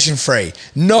 Education free.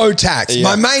 No tax.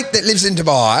 My mate that lives in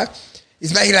Dubai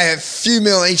is making like a few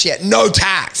mil each year. No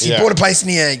tax. He bought a place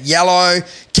near Yellow,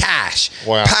 cash.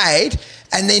 Wow. Paid.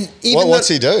 And then what's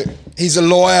he do? He's a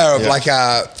lawyer of like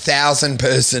a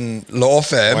 1,000-person law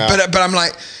firm. Wow. But I'm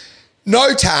like,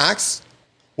 no tax.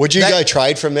 Would you go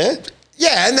trade from there?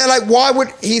 Yeah. And they're like, why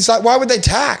would they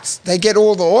tax? They get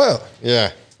all the oil.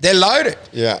 Yeah. They're loaded.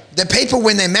 Yeah. The people,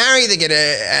 when they're married, they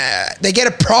get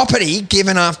a property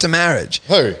given after marriage.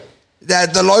 Who?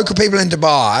 The local people in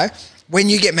Dubai. When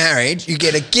you get married, you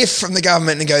get a gift from the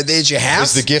government and go, there's your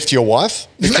house. Is the gift your wife?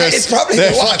 Because mate, it's probably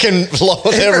their fucking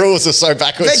their rules are so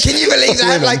backwards. But can you believe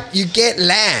that? Like, you get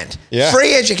land,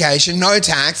 free education, no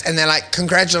tax, and they're like,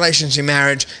 congratulations, your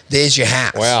marriage, there's your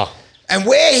house. Wow. And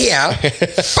we're here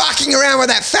fucking around with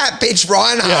that fat bitch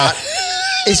Reinhardt.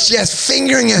 It's just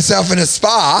fingering herself in a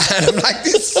spa, and I'm like,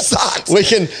 this sucks. We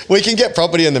can get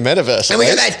property in the metaverse. And we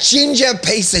got that ginger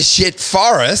piece of shit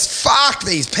Forrest. Fuck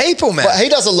these people, man. But he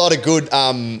does a lot of good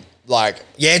like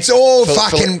Yeah, it's all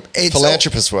fucking it's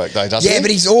philanthropist work though, doesn't he? Yeah,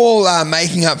 but he's all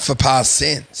making up for past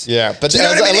sins. Yeah, but Do you know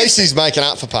what I at mean? least he's making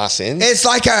up for past sins. It's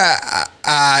like a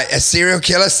serial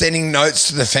killer sending notes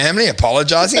to the family,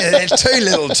 apologising. It's too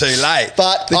little, too late.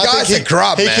 But the I guy's think a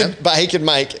grub, man. But he could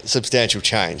make substantial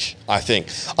change, I think.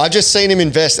 I've just seen him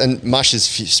invest, and Mush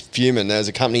is fuming. There's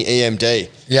a company, EMD.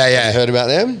 Yeah. Have you heard about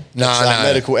them? No, it's no.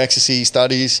 medical ecstasy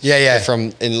studies. Yeah. They're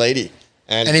from in Leedy.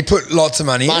 And he put lots of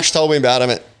money in. Mush told me about him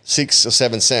at 6 or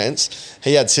 7 cents.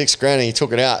 He had $6,000 and he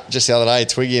took it out just the other day.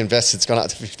 Twiggy invested, it's gone up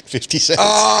to 50 cents.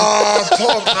 Oh,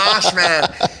 poor Marsh, man.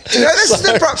 You know, this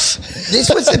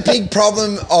was the big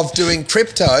problem of doing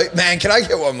crypto. Man, can I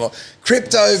get one more?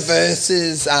 Crypto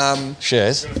versus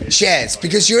shares.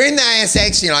 Because you're in the ASX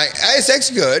and you're like,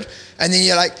 ASX good. And then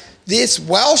you're like, this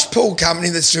Welsh pool company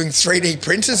that's doing 3D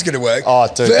printers is going to work. Oh,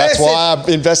 dude, that's why I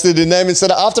invested in them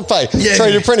instead of Afterpay. Yeah.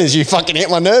 3D printers, you fucking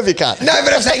hit my nerve, you can't. No,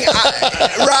 but I'm saying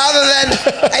rather than,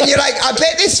 and you're like, I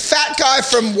bet this fat guy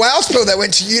from Welsh pool that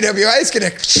went to UWA is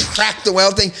going to track the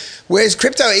world thing. Whereas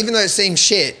crypto, even though it seems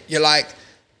shit, you're like,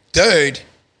 dude,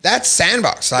 that's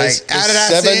Sandbox. Like, out of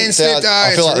that scene, Snoop Dogg,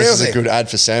 I feel like it's a real this is a thing. good ad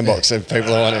for Sandbox if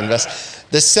people want to invest.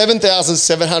 There's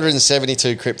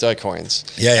 7,772 crypto coins.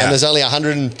 Yeah. And there's only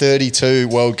 132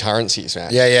 world currencies, man.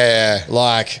 Yeah.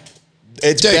 Like,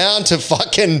 it's Dude. bound to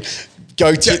fucking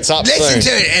go tits up Listen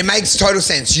soon. to it. It makes total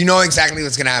sense. You know exactly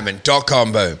what's going to happen.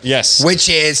 .com boom. Yes. Which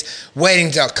is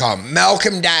wedding.com,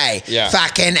 Malcolm Day, Yeah.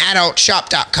 fucking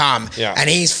adultshop.com. Yeah. And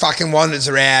he's fucking wanders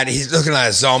around. He's looking like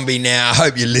a zombie now. I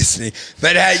hope you're listening.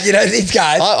 But, you know, these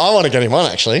guys. I want to get him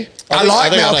on, actually. I like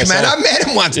think Malcolm, know man. I someone. met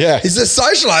him once. Yeah. He's a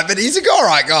socialite, but he's a all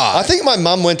right guy. I think my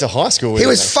mum went to high school with He him.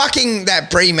 was fucking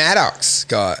that Brie Maddox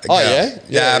guy. Oh, girl. yeah?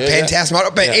 Yeah, penthouse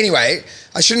model. But Yeah. anyway,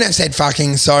 I shouldn't have said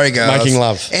fucking. Sorry, girls. Making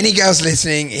love. Any girls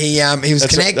listening? He was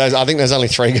connecting. I think there's only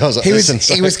 3 girls that He was listen.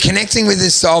 So. he was connecting with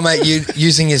his soulmate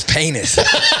using his penis. that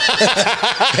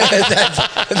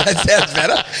sounds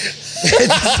better.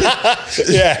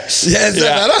 Yeah. Is that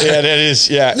better? Yeah, that is.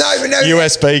 Yeah. No, but no.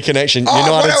 USB connection. Oh,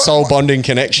 United Soul Bonding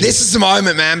connection. This is the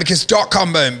moment, man, because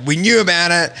 .com boom. We knew about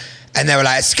it, and they were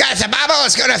like, "It's a bubble.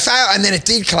 It's going to fail," and then it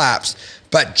did collapse.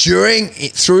 But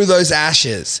through those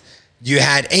ashes, you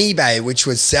had eBay, which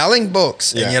was selling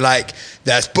books, and you're like,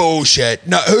 "That's bullshit.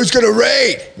 No, who's going to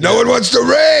read? No one wants to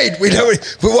read.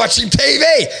 We're watching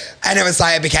TV," and it was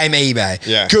like it became eBay,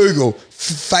 Google,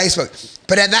 Facebook.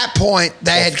 But at that point,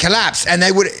 they had collapsed, and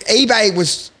eBay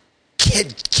was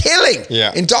killing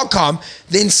in .com.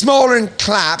 Then smaller and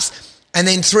collapsed, and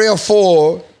then 3 or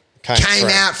 4 came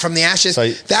out from the ashes. So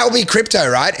that will be crypto,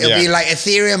 right? It'll be like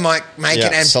Ethereum might make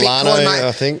it, and Solano,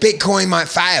 Bitcoin might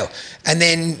fail. And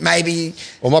then maybe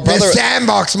my brother, the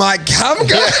Sandbox might go.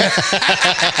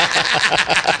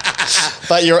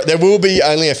 But there will be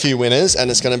only a few winners,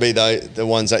 and it's going to be the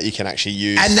ones that you can actually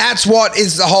use. And that's what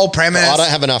is the whole premise. I don't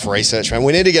have enough research, man.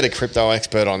 We need to get a crypto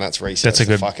expert on that's research. That's a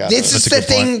good. This is the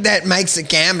thing that makes it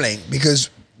gambling,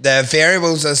 because the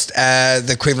variables are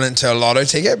the equivalent to a lotto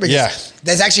ticket. Because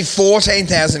there's actually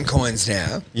 14,000 coins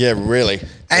now. Yeah, really.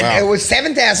 And it was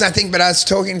 7,000, I think, but I was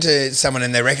talking to someone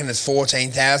and they reckon it's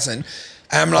 14,000.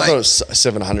 I'm like, I thought it was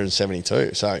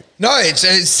 772. So no, it's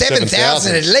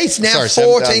 7,000 at least now. Sorry,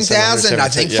 14,000, I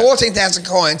think. 14,000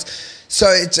 coins. So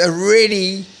it's a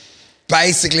really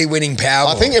basically winning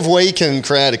Powerball. I think if we can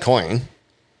create a coin,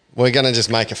 we're going to just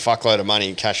make a fuckload of money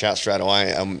and cash out straight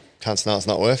away. Cunts know it's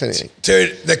not worth anything.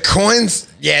 Dude, the coins,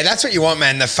 that's what you want,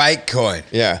 man, the fake coin.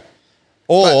 Yeah.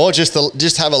 Or just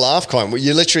have a laugh coin.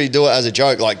 You literally do it as a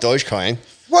joke, like Dogecoin.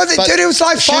 Well, dude, it was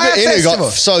like Fire Shiba Inu Festival.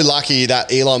 got so lucky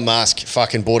that Elon Musk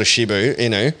fucking bought a Shiba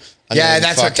Inu. Yeah,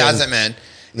 that's what does it, man.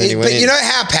 But you know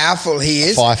how powerful he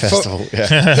is? Fire Festival,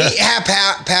 how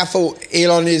powerful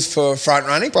Elon is for front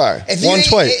running? Bro, if one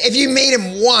tweet. If you meet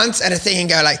him once at a thing and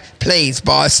go like, please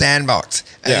buy a Sandbox.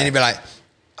 And then he'd be like,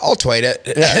 I'll tweet it.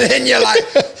 And then you're like,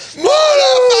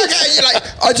 motherfucker. And you're like,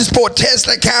 I just bought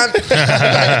Tesla, cunt.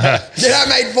 I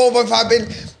made 4.5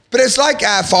 billion. But it's like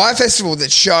a Fire Festival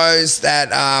that shows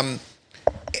that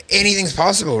anything's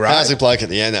possible, right? How's the bloke at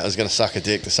the end that was going to suck a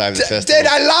dick to save the festival? Dude,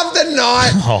 I love the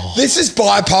night. This is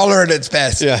bipolar at its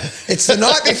best. Yeah. It's the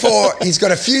night before. He's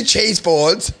got a few cheese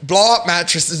boards, blow up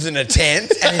mattresses in a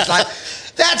tent, and he's like,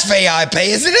 that's VIP,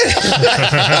 isn't it?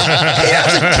 He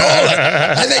doesn't call it.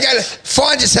 And they go,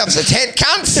 find yourselves a tent,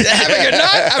 cunts. Have a good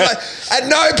night. I'm like, at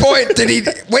no point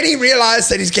when he realised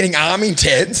that he's getting army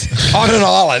tents on an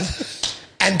island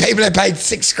and people had paid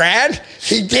 $6,000,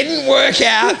 he didn't work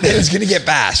out that it was going to get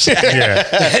bashed.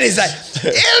 And he's like,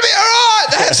 it'll be all right.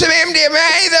 They have some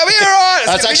MDMA. They'll be all right.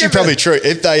 That's actually probably true.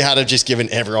 If they had just given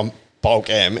everyone bulk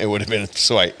M, it would have been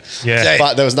sweet. Yeah.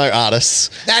 But there was no artists.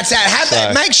 That's it.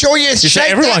 So- Make sure you shake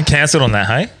Everyone that. cancelled on that,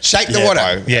 hey? Shake the Yeah, water.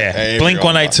 bro. Yeah. Everyone Blink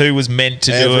 182 was meant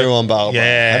to do it. Everyone bailed. bro.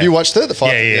 Yeah. Have you watched it? The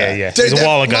fight? Yeah. Dude, it was a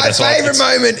while ago. My That's why favourite it's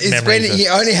moment is when memories of- he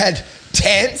only had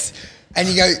tents and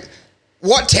you go,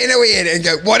 what tent are we in? And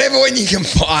go, whatever one you can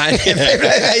find. And they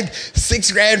paid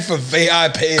 $6,000 for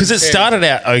VIP. Because it started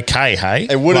out okay, hey?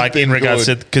 It would have like been in regards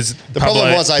good. to because The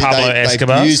problem was Pablo they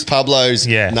Escobar used Pablo's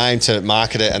Yeah. name to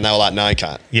market it, and they were like, "No, you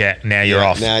can't." Yeah, now you're Yeah,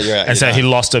 off. now you're out, And you're so done. he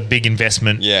lost a big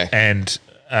investment. Yeah.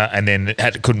 and then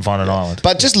couldn't find an island.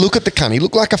 But just look at the cunt. He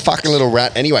looked like a fucking little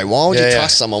rat. Anyway, why would you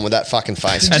trust someone with that fucking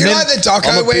face? Did And you then- like the I'm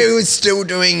doco a where big- he was still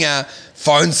doing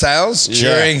phone sales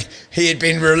during he had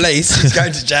been released? He's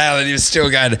going to jail and he was still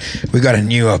going, we got a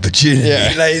new opportunity.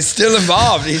 Yeah. Like, he's still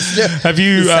involved. He's still Have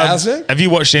you he's salesman. have you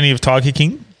watched any of Tiger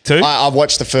King too? I've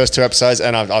watched the first 2 episodes,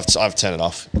 and I've turned it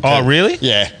off. Oh, really?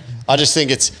 Yeah. I just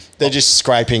think they're just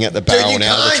scraping at the Dude, barrel you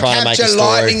now. They're can't trying to make a capture story.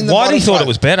 lightning in the Why do you thought bottom it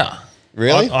was better?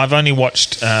 Really? I've only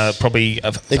watched probably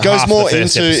It goes half more the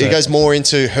first into episode. it goes more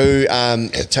into who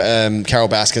Carol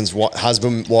Baskin's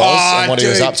husband was and what he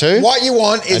was dude, up to. What you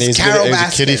want And is he's Carol he's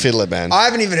Baskin. a kitty fiddler, man. I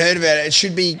haven't even heard about it. It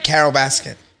should be Carol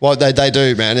Baskin. Well, they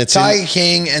do, man. It's Tiger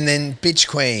King and then Bitch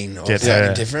Queen or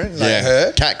something different like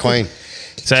her. Cat Queen.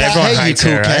 So everyone hates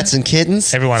her, right? and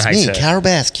kittens. Everyone It's hates me, her. Carol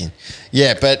Baskin.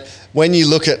 Yeah, but when you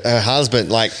look at her husband,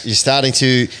 like you're starting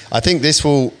to, I think this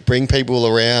will bring people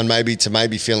around maybe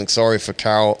feeling sorry for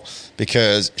Carol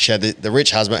because she had the rich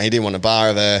husband. He didn't want to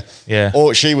borrow her. Yeah.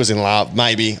 Or she was in love,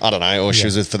 maybe. I don't know. Or she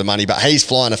was with for the money. But he's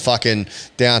flying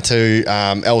down to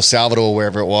El Salvador,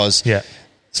 wherever it was. Yeah.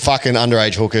 It's fucking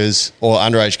underage hookers or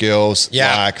underage girls.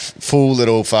 Yeah. Like full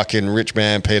little fucking rich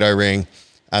man pedo ring.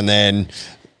 And then,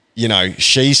 you know,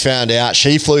 she's found out.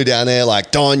 She flew down there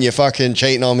like, Don, you're fucking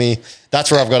cheating on me. That's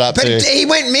where I've got up But to. he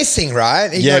went missing, right?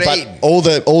 He Yeah, got but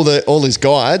eaten. all his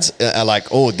guides are like,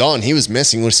 oh, Don, he was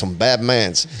messing with some bad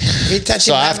mans. He touched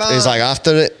So him he's like,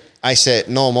 after it, I said,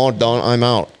 no more, Don, I'm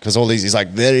out. Because he's like,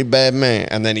 very bad man.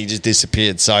 And then he just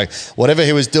disappeared. So whatever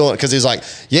he was doing, because he's like,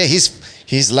 yeah,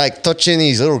 he's like touching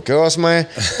these little girls, man.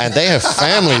 And they have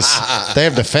families. They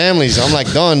have the families. I'm like,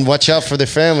 Don, watch out for the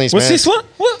families, What's man. this one?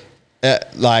 What?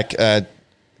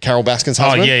 Carol Baskin's Oh,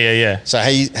 husband. yeah. So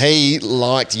he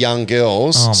liked young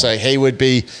girls. Oh, So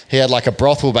he had like a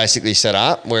brothel basically set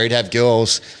up where he'd have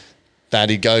girls that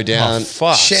he'd go down. Oh,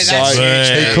 fuck. Shit, So that's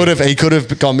huge. he could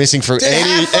have gone missing for Dude,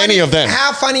 any of them.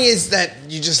 How funny is that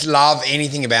you just love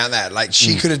anything about that? Like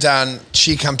she could have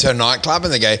she come to a nightclub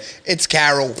and they go, it's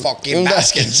Carol fucking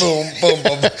Baskin. Boom, boom,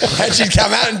 boom. And she'd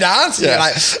come out and dance and Yeah. you're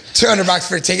like, $200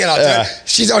 for a ticket. I'll do Yeah. it.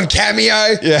 She's on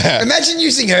Cameo. Yeah. Imagine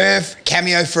using her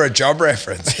Cameo for a job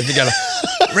reference. If you go,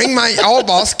 ring my old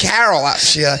boss, Carol, up.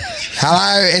 She goes,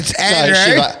 hello, it's Andrew.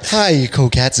 She's like, hi, you cool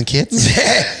cats and kittens.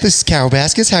 Yeah. This is Carol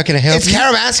Baskins. How can I help It's you?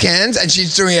 Carol Baskins, and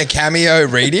she's doing a Cameo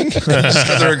reading. Just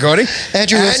got the recording.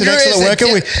 Andrew is an is excellent a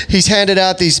worker. tip- He's handed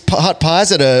out these hot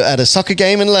pies at a soccer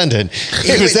game in London.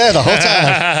 He was there the whole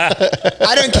time.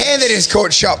 I don't care that he's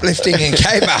caught shoplifting in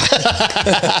K-Bar.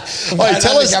 Wait,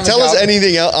 tell us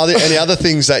anything else, any other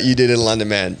things that you did in London,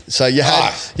 man. So you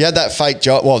had that fake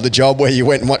job, the job where you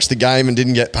went and watched the game and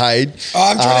didn't get paid.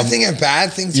 Oh, I'm trying to think of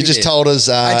bad things You we just did. told us.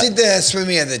 I did the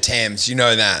swimming of the Thames. You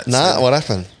know that. Nah, So- what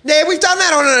happened? Yeah, we've done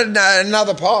that on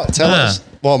another pod. Tell us.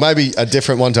 Well, maybe a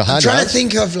different one to high I'm trying to jump.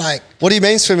 think of like. What do you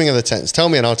mean swimming of the tents? Tell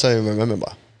me and I'll tell you. Remember,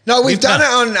 No, I've done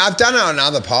it on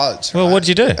other pods. Well, right? what'd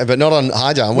you do? but not on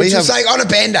high jump. Which was like on a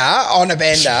bender,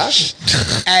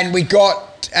 and we got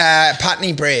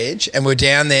Putney Bridge, and we're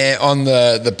down there on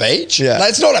the beach. Yeah. Like,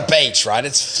 it's not a beach, right?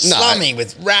 It's No. slummy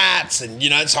with rats, and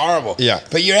it's horrible. Yeah.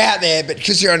 But you're out there, but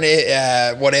because you're on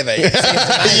whatever, it seems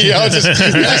amazing.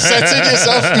 you just censored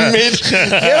yourself mid.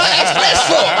 You're like, it's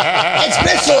blissful. It's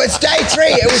blissful. It's day 3.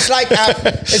 It was like,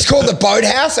 it's called the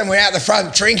Boathouse, and we're out the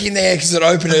front drinking there because it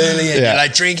opened early, and Yeah. you're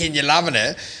like drinking, you're loving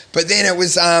it. But then it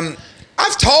was,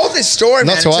 I've told this story,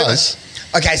 Not man. to It's- us.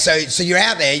 Okay, so you're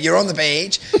out there, you're on the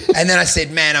beach, and then I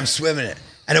said, man, I'm swimming it.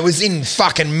 And it was in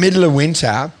fucking middle of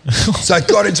winter. So I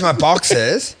got into my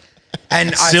boxers.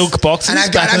 And Silk boxers and I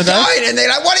back in the day? going, and they're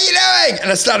like, what are you doing?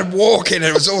 And I started walking, and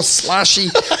it was all slushy.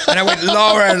 And I went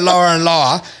lower and lower and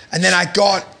lower. And then I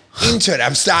got into it.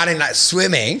 I'm starting like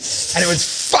swimming, and it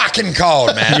was fucking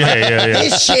cold, man. Yeah.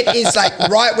 This shit is like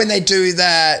right when they do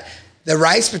the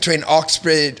race between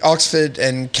Oxford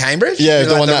and Cambridge. Yeah, You know,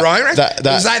 the like one that- rowing race. that It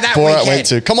was like that Borat weekend. went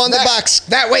to. Come on, the Bucks.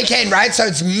 That weekend, right? So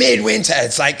it's midwinter.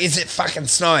 It's like, is it fucking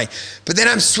snowing? But then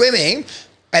I'm swimming,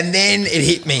 and then it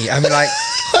hit me. I'm like,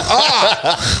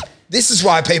 this is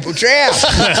why people drown. This is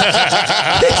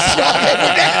why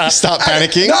people drown. Start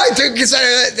panicking. No, dude, because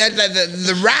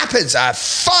the rapids are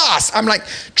fast. I'm like,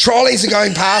 trolleys are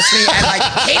going past me and like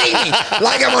hitting me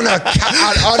like I'm on a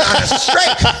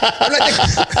street. I'm like,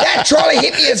 that trolley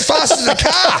hit me as fast as a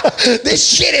car. This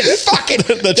shit is fucking...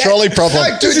 The trolley problem. No,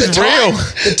 dude, This is real.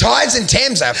 The tides and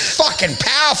Thames are fucking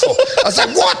powerful. I was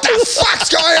like, what the fuck's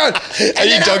going on? Are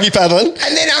you doggy paddling?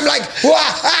 And then I'm like, wah,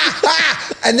 ah, ah.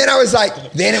 And then I was like,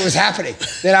 then it was happening.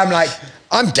 Then I'm like,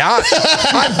 I'm done.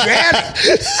 I'm drowning.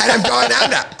 And I'm going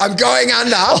under. I'm going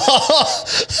under.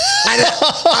 And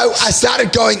I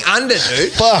started going under,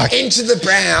 dude. Fuck. Into the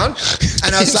brown.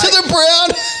 And I was Into like... the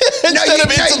brown? Instead of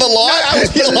into the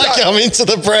light? You're like, I'm into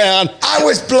the brown. I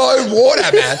was blown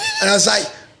water, man. And I was like...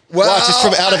 Well, What, just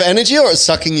from out of energy or it's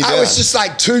sucking you down? I was just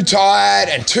like too tired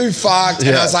and too fucked.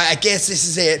 And I was like, I guess this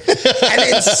is it. And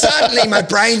then suddenly my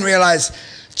brain realized,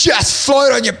 just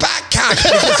float on your back, cunt.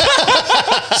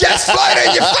 Just float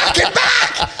on your fucking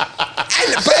back.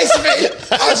 And basically,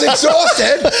 I was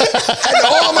exhausted. And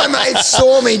all my mates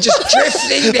saw me just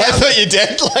drifting down. I thought you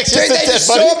dead. Like, Dude, just a they dead just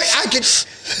body. saw me. I could...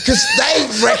 Because they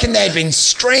reckoned they'd been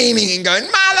screaming and going,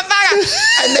 motherfucker.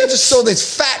 And they just saw this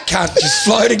fat cunt just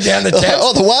floating down the Thames.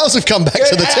 Oh, the whales have come back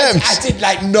to the Thames. I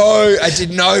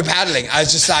did no paddling. I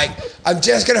was just like, I'm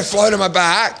just going to float on my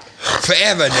back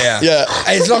forever now. Yeah.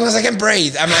 As long as I can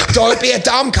breathe. I'm like, don't be a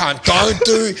dumb cunt. Don't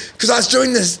do... Because I was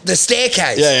doing the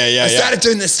staircase. Yeah. I started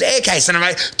doing the staircase and I'm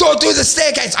like, don't do the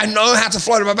staircase. I know how to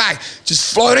float on my back.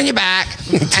 Just float on your back.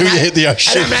 Until you hit the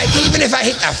ocean. And I'm like, even if I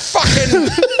hit the fucking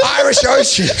Irish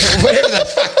Ocean, whatever the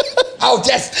fuck, I'll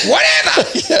just... Whatever.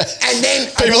 Yeah. And then...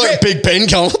 People like Big Ben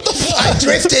going, what the fuck? I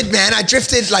drifted, man. I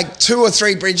drifted like 2 or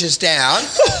 3 bridges down,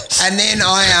 and then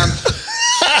I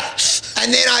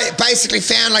basically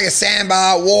found like a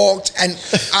sandbar, walked, and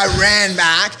I ran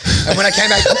back. And when I came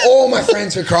back, all my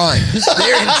friends were crying.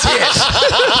 They're in tears.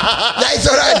 They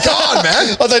thought I'd gone,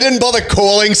 man. Oh, they didn't bother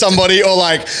calling somebody or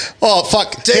like, oh,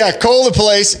 fuck, Dude. yeah, call the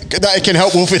police. They can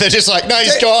help Wolfie. They're just like, no,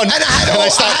 he's gone. And they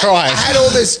start crying. I had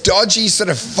all this dodgy sort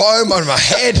of foam on my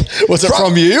head. Was it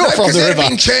from you or from the river? It had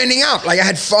been churning up. Like I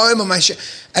had foam on my shirt.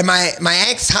 And my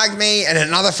ex hugged me and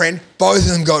another friend. Both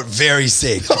of them got very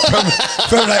sick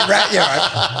from like rat urine.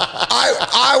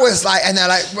 I was like, and they're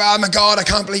like, well, oh my God, I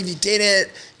can't believe you did it.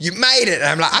 You made it. And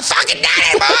I'm like, I fucking did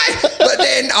it, boy. But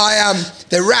then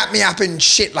they wrapped me up in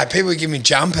shit. Like people would give me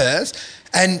jumpers.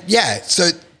 And yeah,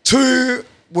 so 2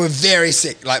 were very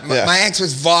sick. Like my ex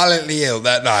was violently ill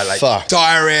that night. Like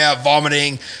diarrhea,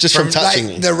 vomiting. Just from touching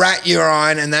like, you. the rat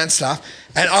urine and that stuff.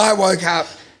 And I woke up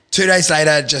 2 days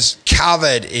later, just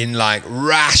covered in like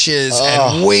rashes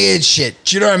and weird shit.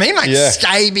 Do you know what I mean? Like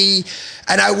scaby.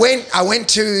 And I went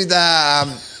to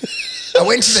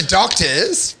the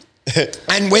doctors,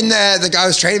 and when the guy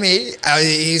was treating me,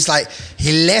 he's like,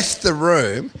 he left the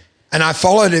room. And I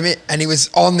followed him, and he was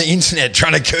on the internet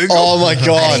trying to Google. Oh my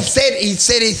God! And he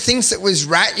said he thinks it was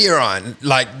rat urine,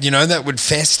 like that would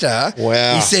fester.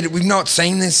 Wow! He said we've not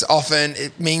seen this often.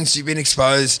 It means you've been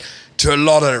exposed to a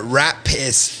lot of rat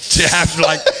piss to have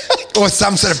like, or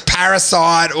some sort of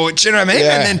parasite, or do you know what I mean?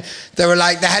 Yeah. And then they were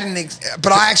like, they hadn't.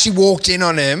 But I actually walked in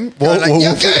on him. They were like,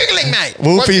 you're googling, mate.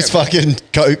 Wolfie's fucking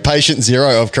patient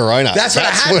 0 of Corona. That's what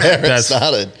I had, where man. it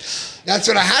started. That's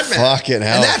what I had, man. Fucking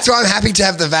hell. And that's why I'm happy to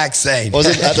have the vaccine. Was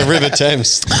it at the River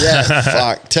Thames? Yeah.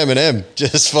 Fuck. Tim and M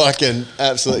just fucking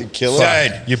absolutely killing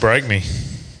it. Dude, you broke me.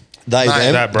 They,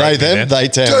 them. That broke They, me, them. man. They,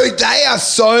 Tim. Dude, they are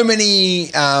so many...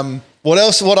 What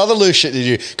else? What other loose shit did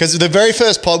you... Because the very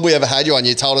first pod we ever had you on,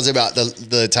 you told us about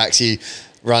the taxi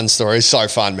run story. So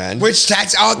fun, man. which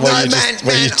taxi? Oh, Where no, you man. just,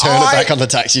 where you turn it back on the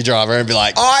taxi driver and be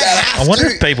like... I wonder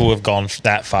if people have gone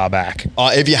that far back.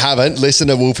 If you haven't, listen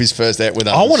to Wolfie's first act with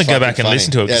us. I want to It's go fucking back and funny.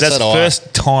 listen to it because Yeah, that's so the do I.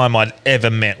 first time I'd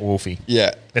ever met Wolfie.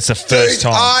 Yeah. That's the first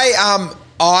Dude, time.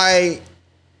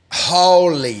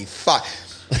 holy fuck.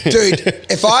 Dude,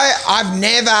 I've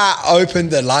never opened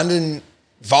the London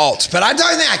vaults, but I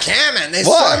don't think I can, man. There's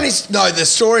Why? so many... No, the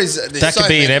stories... That could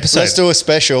be an episode. Let's do a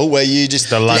special where you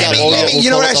just... The London Let me, you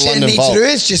know what I actually actually need to do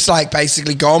is just like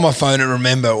basically go on my phone and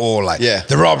remember all like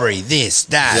the robbery, this,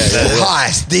 that, the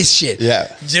heist, this shit.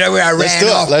 Yeah. Do you know where I ran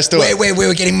off? Let's do it. Where we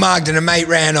were getting mugged and a mate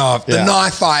ran off. The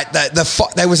knife fight.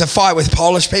 There was a fight with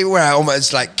Polish people where I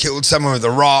almost like killed someone with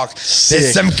a rock. Sick.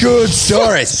 There's some good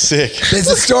stories. Sick. There's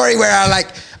a story where I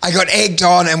got egged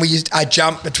on and I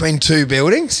jumped between 2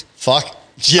 buildings. Fuck.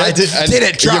 Yeah, I did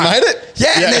it drunk. You made it?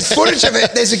 Yeah, and there's footage of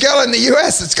it. There's a girl in the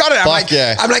US that's got it.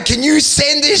 I'm like, can you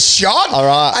send this shot? All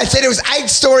right. I said it was 8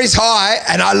 stories high,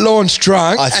 and I launched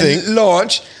drunk.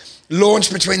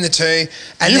 Launched between the 2.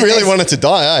 And you really wanted to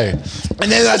die, eh?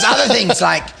 And then there's other things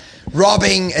like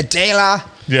robbing a dealer.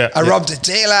 Yeah. I robbed a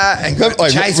dealer and got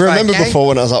chased remember by a gang. before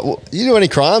when I was like, well, you do any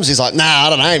crimes? He's like, nah, I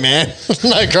don't know, man.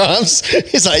 No crimes.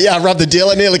 He's like, yeah, I robbed the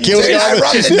dealer, nearly killed Dude, the guy I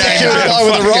robbed the dealer.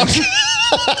 with a rock.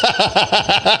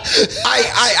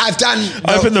 I've done.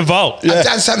 Open the vault. I've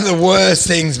done some of the worst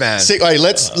things, man. Sick. Wait,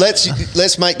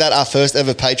 let's make that our first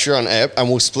ever Patreon app, and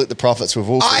we'll split the profits with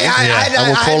Wolfie. And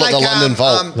we'll call it the London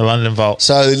Vault. The London Vault.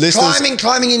 So listeners,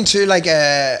 climbing into like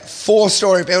a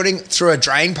 4-story building through a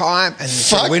drain pipe and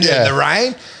through a window in the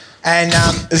rain. And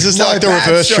is this like the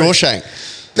reverse Shawshank?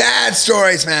 Bad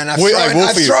stories, man. I've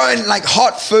thrown like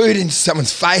hot food into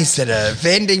someone's face at a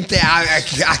vending thing.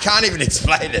 I can't even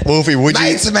explain it. Wolfie,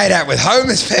 Mates are made out with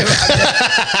homeless people.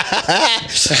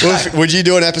 Wolfie, would you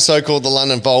do an episode called the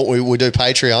London Vault? We'll do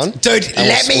Patreon. Dude,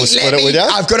 let me.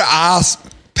 I've got to ask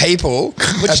people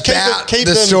about keep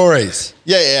the them, stories.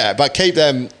 Yeah, but keep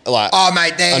them like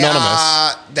mate,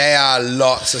 anonymous. There are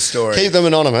lots of stories. Keep them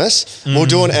anonymous. We'll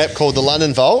do an app called the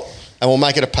London Vault, and we'll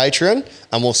make it a Patreon,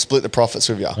 and we'll split the profits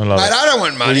with you. I don't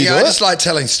want money. I just like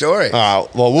telling stories. All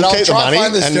right. Well, we'll keep the money. Will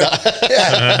you do that?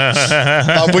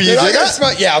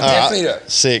 Yeah, I'll definitely do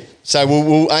it. Sick. So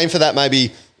we'll aim for that.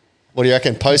 Maybe. What do you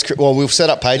reckon? Well, we'll set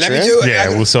up Patreon. Let me do it. Yeah,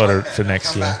 we'll sort it for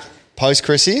next year. Post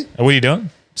Chrissy. What are you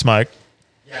doing? Smoke.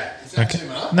 Yeah. Is that too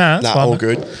much? No, that's fine. All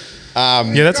good.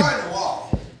 Yeah, that's Going a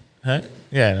while. Huh?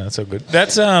 Yeah, no, that's all good.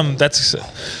 That's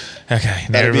okay.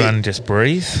 Now everyone just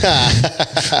breathe. I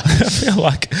feel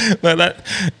like,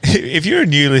 if you're a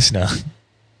new listener,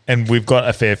 and we've got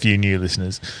a fair few new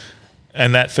listeners,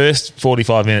 and that first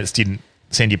 45 minutes didn't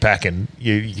send you packing,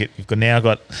 you've now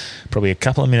got probably a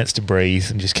couple of minutes to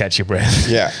breathe and just catch your breath.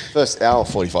 Yeah. First hour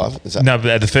 45. Is that? No,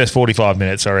 but the first 45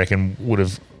 minutes, I reckon, would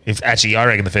have. I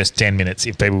reckon the first 10 minutes,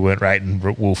 if people weren't rating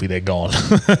Wolfie, they're gone.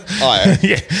 Oh, yeah.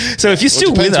 Yeah. So if you're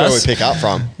still with us, depends where we pick up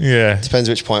from. Yeah. Depends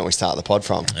which point we start the pod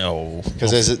from. Oh,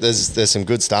 Because there's some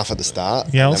good stuff at the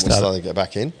start. Yeah, and then we'll slowly get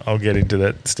back in. I'll get into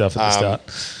that stuff at the start.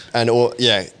 And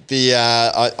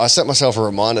I set myself a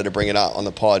reminder to bring it up on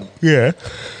the pod. Yeah.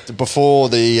 Before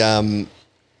the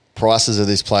prices of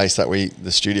this place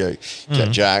the studio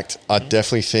get jacked, I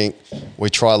definitely think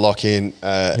we try lock in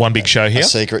one big show here, a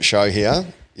secret show here,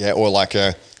 or like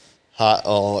a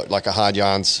hard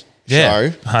yarns show,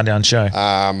 hard yarn show,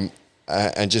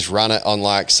 and just run it on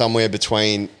like somewhere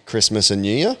between Christmas and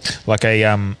New Year, like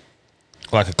a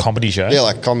comedy show,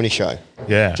 like a comedy show,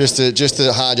 just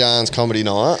a hard yarns comedy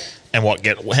night. And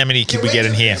how many could we get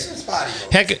in here?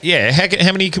 How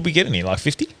many could we get in here? Like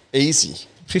 50? Easy.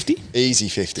 50? Easy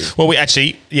 50. Well, that's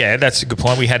a good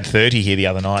point. We had 30 here the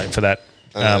other night for that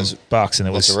bucks, and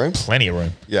it was plenty of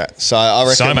room. Yeah, so I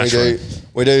reckon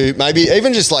we do maybe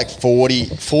even just like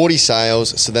 40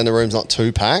 sales, so then the room's not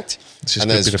too packed. It's just a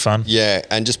bit of fun. Yeah,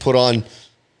 and just put on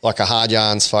like a hard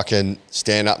yarns fucking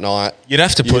stand-up night. You'd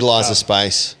have to utilise the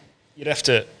space. You'd have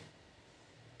to...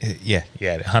 Yeah,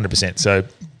 100%. So...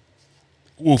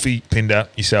 Wolfie, Pinder,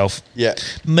 yourself. Yeah.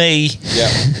 Me. Yeah.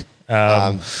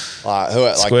 Past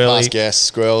guests,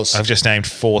 Squirrels. I've just named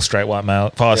 5 straight white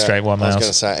males. I was going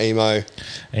to say Emo,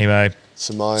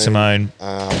 Simone.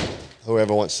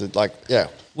 Whoever wants to,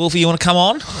 Wolfie, you want to come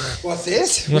on? What's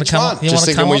this? You want to come on? Just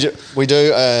thinking we do,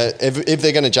 if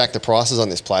they're going to jack the prices on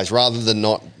this place, rather than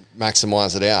not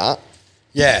maximise it out,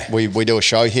 we do a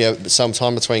show here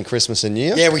sometime between Christmas and New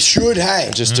Year. Yeah, we should,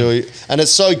 hey. Just do, and it's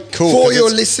so cool. For your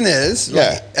listeners,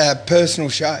 a personal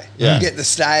show. Yeah. You get the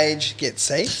stage, get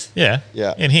seats. Yeah.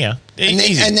 In here.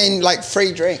 And then like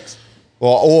free drinks.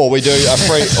 Or we do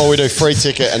free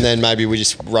ticket, and then maybe we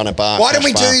just run a bar. Why don't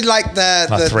we do like the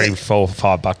 $3, $4,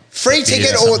 $5 free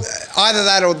ticket, or either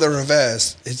that or the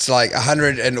reverse? It's like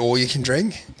 100 and all you can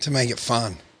drink to make it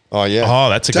fun. Oh yeah. Oh,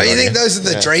 that's a good idea. Don't you think those are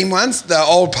the dream ones? The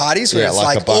old parties where it's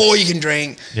like all you can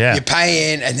drink, you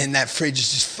pay in, and then that fridge is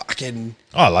just fucking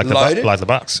loaded. Like the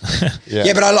bucks.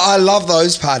 Yeah, but I love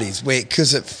those parties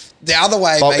because the other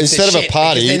way makes instead it of a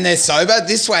party, then they're sober.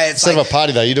 This way it's instead of a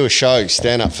party though, you do a show,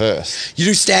 stand up first. You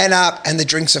do stand up and the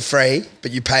drinks are free,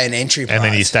 but you pay an entry price. And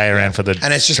then you stay around for the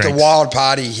and it's just drinks. a wild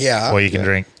party here. Or you can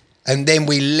drink. And then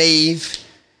we leave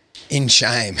in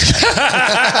shame.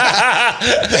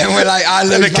 And we're like, I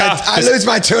lose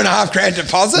my $2,500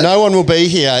 deposit. No one will be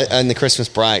here in the Christmas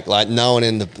break. Like no one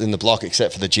in the block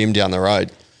except for the gym down the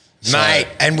road. Mate,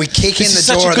 and we kick in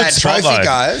the door of that trophy,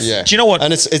 guys. Yeah. Do you know what?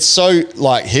 And it's so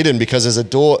like hidden because there's a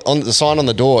door on the sign on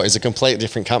the door is a completely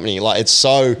different company. Like it's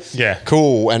so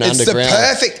cool and it's underground.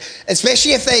 It's the perfect,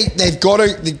 especially if they've got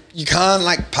to. You can't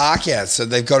like park here, so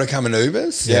they've got to come in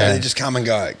Ubers. Yeah, they just come and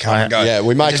go. Yeah,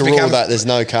 we make a rule that there's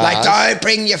no cars. Like, don't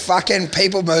bring your fucking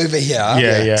people mover here.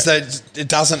 Yeah. So it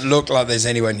doesn't look like there's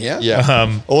anyone here.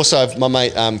 Yeah. Also, my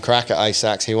mate Cracker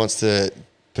A-Sax, he wants to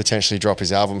potentially drop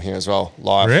his album here as well,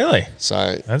 live. Really?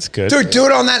 So That's good. Dude, do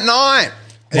it on that night.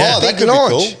 yeah, that Big could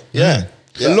launch. be cool. Yeah.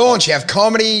 The launch, you have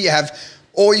comedy, you have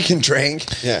all you can drink,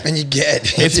 and you get.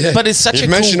 But it's such You've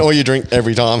a mentioned cool... all you drink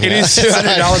every time. It is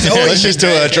 $200. Let's just do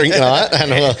a drink night.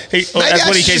 And That's Maybe what I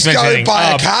he should keeps just go mentioning.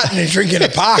 buy a carton and drink in a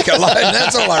park alone.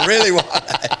 That's all I really want.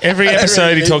 Every I don't episode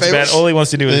really he need talks people. about all he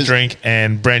wants to do is drink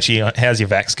and Branchy, how's your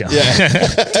vax going?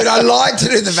 Dude, I like to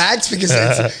do the vax because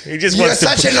it's, He just you're wants to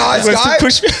such a pu- nice he wants to guy.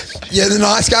 push- You're the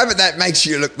nice guy, but that makes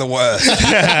you look the worst.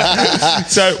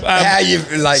 So How you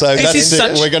like? So This that's is it.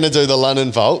 such- We're going to do the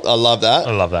London Vault. I love that.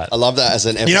 I love that. I love that as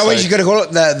an episode. you know what you got to call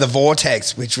it? The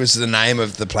Vortex, which was the name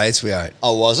of the place we owned.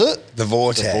 Oh, was it? The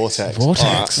Vortex. The Vortex. Vortex.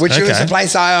 All right. Which was Okay. the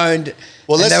place I owned.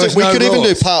 Well, and there let's was do, we no could even do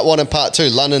rules. part 1 and part 2,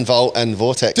 London Vault and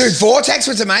Vortex. Dude, Vortex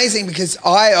was amazing because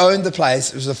I owned the place.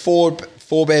 It was a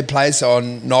four-bed place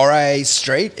on Norrie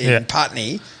Street in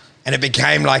Putney, and it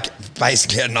became like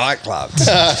basically a nightclub because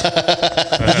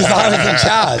I was in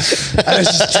charge. And I was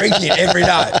just drinking every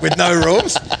night with no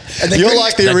rules. And they You're couldn't-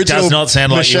 like the That original does not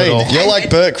sound like you at machine. all. You're like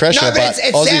Bert Kreischer, No, but but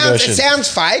it Aussie sounds version. it sounds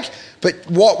fake. But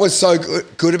what was so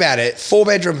good about it?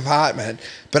 4-bedroom apartment,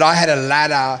 but I had a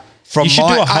ladder. From You should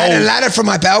do a I had a whole- ladder from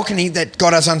my balcony that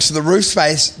got us onto the roof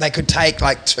space. They could take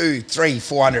like 200, 300,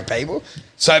 400 people.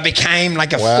 So it became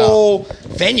like a full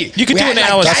venue. You could We do had, an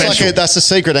hour games. special. That's a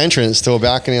secret entrance to a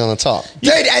balcony on the top.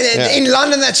 Dude, and in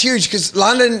London, that's huge because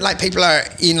London, like people are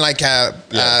in like a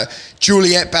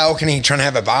Juliet balcony trying to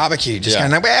have a barbecue, just going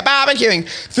like, we're barbecuing.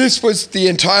 This was the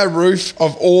entire roof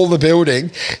of all the building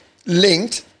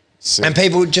linked. Sick. And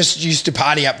people just used to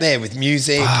party up there with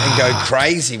music and go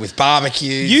crazy with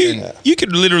barbecues. You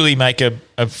could literally make a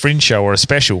fringe show or a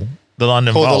special, the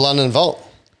London Called Vault. the London Vault.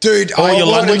 Dude, All your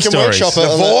London we can stories. workshop it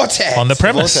the on Vortex. on the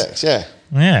premise. Vortex, yeah.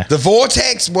 Yeah. The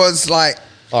Vortex was like,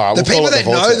 All right, the we'll call people it that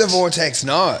the know Vortex. the Vortex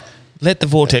know it. Let the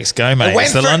Vortex go, mate. went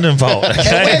It's the for- London Vault. It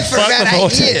Okay? went for Fuck about the 8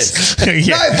 Vortex. years.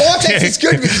 Yeah. No, Vortex is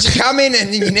good because you come in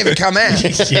and then you never come out.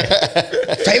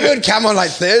 People would come on like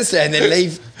Thursday and then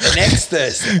leave the next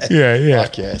Thursday. Yeah.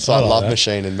 Fuck yeah. It's like Love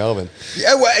Machine in Melbourne.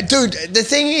 Yeah, well, dude, the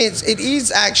thing is, it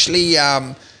is actually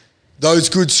those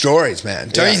good stories, man.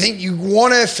 Don't Yeah. you think you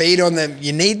want to feed on them?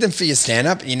 You need them for your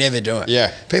stand-up, and you never do it. Yeah,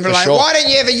 People for are like, sure. why don't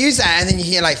you ever use that? And then you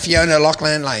hear like Fiona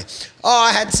Loughlin like, oh,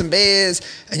 I had some beers.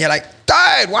 And you're like,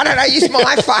 dude, why don't I use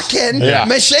my fucking Yeah.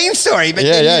 machine story? But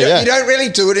Yeah, then yeah. you don't really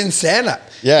do it in stand-up.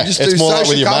 Yeah, You just it's do more like with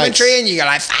social your commentary mates. and you go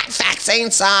like,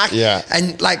 vaccines suck. Yeah.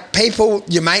 And like people,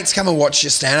 your mates come and watch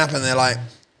your stand-up and they're like,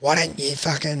 why don't you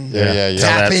fucking Yeah. Tell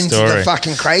tap that into story. the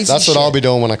fucking crazy That's shit? what I'll be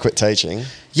doing when I quit teaching.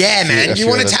 Yeah, man. a You few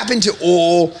want of to the- tap into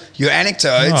all your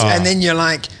anecdotes, Oh. and then you're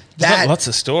like, I've got that. lots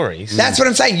of stories. That's what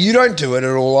I'm saying. You don't do it at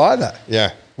all either.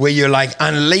 Yeah. Where you're like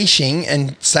unleashing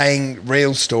and saying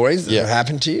real stories that Yeah. have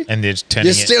happened to you. And they're turning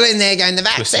You're it. still in there going, the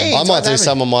vaccine. I might do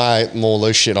some of my more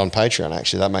loose shit on Patreon,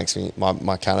 actually. That makes me,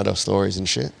 my Canada stories and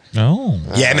shit. Oh.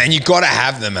 Yeah, man. You got to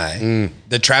have them, eh?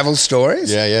 The travel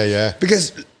stories. Yeah.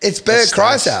 Because it's Bert That's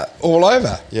Kreischer all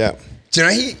over. Yeah. Do you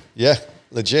know he? Yeah.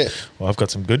 Legit. Well, I've got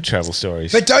some good travel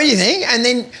stories. But don't you think? And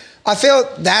then I feel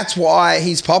that's why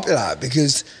he's popular,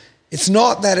 because it's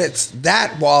not that it's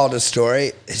that wild a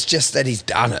story. It's just that he's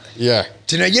done it. Yeah.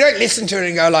 Do you know? You don't listen to it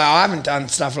and go like, I haven't done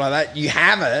stuff like that. You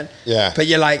haven't. Yeah. But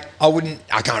you're like,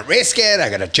 I can't risk it. I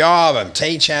got a job. I'm a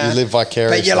teacher. You live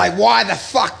vicariously. But you're like, why the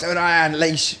fuck don't I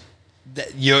unleash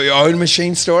your own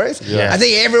machine stories? Yeah. I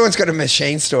think everyone's got a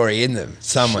machine story in them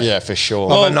somewhere. Yeah, for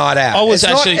sure. Of a night out. I was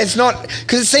It's not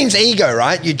because it seems ego,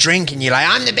 right? You drink and you're like,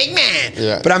 I'm the big man.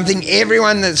 Yeah. But I'm thinking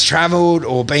everyone that's travelled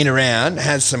or been around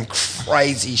has some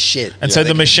crazy shit. And so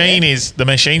the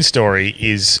machine story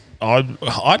is I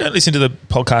don't listen to the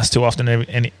podcast too often,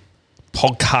 any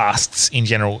podcasts in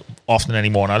general often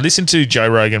anymore. And I listen to Joe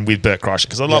Rogan with Bert Kreischer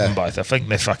because I love them both. I think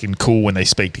they're fucking cool when they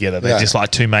speak together. They're just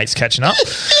like two mates catching up.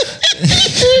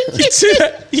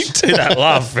 You do that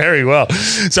laugh very well.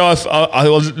 So I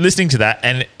was listening to that,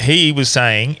 and he was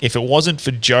saying if it wasn't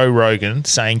for Joe Rogan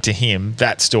saying to him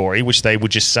that story, which they were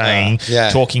just saying,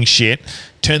 talking shit,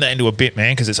 turn that into a bit,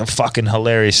 man, because it's a fucking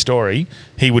hilarious story,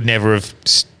 he would never have,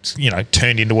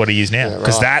 turned into what he is now.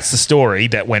 Because that's the story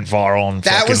that went viral on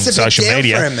fucking social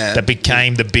media. For him, man. That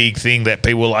became the big thing that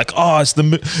people were like, oh, it's the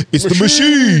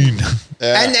machine.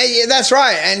 Yeah. And that's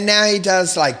right. And now he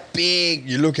does like big,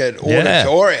 you look at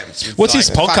auditoriums. with What's like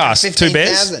his podcast?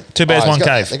 15,000. Two Bears, One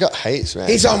Cave. They got heaps, man.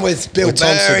 He's on with Bill With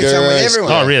Tom Burr. He's on with Segura.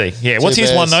 everyone. Oh, really? Yeah. What's Two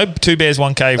his one, Bears. though? Two Bears,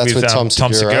 One Cave That's with Tom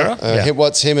Segura. Yeah.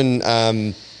 What's him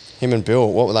and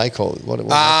Bill? What were they called? What were they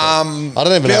called? I don't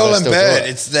even know. Bill if and they still do Bird. it.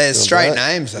 It's their Bill straight Bird.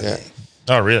 names, I Yeah. think.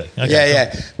 Oh, really? Okay,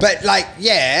 Yeah. But like,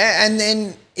 and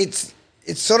then it's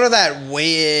sort of that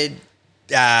weird.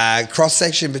 cross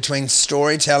section between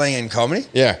storytelling and comedy.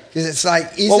 Yeah. Because it's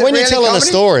like, when you're really telling comedy? a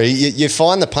story, you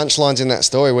find the punchlines in that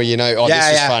story where you know,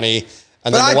 this is funny.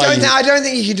 And But then I don't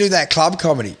think you could do that club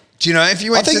comedy. Do you know, if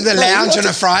you went to the lounge on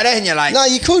a Friday and you're like, no,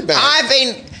 you could, man. I've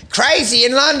been crazy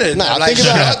in London. No, I'm like, think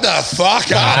about shut the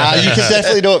fuck up. you could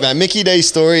definitely do it, man. Mickey D's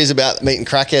story is about meeting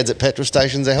crackheads at petrol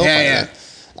stations. They're helping.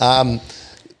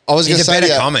 I was going to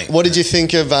say, comic. What did you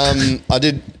think of? I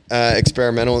did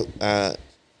experimental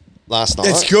last night.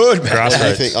 It's good, man. Grassroots. What do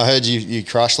you think? I heard you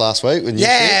crushed last week. When you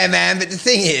Man. But the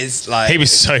thing is, like, He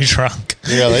was so drunk.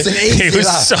 Really? it's an easy He was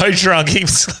laugh. so drunk. He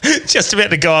was just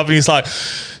about to go up and he was like,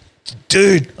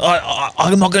 dude,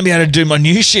 I'm not going to be able to do my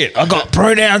new shit. I got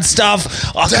pronoun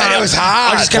stuff. I Dude, can't. it was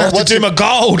hard. I'm just going to have to What's do your- my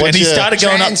gold. what's And he your- started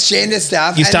going up. transgender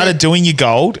stuff. You and started then- doing your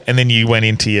gold and then you went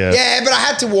into your... Yeah, but I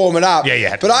had to warm it up. Yeah, you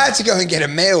had to. But I had to go and get a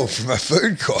meal from a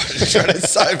food court and try to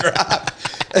sober up.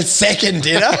 A second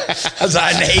dinner. I was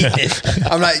like, I need this.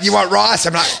 I'm like, you want rice?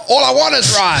 I'm like, all I want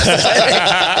is rice.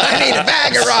 I need a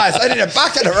bag of rice. I need a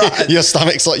bucket of rice. Your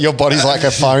stomach's like, your body's like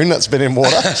a phone that's been in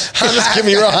water. Just give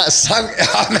me rice.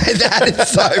 That is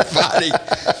so funny.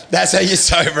 That's how you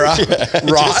sober up.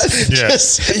 Rice.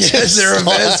 Just the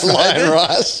reverse line flow.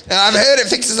 rice. And I've heard it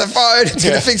fixes a phone. It's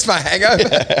going to fix my hangover.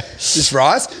 Just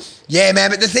rice. Yeah, man.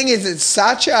 But the thing is, it's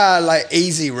such a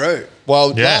easy route.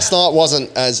 Well, Yeah. last night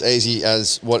wasn't as easy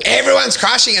as what. Everyone's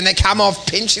crushing and they come off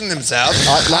pinching themselves.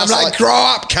 Last I'm like, night- grow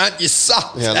up, cunt, you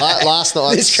suck. Yeah, last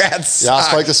night. This crowd sucks. Yeah, I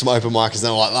spoke to some open micers and they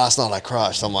were like, last night I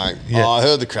crushed. I'm like, I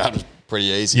heard the crowd was pretty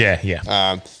easy.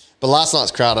 Yeah. But last night's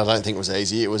crowd, I don't think was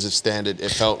easy. It was a standard. It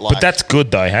felt like. But that's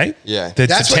good though, hey? Yeah.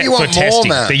 That's what you want more, testing.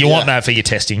 man. You want that for your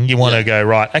testing. You want to go,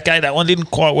 right, okay, that one didn't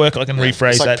quite work. I can rephrase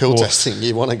it's like that. pill or- testing.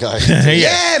 You want to go.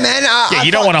 Yeah, man. Yeah,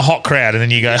 you don't want a hot crowd and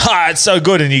then you go, it's so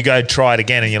good. And you go try it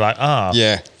again and you're like,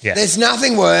 Yeah. Yeah. There's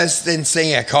nothing worse than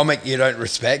seeing a comic you don't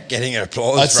respect getting an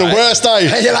applause. That's the break. worst,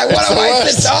 eh? And you're like, what It's a the waste of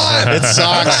worst. time. It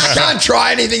sucks. I can't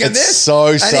try anything in It this. so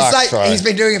and sucks, it's like, bro. he's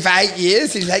been doing it for 8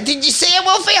 years. He's like, did you see it,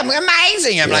 Wolfie? I'm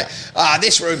amazing. I'm like,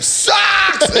 this room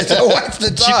sucks. It's a waste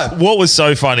of time. What was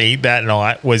so funny that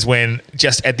night was when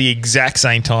just at the exact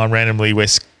same time randomly where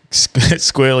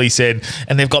Squirrely said,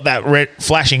 and they've got that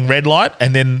flashing red light,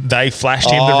 and then they flashed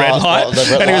him the red light, the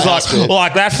red and he was light like,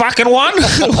 like that fucking one?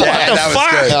 What the that was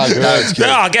fuck? good. Oh, good. That was good.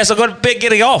 No, I guess I got a bit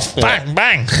getting off. Bang,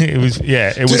 bang. It was,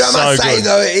 it Dude, was I must so say, good.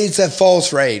 though, it's a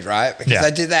false read, right? Because Yeah. I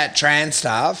did that trans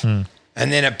stuff.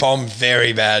 And then it bombed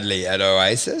very badly at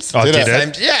Oasis. Oh, did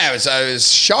it? Yeah, it was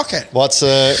shocking. What's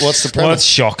the premise? Well, it's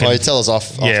shocking. Oh, you tell us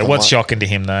off. Yeah, the what's mic. shocking to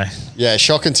him though? Yeah,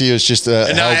 shocking to you is just a No,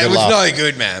 hell it good was laugh. no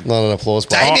good, man. Not an applause.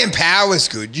 break. Damien Power was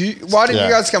good. Why didn't Yeah.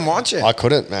 you guys come watch it? I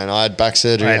couldn't, man. I had back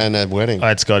surgery and a wedding. I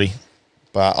had Scotty.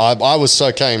 But I was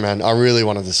so keen, man. I really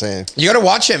wanted to see him. You got to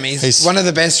watch him. He's one of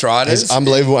the best writers. He's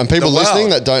unbelievable. And people the world. listening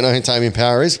that don't know who Damien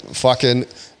Power is, fucking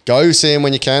go see him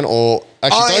when you can, or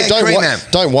actually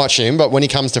don't watch him. But when he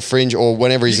comes to Fringe or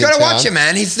whenever he's You got in to town, watch him,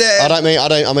 man. He's the.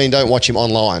 I mean, don't watch him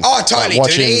online. Oh, totally,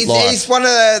 Watch dude. him live. He's one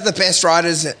of the best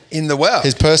writers in the world.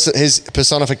 His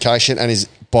personification and his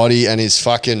body and his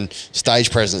fucking stage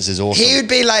presence is awesome. He would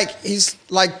be he's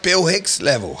like Bill Hicks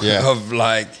level of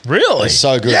Really? He's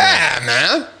so good. Yeah,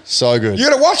 man. So good. You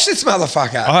got to watch this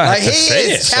motherfucker. I have he to see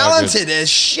is it. So talented as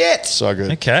shit. So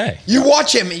good. Okay. You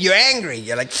watch him, you're angry.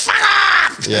 You're like, fuck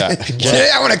off. Yeah. Dude,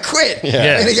 I want to quit.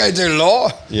 Yeah. I'm going to go do law.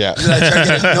 Yeah. Try to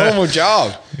get a normal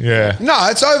job. Yeah. No,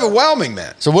 it's overwhelming,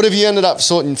 man. So what have you ended up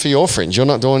sorting for your Fringe? You're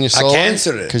not doing your solo?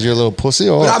 cancelled it. Because you're a little pussy?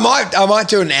 Or But I might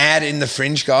do an ad in the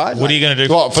Fringe Guide. What are you going to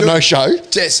do? what, for no show?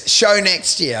 Just show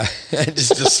next year.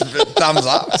 just thumbs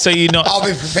up. So you're not? I'll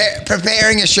be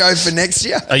preparing a show for next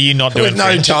year. Are you not doing with no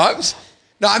Fringe? times?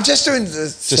 No, I'm just doing the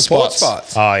support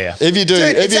spots. Oh yeah. If you do,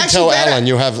 Dude, if it's you actually tell better. Alan,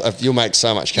 you'll make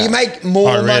so much cash. You make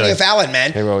more Oh, money really? off Alan,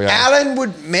 man. He will, yeah. Alan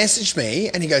would message me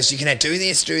and he goes, "You can do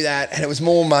this, do that," and it was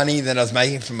more money than I was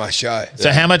making from my show.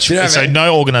 So how much? You know what I So mean?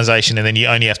 no organisation, and then you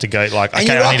only have to go like, And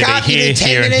okay, you I need rock to up, be you here, do 10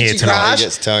 here, and minutes, here you tonight. crash, He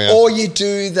gets to tell you. or you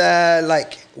do the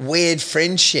weird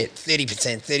Fringe shit,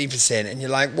 30%, and you're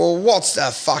like, well, what's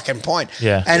the fucking point?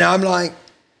 Yeah. And I'm like,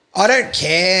 I don't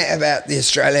care about the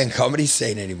Australian comedy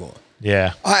scene anymore.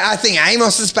 Yeah. I think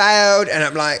Amos has bailed, and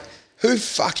I'm like, who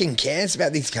fucking cares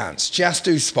about these cunts? Just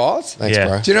do spots. Thanks, Yeah.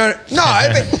 bro. Do you know? No,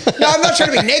 I'm not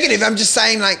trying to be negative. I'm just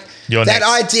saying, You're that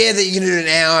next. idea that you're going to do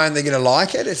an hour and they're going to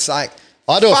like it. It's like,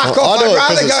 I do it fuck for, off. I do I'd it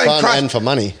rather because it's go and fun crush. and for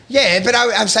money. Yeah, but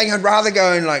I'm saying I'd rather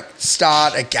go and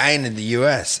start again in the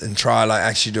US and try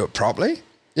actually do it properly.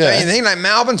 Yeah. Don't you think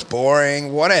Melbourne's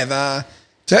boring? Whatever.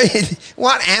 Don't you?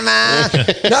 Whatever.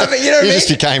 No, but you know what I You mean? just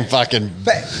became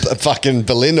fucking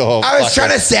Belinda. Or I was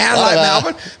trying to sound like whatever.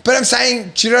 Melbourne, but I'm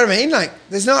saying, do you know what I mean?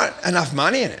 There's not enough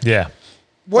money in it. Yeah.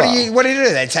 What do you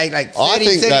do? They take like 30, I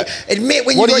think 30. that- Admit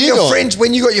when you What got are you your doing? fringe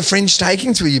when you got your fringe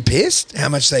takings, were you pissed? How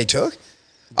much they took?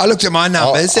 I looked at my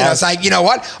numbers and I was like, you know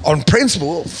what? On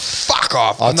principle, fuck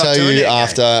off. I'll I'm not tell doing you it again.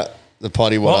 after the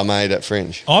potty what Well, I made at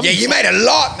Fringe. I'm- Yeah, you made a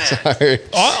lot, man. So-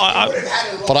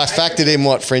 I- but I factored in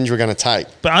what Fringe were going to take.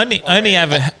 but only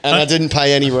have a. And I didn't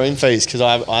pay any room fees because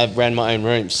I ran my own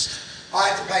rooms. I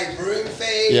had to pay room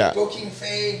fee, Yeah. booking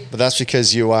fee. But that's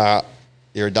because you're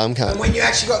a dumb cunt. And when you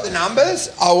actually got the numbers,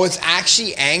 I was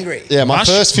actually angry. Yeah, my Mush-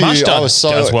 first few, Mush I was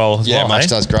so does well as yeah, well, Mush eh?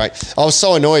 does great. I was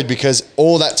so annoyed because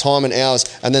all that time and hours,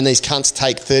 and then these cunts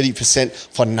take 30%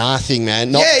 for nothing,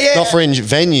 man. Not, Yeah. not Fringe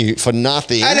venue for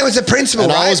nothing. And it was a principle,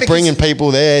 and right? I was Because- bringing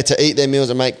people there to eat their meals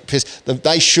and make piss.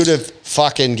 They should have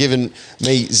fucking given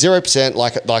me 0%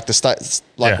 like the state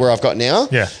Yeah. where I've got now.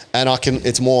 Yeah. And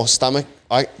it's more stomach.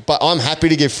 But I'm happy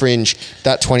to give Fringe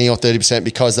that 20 or 30%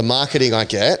 because the marketing I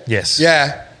get. Yes.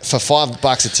 Yeah. For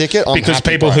 $5 a ticket, I'm Because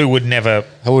happy, people bro. who would never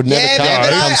who would never Yeah, come, man, but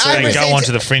come I see me. go resent onto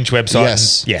it. the Fringe website.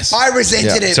 Yes. And, yes. I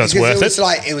resented Yeah. it So it's because worth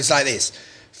it was like this.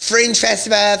 Fringe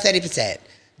Festival, 30%.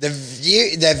 The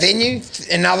venue,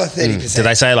 another 30%. Did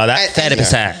they say it like that? And-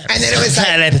 30%. And then it was like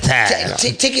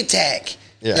 30%. ticket tech.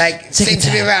 Yeah. Like seemed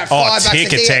to be about Oh, $5 a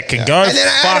Ticket ticket. Tech can go And then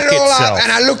I fuck added it all itself. up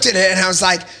and I looked at it and I was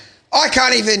like, I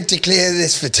can't even declare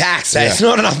this for tax. Yeah. It's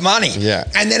not enough money. Yeah.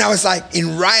 And then I was like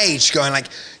enraged, going like,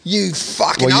 you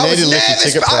fucking. Well, you I need was to lift your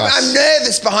nervous. ticket price. I'm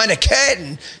nervous behind a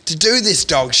curtain to do this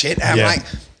dog shit. And Yeah. I'm like,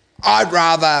 I'd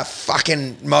rather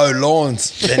fucking mow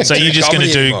lawns than So do you're just going to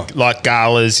comedy do anymore. like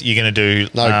galas. You're going to do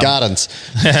No, gardens.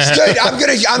 Dude,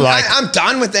 I'm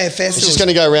done with their It's festivals. just going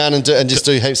to go around and just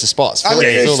do heaps of spots. I'm Fill-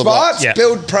 going to do fill the block. spots, Yeah.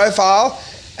 build profile,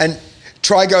 and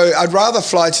I'd rather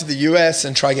fly to the US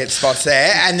and try get spots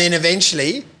there, and then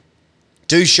eventually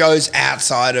do shows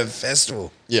outside of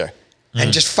festival. Yeah.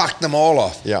 And just fuck them all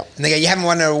off. Yeah. And they go, you haven't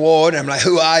won an award. And I'm like,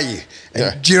 who are you? And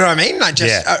Yeah. do you know what I mean? Like,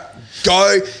 just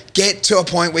Yeah. get to a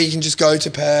point where you can just go to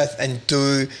Perth and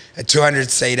do a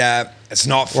 200-seater. It's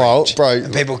not Well, Fringe. bro,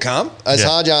 And people come. As Yeah.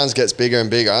 Hard Yarns gets bigger and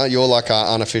bigger, you're like our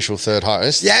unofficial third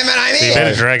host. Yeah, man, I You mean.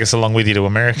 better drag us along with you to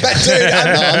America. But dude,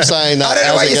 I'm saying that I don't know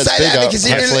as why it you gets say bigger, that because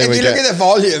hopefully if we you look get- at the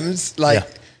volumes, like Yeah.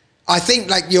 I think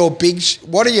like your big,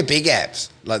 what are your big apps?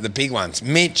 Like the big ones.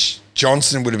 Mitch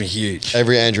Johnson would have been huge.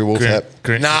 Every Andrew Wolfe app.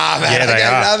 Nah, man, Yeah, I they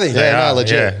got are. nothing. They Yeah, no, are.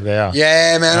 legit. Yeah, they are.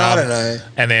 Yeah, man, I don't know.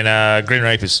 And then Grin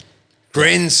Reapers.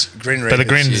 Grin But the Reapers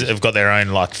Grins huge. have got their own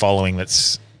like following.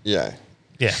 That's Yeah.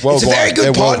 yeah, Well, It's a very worldwide. good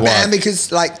They're pod, worldwide. man,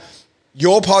 because like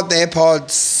your pod, their pod,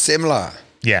 similar,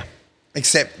 yeah.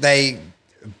 except they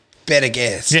better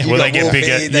guess. Yeah, You well, got they get Wolfie,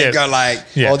 bigger, They've yeah. got like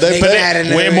Yeah, Oh, they're- Nick but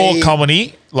Adderley. we're more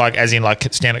comedy, like as in like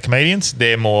stand-up comedians.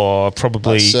 They're more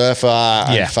probably Surfer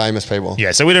and Yeah. famous people.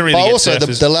 yeah. So we don't really But get also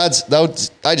surfers. the lads,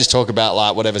 they just talk about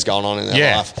like whatever's going on in their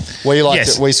Yeah. life.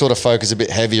 Yes. We sort of focus a bit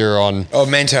heavier on Oh,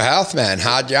 mental health, man.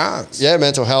 Hard yarns.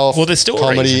 mental health. well, there's stories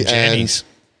comedy and journeys.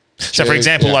 So, for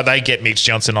example, like they get Mitch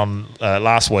Johnson on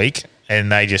last week, and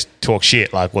they just talk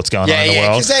shit like what's going on in the Yeah,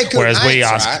 world. 'cause they're good Whereas we mates,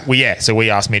 ask, right? so we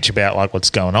ask Mitch about like what's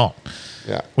going on.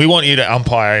 Yeah. We want you to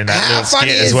umpire in that How little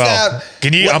funny skit is as well.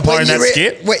 Can you when umpire in you that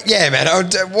skit? Wait, yeah, man.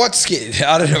 What skit?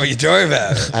 I don't know what you're talking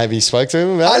about. Have you spoke to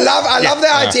him about I it? love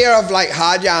the idea of like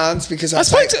hard yarns because I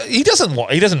spoke to. He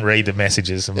doesn't read the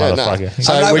messages, Yeah, no. motherfucker.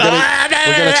 So I'm we're like,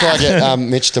 gonna try to get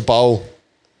Mitch to bowl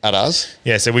at us.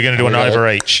 Yeah, so we're going to do an We're gonna-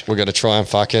 overreach. We're gonna try and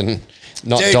fucking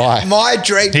not Dude, die. my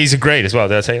dream. He's agreed as well.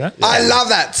 Did I tell you that? I love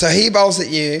that. So he bowls at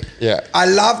you. Yeah. I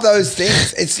love those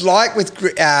things. It's like with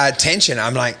tension.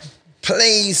 I'm like,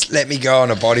 please let me go on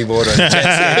a bodyboard or a jet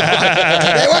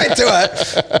ski. They won't do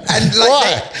it. And like,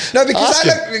 Why? because Ask I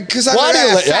him. look because I'm Why do you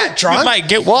a let you? fat drunk. Mate,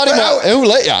 get Why do Well, you? Who'll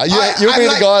let you? You'll I'm be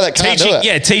like the guy that can't do teaching. it.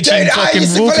 Yeah, teaching Dude, I fucking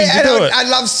used to Wolfie play, to and do it. I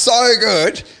love so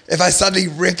good if I suddenly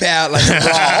rip out like a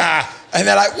roll, and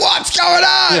they're like, "What's going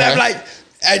on?" Yeah. I'm like,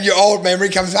 and your old memory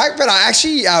comes back. But I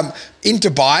actually in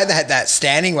Dubai they had that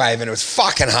standing wave, and it was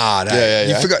fucking hard. Yeah.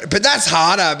 You forgot, but that's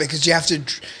harder because you have to.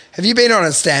 Have you been on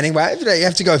a standing wave? You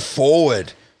have to go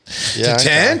forward Yeah, to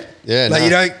turn. okay. Yeah, like no. you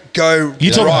don't go.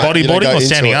 You talking right. You don't bodyboarding go or into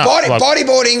standing it. up? Like-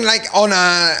 Bodyboarding, like on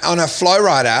a flow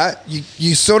rider,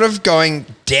 you sort of going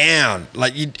down.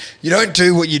 Like you don't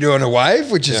do what you do on a wave,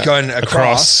 which is Yeah. going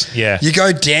across. Yeah. You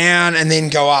go down and then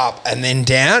go up and then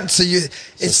down. So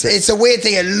it's a weird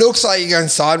thing. It looks like you're going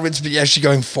sideways, but you're actually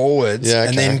going forwards Yeah, and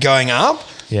okay. then going up.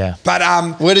 Yeah. But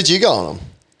Where did you go on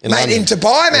them? mate, in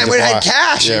Dubai, man, In when it had Dubai.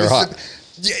 cash. Yeah, it was right.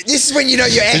 this is when you know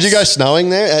your ex. Did you go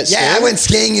snowing there? At Yeah, I Stan? went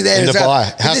skiing there in as well.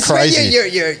 Dubai. But How this is when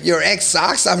crazy! your ex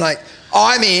sucks. I'm like,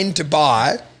 I'm in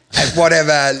Dubai at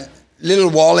whatever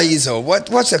Little Wallies or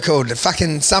what's it called? The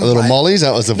fucking some Little place. Mollies.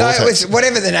 That was the No, vortex. it was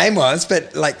whatever the name was.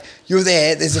 But like you were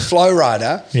there. There's a flow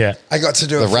rider. Yeah. I got to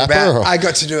do it I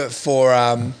got to do it for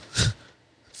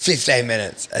 15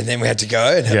 minutes, and then we had to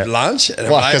go and have lunch. And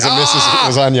I'm like, because the missus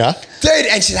was on ya? Dude,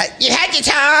 and she's like, you had your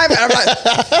time. And I'm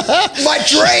like, my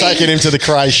dream. Taking him to the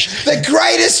creche. The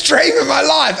greatest dream of my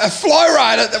life, a flow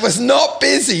rider that was not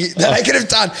busy that I could have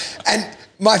done. And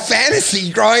my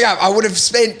fantasy growing up, I would have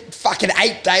spent fucking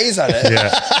 8 days on it.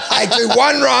 Yeah. I do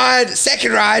one ride,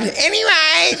 second ride.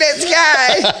 Anyway, let's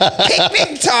go.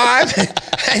 Picnic time.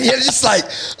 And you're just like,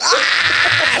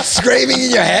 screaming in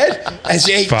your head as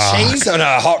you eat cheese on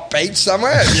a hot beach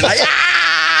somewhere. And you're like,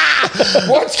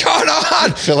 what's going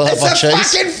on? Fill it up it's my a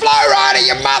cheese. fucking flow rider,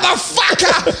 you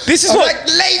motherfucker. This is I'm what- like,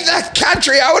 leave the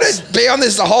country. I would have been on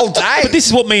this the whole day. But this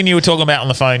is what me and you were talking about on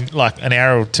the phone like an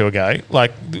hour or two ago.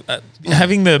 Like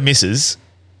having the missus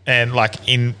and like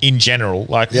in general,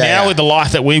 like now with the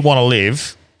life that we want to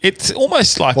live, it's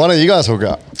almost like Why don't you guys hook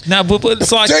up? no, but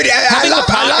it's like Dude, having a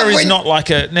partner is when- not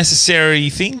like a necessary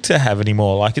thing to have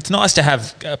anymore. Like it's nice to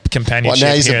have companionship.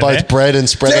 Now you're here both and there. bred and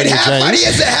spread on Dude, your how funny genes.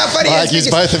 is it? How funny Like, is he's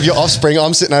it? both of your offspring.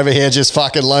 I'm sitting over here just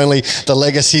fucking lonely. The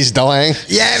legacy's dying.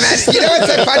 Yeah, man. You know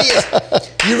what's so funny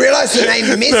is you realise the name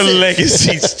The misses.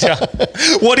 legacy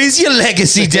stuff. What is your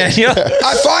legacy, Daniel?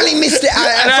 I finally missed it.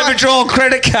 An overdrawn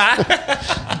credit card.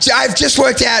 I've just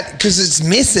worked out because it's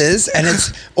misses and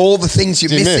it's all the things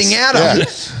you're You missing miss. out Yeah. on.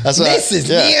 That's right. Misses,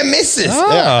 Yeah. near misses.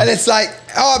 Yeah. And it's like,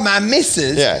 my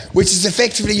misses, Yeah. which is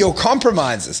effectively your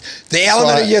compromises. The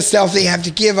element right. of yourself that you have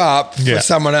to give up Yeah. for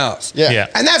someone else. Yeah. Yeah.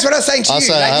 And that's what I was saying to I you.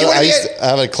 say Like, you I wanna be used to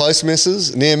have a close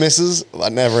misses, near misses,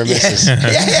 but never a misses.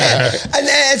 yeah. And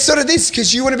it's sort of this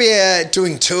because you want to be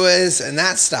doing tours and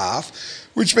that stuff,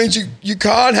 which means you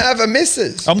can't have a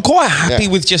missus. I'm quite happy Yeah.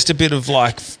 with just a bit of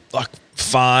like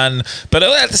fun, but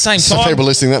at the same Some time, people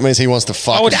listening, that means he wants to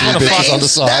fuck I would a few wanna bitches fuck- on the That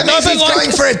side. means but he's like-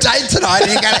 going for a date tonight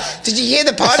and you're going, did you hear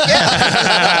the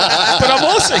podcast? but I'm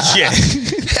also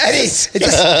And he's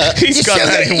he's you got still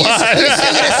that gonna- in you one.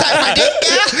 still going to suck my dick,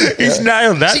 girl? He's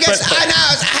nailed that. She goes, but- I know,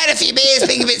 I had a few beers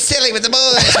being a bit silly with the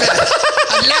boys, but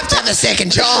I'd love to have a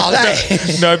second child.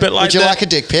 Eh? no, but like Would you the- like a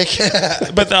dick pic?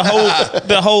 But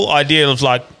the whole idea of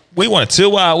like we want to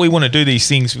tour, we want to do these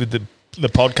things with the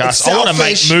podcast. It's I want to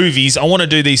make selfish. movies. I want to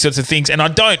do these sorts of things, and I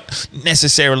don't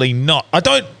necessarily not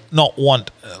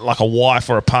want like a wife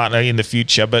or a partner in the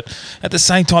future. But at the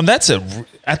same time,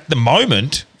 at the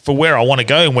moment for where I want to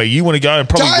go and where you want to go, and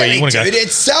probably where you want to go. Dude,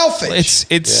 it's selfish.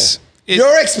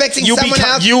 You're expecting someone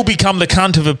else. You'll become the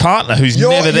cunt of a partner who's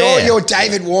never there. You're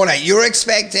David Warner. You're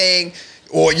expecting,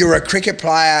 or you're a cricket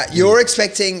player. You're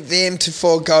expecting them to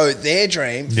forego their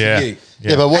dream for you.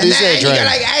 Yeah, but what is their And dream? you're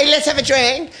like, hey, let's have a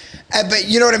drink. But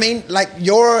you know what I mean? Like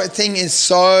your thing is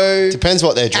so. Depends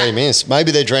what their dream is.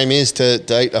 Maybe their dream is to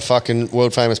date a fucking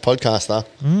world famous podcaster.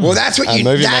 Well, that's what And you.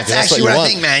 movie That's maker, that's actually what what you I want.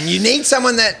 think, man. You need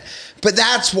someone that. But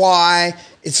that's why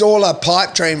it's all a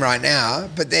pipe dream right now.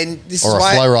 But then this Or is a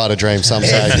why flow rider dream, some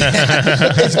say.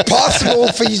 it's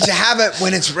possible for you to have it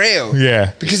when it's real.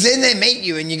 Yeah. Because then they meet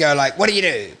you and you go like, what do you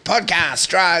do? Podcast,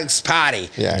 drugs, party.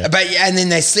 Yeah. And then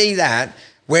they see that.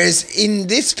 Whereas in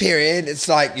this period, it's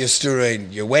like you're still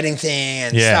doing your wedding thing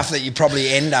and stuff that you probably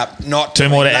end up not Two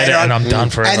doing more to later edit on. and I'm done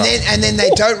forever. And then they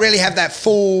don't really have that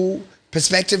full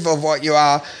perspective of what you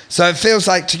are. So it feels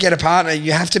like to get a partner,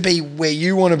 you have to be where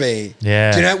you want to be.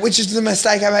 Yeah. Do you know, which is the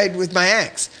mistake I made with my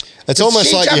ex. It's almost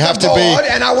She like you jumped have to be. aboard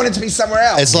and I wanted to be somewhere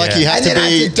else. It's like Yeah. you have And to then I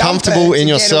had be to dump comfortable it in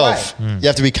to get yourself. away. You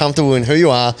have to be comfortable in who you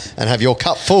are and have your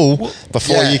cup full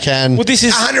before yeah. you can. well, this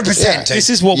is 100%. This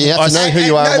is what You have to know I who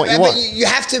you are and what you but want. you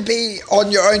have to be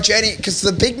on your own journey because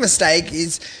the big mistake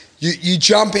is you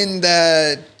jump in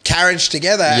the carriage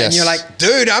together and Yes. you're like,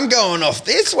 dude, I'm going off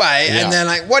this way. Yeah. And they're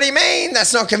like, what do you mean?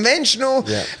 That's not conventional.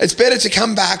 Yeah. It's better to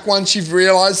come back once you've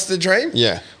realised the dream.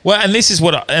 Yeah. well, and this is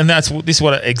what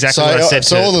exactly what I said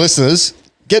So to all the listeners,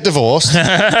 get divorced,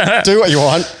 do what you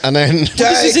want, and then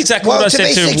This is exactly what I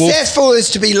said to to be Wolf. successful is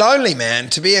to be lonely, man.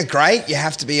 To be a great, you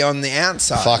have to be on the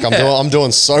outside. fuck, I'm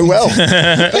doing so well.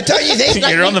 But don't you think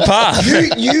You're on the path.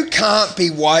 You can't be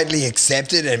widely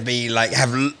accepted and be like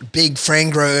have big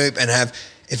friend group and have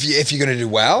if you're going to do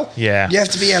well. Yeah. you have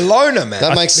to be a loner, man.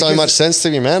 That makes so Because- much sense to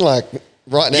me, man. Like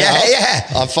right now, Yeah.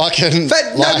 I'm fucking. But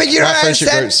no, like, but you my don't friendship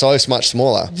understand. group's so much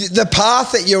smaller. The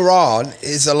path that you're on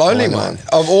is a lonely Lonely one. one.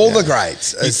 Of all the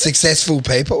greats, successful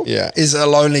people, Yeah. is a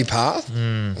lonely path.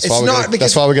 That's It's why, not because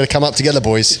that's why we're going to come up together,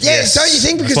 boys. yeah, don't you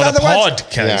think? Because for the otherwise, pod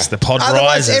case, Yeah. the pod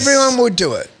otherwise rises. everyone would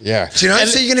do it. Yeah. Do you know? And-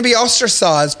 So you're going to be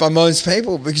ostracized by most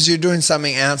people because you're doing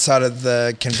something outside of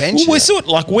the convention. Well, we're sort of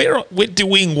like we're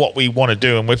doing what we want to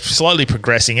do, and we're slowly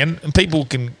progressing, and people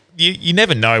can you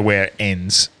never know where it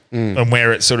ends. and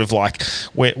where it's sort of like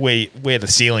where the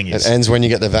ceiling is. It ends when you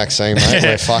get the vaccine, mate.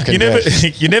 We're fucking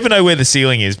you never know where the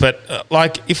ceiling is, but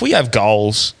like if we have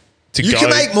goals to You go can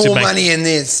make to more money in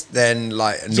this than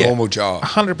like a normal job.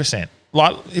 100%.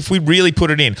 Like if we really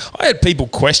put it in, I had people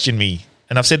question me.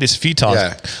 And I've said this a few times.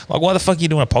 Yeah. Like, why the fuck are you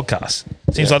doing a podcast?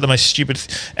 Seems like the most stupid.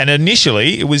 And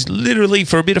initially, it was literally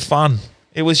for a bit of fun.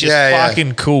 It was just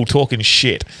fucking cool talking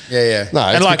shit. Yeah. No,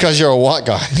 it's because you're a white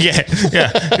guy. Yeah.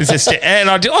 It's just, and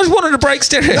I just wanted to break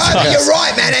stereotypes. No, you're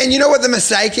right, man. And you know what the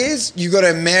mistake is? You got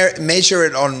to measure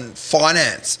it on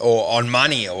finance or on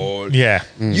money or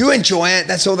you enjoy it.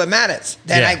 That's all that matters.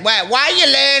 They're like, why are you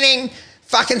learning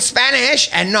fucking Spanish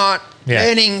and not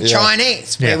learning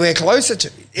Chinese? We're closer to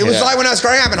it. It was like when I was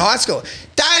growing up in high school.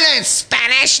 Don't learn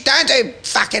Spanish. Don't do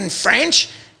fucking French.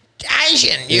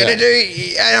 Asian. You got to do.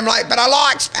 And I'm like, but I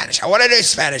like Spanish. I want to do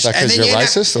Spanish. Is that because you're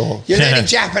racist or? You're learning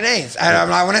Japanese. And I'm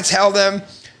like, I want to tell them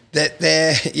that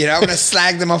they're, I want to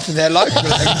slag them off in their local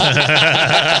language.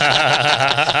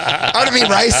 I want to be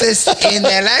racist in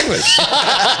their language.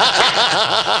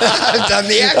 I've done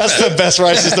the accent. That's the best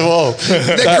racist of all.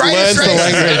 The greatest learns the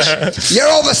language. You're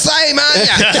all the same, aren't you?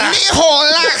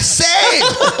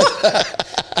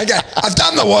 Okay, I've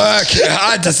done the work.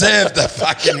 I deserve the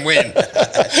fucking win.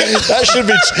 That should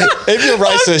be. If you're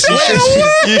racist,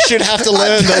 you should have to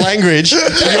learn the language.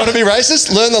 If you want to be racist,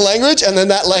 learn the language, and then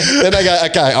then they go,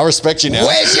 okay, I respect you now.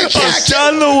 Where's your I've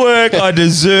done the work. I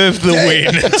deserve the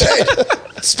win.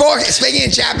 Speaking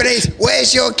in Japanese,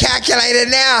 where's your calculator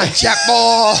now?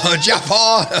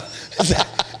 Japan.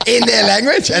 In their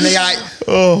language, and they're like,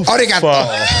 arigato.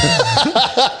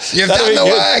 You've done the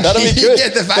work. That'll be You good.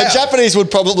 get the The fail. Japanese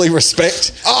would probably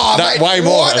respect that mate, way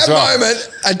more right as at the well. moment,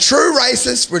 a true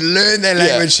racist would learn their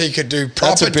language so he could do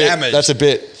proper damage. That's a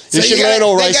bit. You So should learn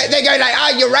all race. They go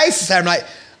like, you're racist. I'm like,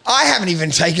 I haven't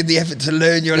even taken the effort to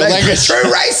learn your language. language. A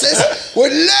true racist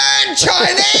would learn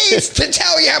Chinese to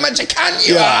tell you how much a cunt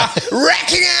you are,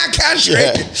 wrecking our country.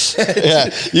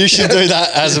 You should do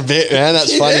that as a bit, man.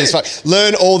 That's funny as fuck.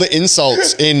 Learn all the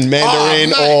insults in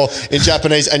Mandarin or in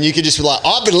Japanese, and you can just be like,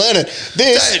 I've been learning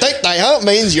this. Think they help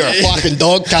means you're a fucking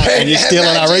dog cunt and you're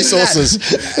stealing our resources.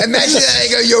 Imagine that they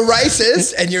go, you're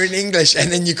racist, and you're in English,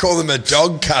 and then you call them a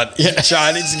dog cunt in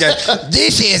Chinese and go,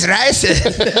 this is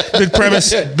racist.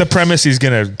 The premise is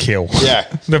going to kill. Yeah.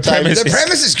 The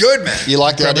premise is good, man. You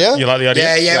like the idea? You like the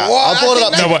idea? Yeah. Well, I brought it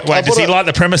up. No, wait. Does he like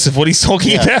the premise of what he's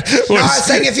talking about? No, I was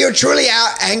saying if you're truly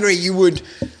angry, you would,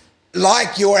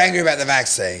 like you're angry about the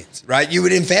vaccines, right? You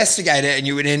would investigate it and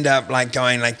you would end up like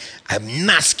going like, I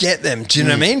must get them. Do you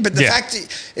know what I mean? But the fact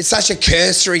that it's such a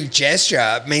cursory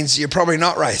gesture means you're probably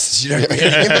not racist. You don't really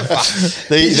give a fuck.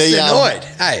 You're just annoyed.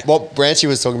 Hey. What Branchy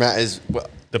was talking about is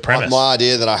the premise. My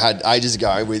idea that I had ages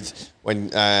ago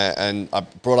and I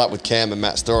brought up with Cam and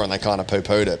Matt Storr, and they kind of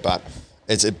poo-pooed it, but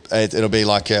it'll be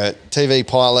like a TV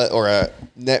pilot or a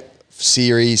net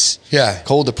series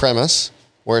called The Premise,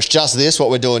 where it's just this, what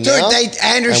we're doing now.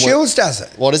 Andrew Shields does it.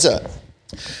 What is it?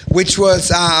 Which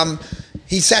was,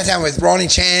 he sat down with Ronnie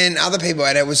Chan, other people,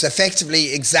 and it was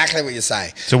effectively exactly what you're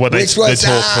saying. So what they talk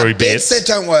through bits that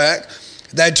don't work,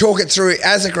 they'd talk it through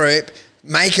as a group,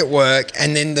 make it work,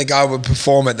 and then the guy would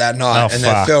perform it that night and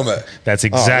they'd film it. That's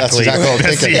exactly what I'm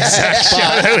thinking.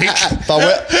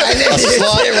 But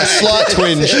a slight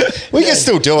twinge. We can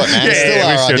still do it, man. It's still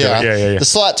our idea. The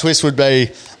slight twist would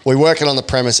be we're working on the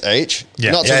premise each.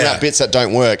 Not talking about bits that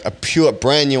don't work. A pure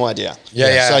brand new idea.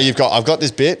 So I've got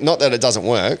this bit, not that it doesn't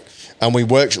work, and we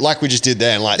work like we just did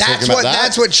there, and like talking about that.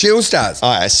 That's what Shields does.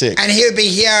 Oh, yeah, sick. And he would be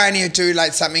here and he would do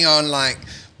like something on like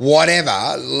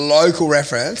whatever, local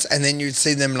reference, and then you'd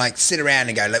see them like sit around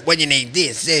and go like, when you need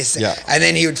this. And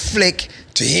then he would flick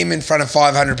to him in front of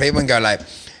 500 people and go like,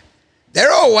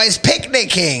 they're always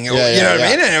picnicking. Or, you know what I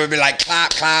mean? And it would be like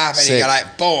clap, and you go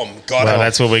like, boom, got it.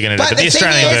 That's what we're going to do. But the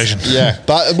Australian version. Yeah.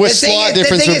 But with slight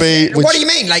difference would be... What do you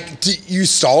mean? Like, you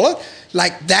stole it?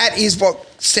 Like, that is what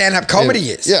stand-up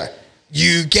comedy is. Yeah.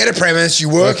 You get a premise, you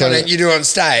work on it, you do it on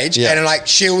stage, and like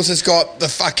Shields has got the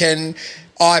fucking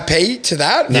IP to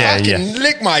that. Fucking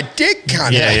lick my dick,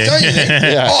 cunt. Don't you think?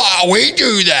 Oh, we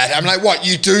do that. I'm like, what?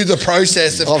 You do the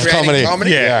process of creating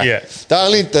comedy?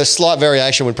 The slight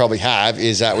variation we'd probably have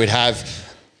is that we'd have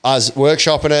us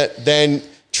workshopping it, then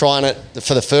trying it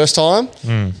for the first time,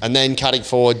 and then cutting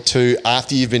forward to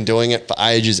after you've been doing it for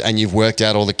ages and you've worked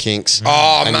out all the kinks,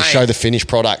 and you show the finished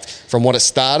product from what it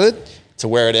started to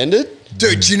where it ended.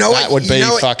 Dude, do you know that would be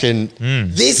fucking...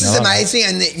 This is amazing.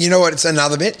 And you know what? It's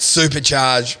another bit.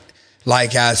 Supercharge,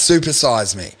 like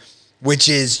Supersize Me, which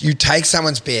is you take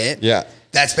someone's bit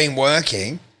that's been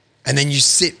working and then you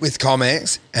sit with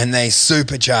comics and they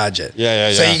supercharge it.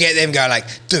 Yeah. So you get them go like,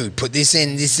 dude, put this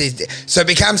in, this is... So it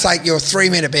becomes like your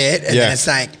 3-minute bit and then it's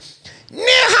like,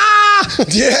 whatever.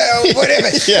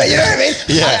 Yeah. You know what I mean?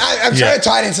 Yeah. I'm trying to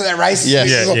tie it into that race.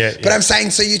 Yeah. But I'm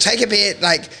saying, so you take a bit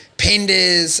like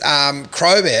Pender's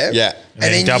Crowbear. Yeah.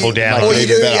 And then double down. Or you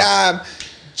do better.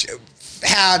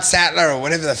 Howard Sattler or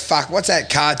whatever the fuck. What's that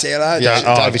car dealer?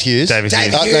 David Hughes. David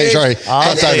Hughes. No, sorry.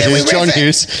 Not David Hughes. John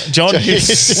Hughes. John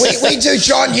Hughes. We do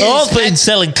John Hughes. I've been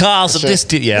selling cars at this.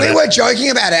 We were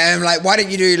joking about it. And I'm like, why don't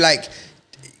you do like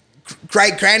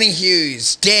Great Granny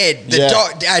Hughes, dead,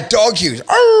 the dog Hughes. And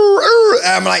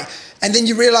I'm like, and then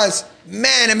you realise,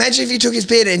 man, imagine if you took his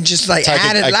bit and just like Take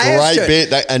added a layers to great it.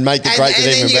 bit and make the great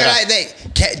bit even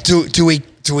better.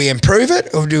 Do we improve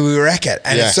it or do we wreck it?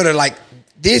 And it's sort of like,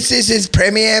 this is his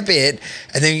premiere bit,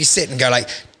 and then you sit and go like,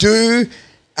 do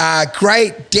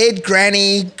great dead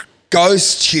granny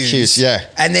ghost Hughes.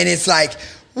 And then it's like,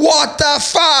 what the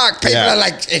fuck? People are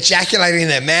like ejaculating in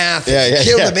their mouth.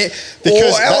 Kill the bit.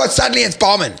 Or suddenly it's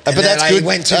bombing. But that's good.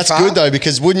 That's good though,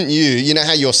 because wouldn't you know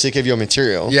how you're sick of your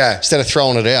material? Yeah. Instead of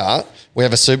throwing it out, we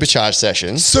have a supercharge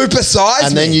session. Supersize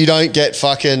and then you don't get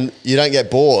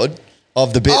bored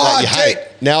of the bit that you hate.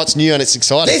 Now it's new and it's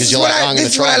exciting because you're like, I'm going to try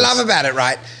this. This is what I love about it,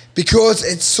 right? Because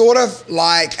it's sort of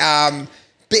like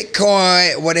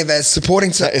Bitcoin, whatever, supporting...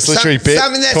 It's literally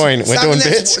Bitcoin. We're doing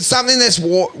bits. Something that's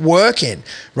working,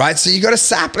 right? So you got a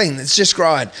sapling that's just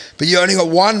growing, but you only got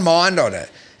one mind on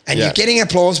it. And you're getting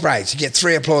applause breaks. You get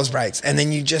 3 applause breaks. And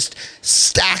then you just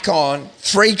stack on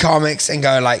 3 comics and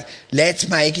go like, let's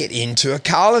make it into a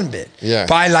Carlin bit. Yeah.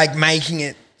 By like making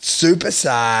it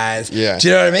supersized. Yeah. Do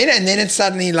you know what I mean? And then it's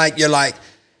suddenly like, you're like,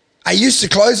 I used to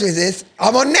close with this.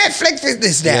 I'm on Netflix with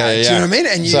this now. Do you know what I mean?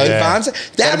 And you advance it.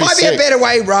 That might be a better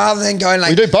way rather than going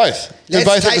like... We do both. Do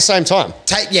both at the same time.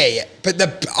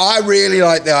 But I really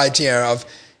like the idea of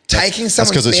taking someone's bit... That's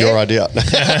because it's your idea.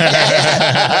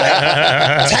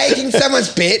 Taking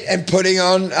someone's bit and putting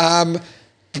on...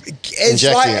 It's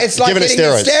like giving getting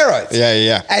it steroids.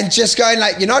 Yeah. And just going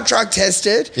like, you're not drug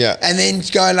tested. Yeah. And then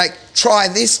going like, try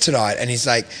this tonight. And he's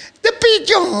like, the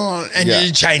pigeon. And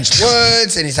you change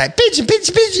words. And he's like, pigeon.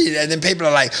 And then people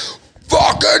are like,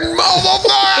 fucking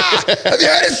motherfucker. Have you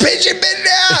heard his pigeon bit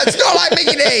now? It's not like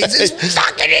Mickey D's. It's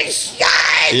fucking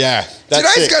insane. Yeah.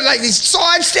 It's got like these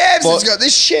side steps. It's got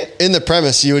this shit. In the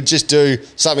premise, you would just do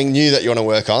something new that you want to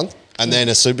work on. And then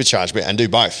a supercharge bit and do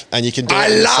both. And you can do it I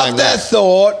love the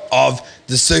thought of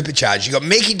the supercharge. You got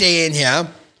Mickey D in here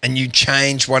and you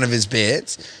change one of his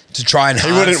bits to try and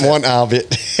He wouldn't want our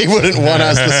bit. He wouldn't want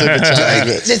us to supercharge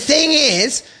bit. The thing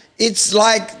is, it's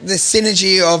like the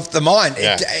synergy of the mind.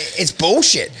 It's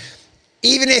bullshit.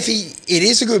 Even if it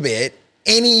is a good bit,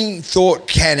 any thought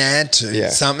can add to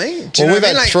something. Do you know we've what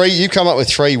I mean? had 3. You come up with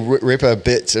 3 ripper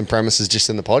bits and premises just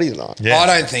in the potty tonight. Yeah. I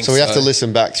don't think so. So we have to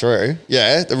listen back through.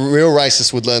 Yeah, the real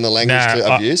racist would learn the language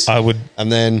to abuse. I would.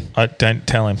 And then I don't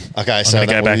tell him. Okay, I'm going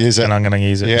to go back use it. and I'm going to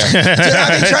use it. Yeah. Dude,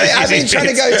 I've been trying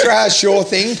to go through our Sure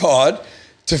Thing pod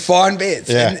to find bits.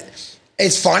 Yeah. And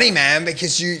it's funny, man,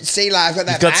 because you see, like, I've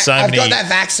got that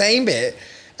vaccine bit.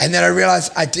 And then I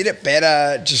realised I did it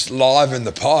better just live in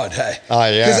the pod. Hey? Oh,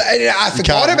 yeah. Because I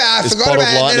forgot about it,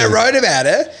 and then I wrote about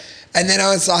it. And then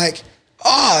I was like,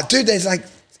 oh, dude, there's like,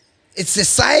 it's the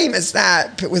same as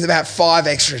that, but with about 5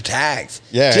 extra tags.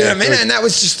 Yeah. Do you know what I mean? And that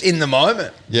was just in the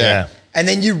moment. Yeah. And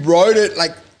then you wrote it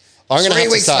like I'm going to 3 have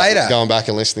to weeks start later. going back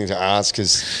and listening to ours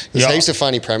because there's heaps of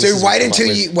funny premises. Dude, wait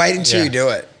until you do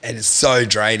it. And it's so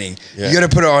draining. Yeah. You got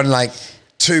to put it on like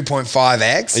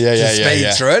 2.5x to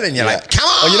speed through it, and you're like, come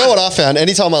on. Oh, you know what I found?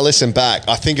 Anytime I listen back,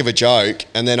 I think of a joke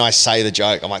and then I say the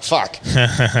joke. I'm like, fuck.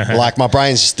 Like my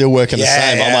brain's still working the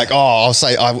same. Yeah. I'm like, oh,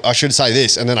 I should say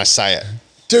this, and then I say it.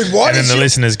 Dude, and then the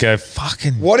listeners go,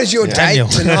 fucking. What is your date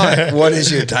tonight? What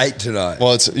is your date tonight?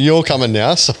 Well, you're coming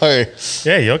now, so.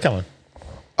 Yeah, you're coming.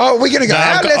 Oh, we're going to go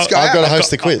out? Let's go out. I've got to host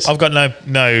the quiz. I've got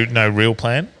no real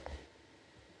plan.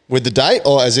 With the date,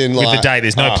 or as in like... With the date,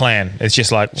 there's no plan. It's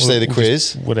just like... See the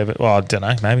quiz? Whatever. Well, I don't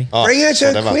know, maybe. Bring her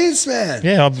to a quiz, man.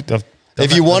 Yeah,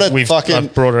 if you want to fucking...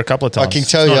 I've brought her a couple of times. I can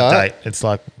tell it's you... not a date. It's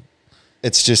like...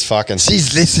 It's just fucking...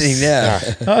 She's listening now.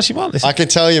 Oh, she might listen. I can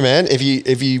tell you, man, if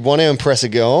you want to impress a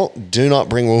girl, do not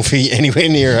bring Wolfie anywhere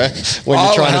near her when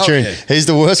you're trying to tune. He's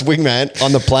the worst wingman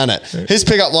on the planet. His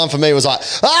pickup line for me was like,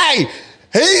 hey,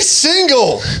 he's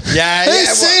single.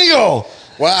 He's single.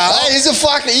 Wow. Hey, he's a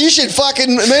fucking... You should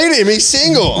fucking meet him. He's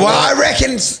single. Well, I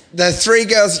reckon the 3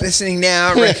 girls listening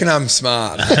now reckon I'm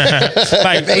smart.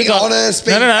 Mate, being honest,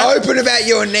 being open about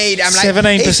your need. I'm like,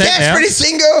 17% he's pretty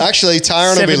single. Actually,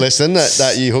 Tyron will be listening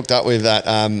that you hooked up with that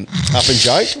up and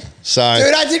joke. So,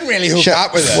 Dude, I didn't really hook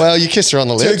up with her. Well, you kissed her on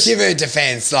the lips. To give her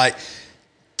defense, like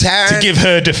Taryn. To give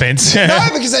her defense. No,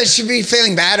 because I should be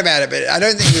feeling bad about it, but I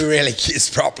don't think we really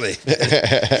kissed properly.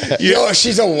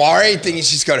 She's all worried, thinking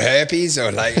she's got herpes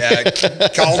or like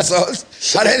cold sores.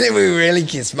 I don't think we really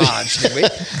kissed much, did we?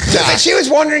 But she was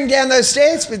wandering down those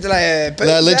stairs with like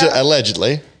No,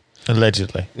 allegedly.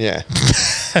 Allegedly. Yeah.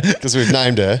 Because we've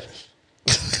named her.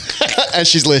 And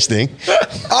she's listening.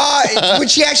 Oh, would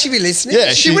she actually be listening?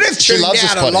 Yeah, she would have tuned loves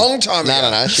out this a pod. long time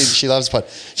ago. No. She loves pod.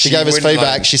 She gave us wouldn't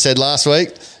feedback. like- She said last week,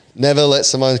 never let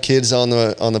Simone's kids on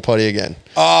the potty again.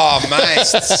 Oh, mate.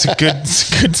 It's good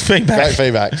feedback. Great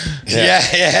feedback. Yeah.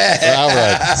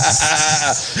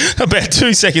 About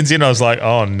 2 seconds in, I was like,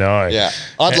 oh no. Yeah.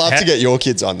 I'd love to get your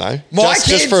kids on though. My just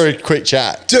kids- for a quick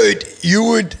chat. Dude, you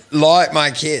would like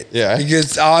my kid. Yeah.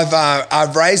 Because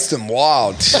I've raised them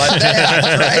wild. Like they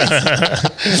are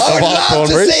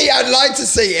crazy. I'd like to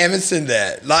see Emerson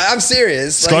there. Like, I'm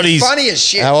serious. Like, Scotty's- funny as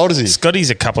shit. How old is he? Scotty's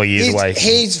a couple of years away.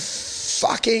 He's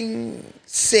fucking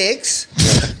 6.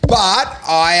 But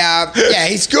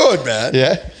he's good, man.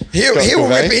 Yeah. He'll Got good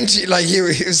rip vein. into you, like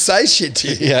he'll say shit to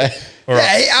you. Yeah.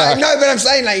 Yeah, no, but I'm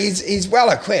saying like he's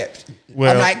well equipped.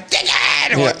 Well- I'm like,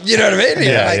 Dad, or, you know what I mean?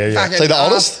 Yeah, Like, yeah. fucking Is he the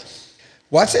oldest?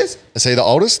 What's this? Is he the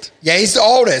oldest? Yeah, he's the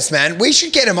oldest, man. We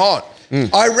should get him on.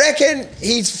 I reckon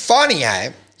he's funny,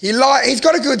 eh? He's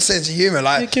got a good sense of humor.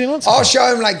 Like, get him on I'll sometime.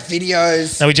 show him like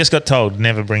videos. No, we just got told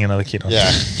never bring another kid on.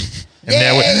 Yeah. And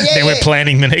now we're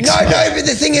planning the next one. No, but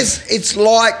the thing is, it's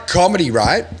like comedy,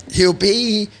 right? He'd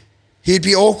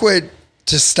be awkward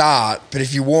to start, but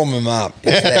if you warm him up,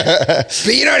 it's there.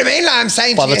 But you know what I mean? Like I'm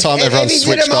saying, By to the you, time if everyone's he did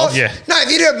switched it off. Yeah. No,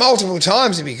 if you do it multiple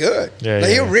times, it'd be good. Yeah, Like, yeah,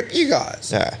 he'll yeah. rip you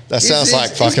guys. Yeah. That sounds He's- like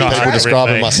he's fucking been people trained.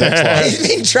 describing my sex life. He's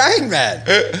been trained, man.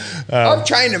 I've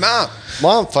trained him up.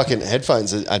 My fucking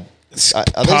headphones are these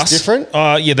Pass. different?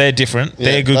 Yeah, they're different.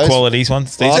 Yeah, they're good those- qualities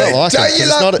ones. I don't like Don't it. you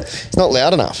 'cause love- it's not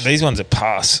loud enough. These ones are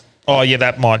pass. Oh yeah,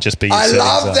 that might just be. your I settings,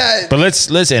 love though. that- But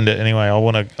let's end it anyway.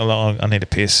 I need to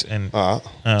piss and. All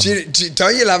right.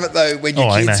 Don't you love it though when your Oh,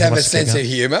 I know. kids He have a wants to sense pick of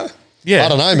up. humor? Yeah, I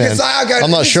don't know, man. Because I go, I'm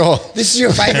not sure. This is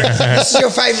your favorite. This is your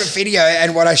favorite video,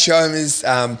 and what I show him is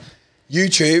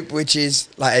YouTube, which is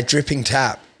like a dripping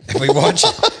tap. And we watch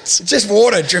it. Just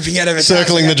water dripping out of a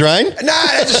Circling the drain? No,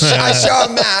 I show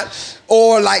him that.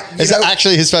 Or like, you Is know, it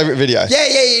actually his favourite video? yeah,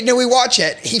 you know, we watch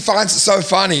it. He finds it so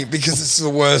funny because it's the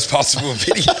worst possible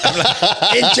video. I'm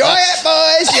like, enjoy it,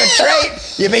 boys. Your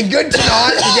treat. You've been good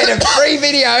tonight. You get a free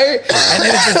video, and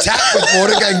then it's a tap with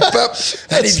water going boop,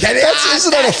 and he's getting.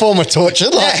 Isn't that a form of torture?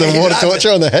 Like Yeah, the he water loves torture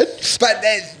it. on the head? But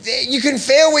you can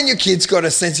feel when your kid's got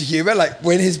a sense of humour. Like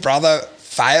when his brother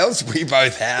fails, we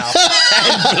both howl.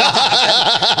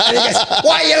 And he goes,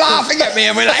 "Why are you laughing at me?"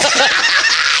 And we're like,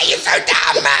 "You're so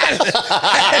dumb, man."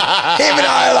 Him and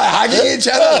I are like hugging each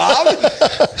other, laughing.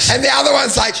 And the other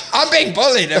one's like, "I'm being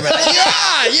bullied." And we're like, "You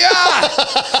are."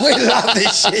 We love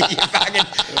this shit, you fucking.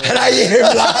 And I hear him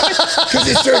laughing because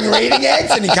he's doing reading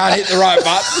eggs and he can't hit the right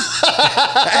button.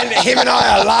 And him and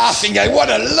I are laughing, going, "What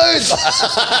a loser!"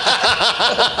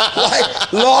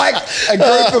 like a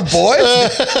group of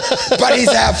boys, but he's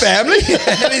our family,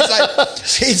 and he's like,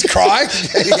 he's crying.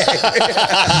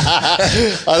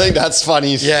 I think that's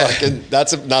funny. Yeah.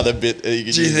 That's another bit that you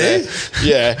could Do you use think? there.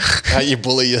 Yeah. How you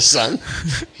bully your son.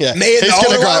 Yeah. Me and the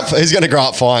older one? He's going to grow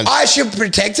up fine. I should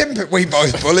protect him, but we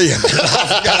both bully him.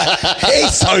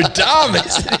 He's so dumb,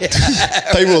 isn't he?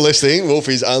 People listening,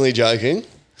 Wolfie's only joking.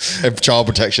 If Child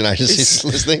Protection Agency's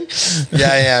listening.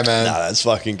 Yeah, man. No, that's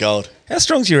fucking gold. How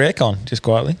strong's your aircon? Just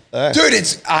quietly. Dude,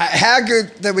 it's how good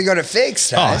that we got it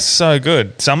fixed. Oh, Eh? so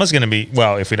good. Summer's going to be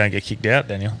if we don't get kicked out,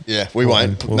 Daniel. Yeah, we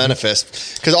won't. we'll-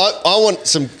 Manifest. Because I want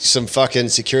some fucking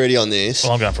security on this.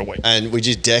 Well, I'm going for a week. And we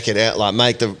just deck it out, like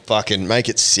make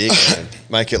it sick, man.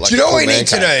 Make it like Do you know a what we cool need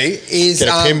to man cave. do is Get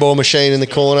a pinball machine in the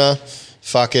corner.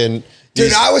 Fucking dude,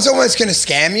 use- I was almost going to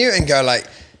scam you and go like,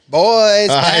 boys,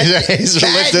 he's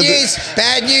bad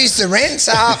lifted news, the rent's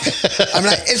up. I'm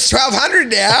like, it's $1,200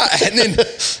 now.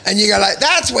 And you go like,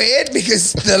 that's weird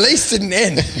because the lease didn't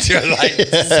end until like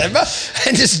December,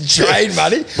 and just drain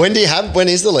money. When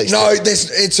is the lease? No,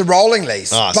 it's a rolling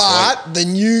lease. Oh, but the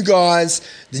new guys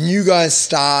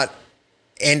start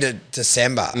end of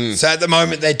December. So at the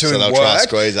moment they're doing they'll work. try and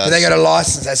squeeze us. But they got a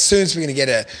license as soon as we're going to get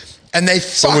it. And they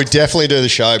So we definitely do the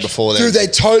show before then. dude, they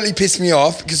totally pissed me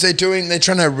off because they're trying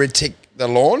to retick the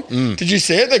lawn. Did you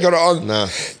see it? They got it on. No.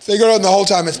 They got it on the whole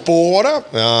time. It's bore water.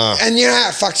 Ah. And you know how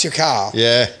it fucks your car.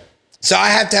 Yeah. So I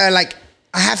have to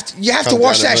you have to Come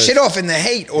wash down that and shit move. off in the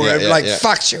heat or Yeah, it yeah.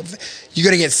 fucks you. You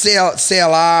got to get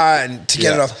CLR and to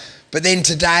get it Yeah. off. But then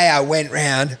today I went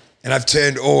round And I've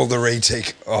turned all the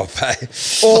retic off, hey?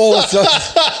 All the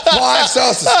sauces. 5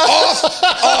 sauces.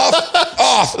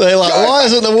 Off. They're like, why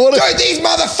isn't the water? Dude, these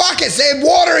motherfuckers, they're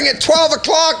watering at 12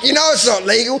 o'clock. You know it's not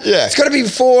legal. Yeah. It's got to be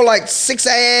before like 6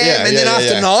 a.m. and then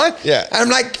after 9. Yeah. And I'm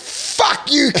like,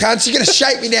 fuck you, cunts. You're going to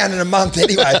shake me down in a month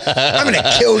anyway. I'm going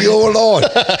to kill your Lord.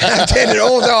 And I turned it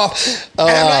all off. And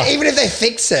I'm like, even if they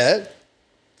fix it,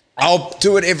 I'll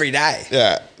do it every day.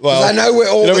 Yeah. Well, I know we're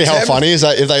all. It'll be how funny is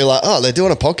that if they like, oh, they're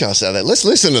doing a podcast out there. Let's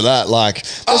listen to that. Like,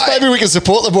 maybe we can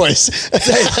support the boys.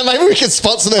 Maybe we can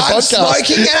sponsor their I'm podcast.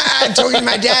 smoking and I'm talking to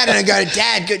my dad and I go,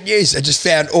 Dad, good news. I just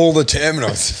found all the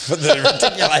terminals for the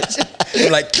reticulation.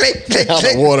 I'm like, click.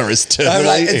 The water is terminating. I'm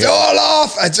like, it's all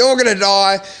off. It's all going to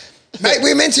die. Mate,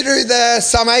 we're meant to do the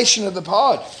summation of the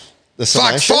pod. The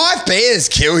summation? Fuck, 5 beers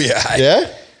kill you, hey?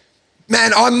 Yeah?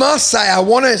 Man, I must say, I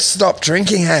want to stop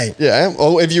drinking, hey? Yeah.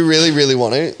 Well, if you really, really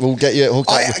want to, we'll get you hooked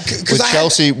up with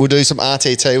Chelsea. We'll do some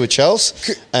RTT with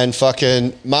Chelsea. And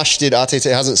fucking Mush did RTT,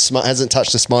 hasn't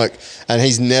touched the smoke. And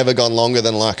he's never gone longer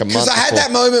than like a month. Because I had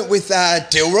that moment with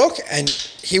Dilrook, and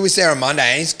he was there on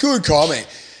Monday, and he's good comic.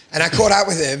 And I caught up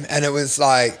with him, and it was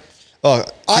like,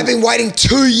 I've been waiting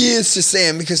 2 years to see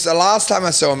him because the last time I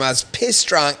saw him, I was pissed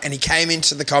drunk and he came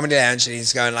into the comedy lounge and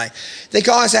he's going like, the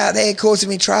guys out there causing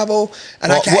me trouble.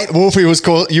 And Wolfie was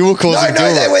you were causing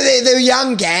No, they were a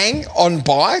young gang on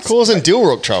bikes. Causing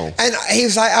Dilrook trouble. And he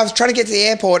was like, I was trying to get to the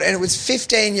airport and it was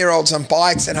 15-year-olds on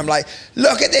bikes and I'm like,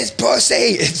 look at this pussy.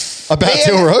 It's about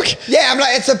Dilrook? Yeah, I'm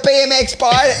like, it's a BMX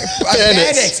bike.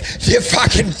 Bandits. You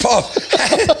fucking puff.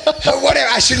 Whatever.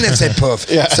 I shouldn't have said puff.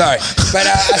 Yeah. Sorry. But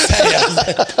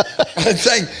I was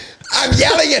saying, I'm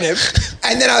yelling at him,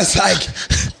 and then I was like,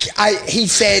 he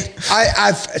said,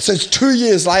 so it's 2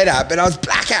 years later, but I was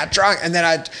blackout drunk, and then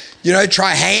I'd,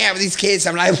 try hang out with these kids.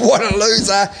 I'm like, what a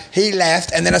loser. He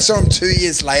left, and then I saw him 2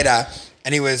 years later,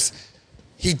 and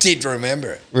he did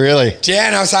remember it. Really? Yeah,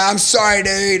 and I was like, I'm sorry,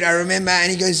 dude, I remember.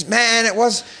 And he goes, man, it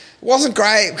wasn't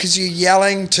great because you're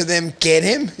yelling to them, get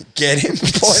him,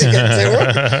 pointing at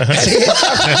Dilrook.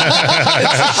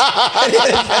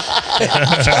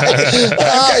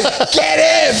 Get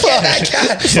him, get that guy.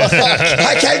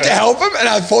 I came to help him and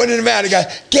I pointed him out and go,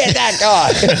 get that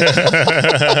guy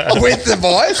with the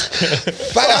voice.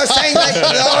 But I was saying like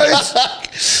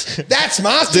that's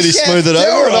master. Did he smooth it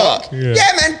over or not?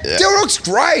 Yeah, man, Dilrook's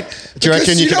great. Do you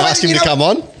reckon you can ask him to come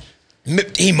on?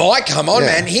 He might come on,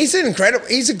 man. He's a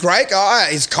great guy.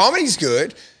 His comedy's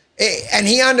good. And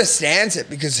he understands it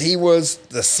because he was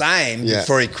the same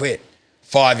before he quit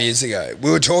 5 years ago.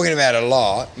 We were talking about it a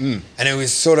lot and it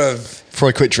was sort of... Before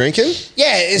he quit drinking?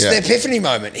 Yeah, it's the epiphany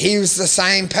moment. He was the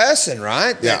same person,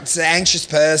 right? Yeah. It's the anxious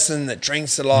person that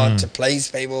drinks a lot to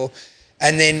please people.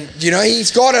 And then,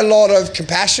 he's got a lot of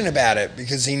compassion about it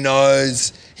because he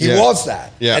knows he was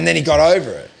that. Yeah. And then he got over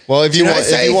it. Well, if you want,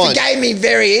 he forgave me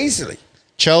very easily.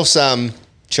 Chelsea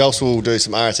will do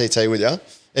some RTT with you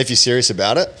if you're serious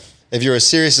about it. If you're as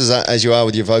serious as you are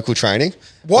with your vocal training.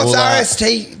 What's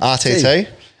RTT? RTT.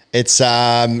 It's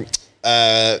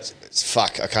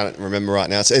fuck, I can't remember right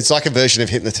now. It's like a version of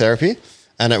hypnotherapy,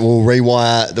 and it will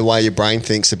rewire the way your brain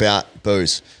thinks about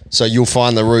booze. So you'll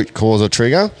find the root cause or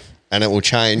trigger. And it will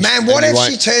change. Man, what if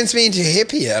she turns me into a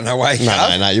hippie and I wake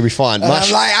up? No, you'll be fine. And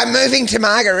I'm like, I'm moving to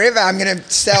Margaret River. I'm going to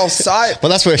sell soap. Well,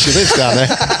 that's where she lives down there.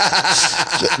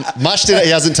 Much did it.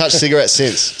 He hasn't touched cigarettes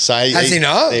since. So Has he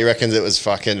not? He reckons it was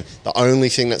fucking the only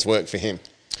thing that's worked for him.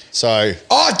 So.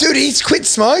 Oh, dude, he's quit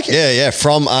smoking. Yeah,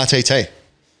 from RTT.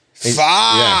 Fuck.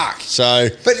 Yeah. So.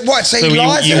 But what? So he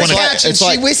lies on the couch and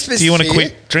she whispers to you. Do you want to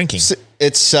quit drinking?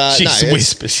 It's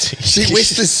whispers to you. She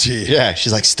whispers to you. Yeah,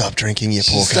 she's like, "Stop drinking, you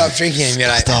poor guy. Stop drinking." And you're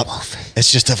like, "Stop!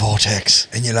 It's just a vortex."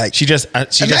 And you're like, she just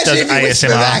does ASMR.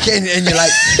 Back and you're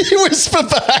like, you whisper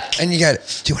back, and you go, "Do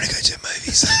you want to go to a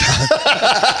movie sometime?"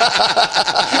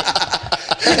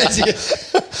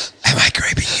 Am I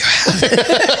creeping you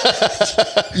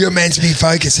out? You're meant to be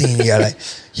focusing, and you go like,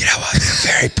 "You know what?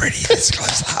 You're very pretty this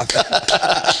close up."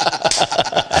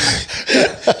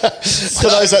 For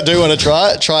those that do want to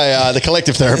try the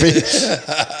collective therapy.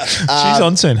 She's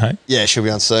on soon, hey? Yeah, she'll be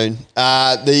on soon.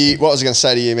 What was I going to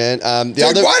say to you, man? Why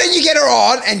don't you get her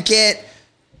on and get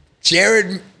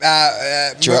Gerard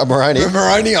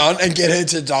Moroney on and get her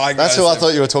to diagnose? That's who I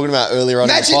thought you were talking about earlier on.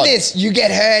 Imagine this: you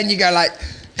get her and you go like,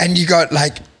 and you got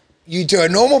like, you do a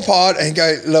normal pod and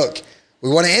go, look, we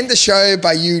want to end the show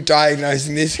by you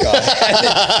diagnosing this guy.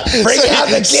 Bring out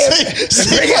the gift.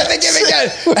 Bring out the gift again.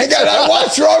 And go, no,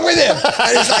 what's wrong with him?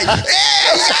 And he's like,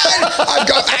 I've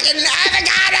got fucking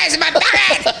avocados in my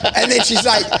bucket. And then she's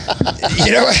like,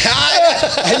 you know what?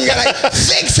 And you go like,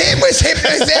 fix him with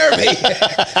hypnotherapy.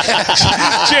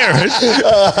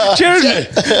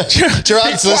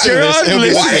 Gerard's listening to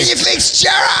this. Why don't you fix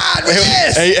Gerard with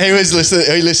this?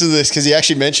 He listened to this because he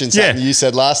actually mentioned something you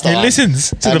said last time. He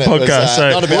listens to And the it was, podcast. So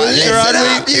not about you. Listen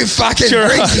up, you fucking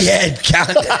greasy head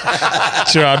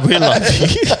cunt. Gerard, we love you.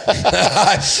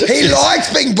 He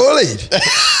likes being bullied.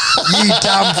 You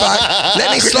dumb fuck.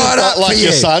 Let me slide up Like for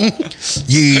your you. son.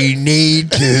 You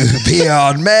need to be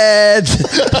on meds.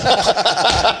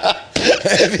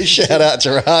 Shout out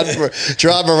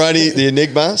Gerard Maroney, the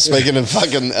Enigma, speaking of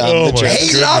fucking the joke.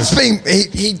 He loves being.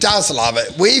 He does love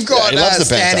it. We've got he loves a the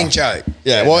standing banter. joke.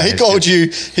 Yeah, well, he called you.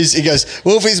 He goes,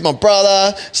 Wolfie's my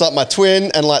brother. It's like my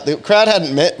twin, and like the crowd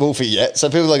hadn't met Wolfie yet, so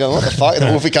people are going, "What the fuck?" And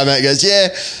Wolfie came out and goes, "Yeah,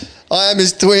 I am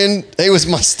his twin. He was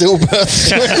my stillbirth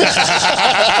twin."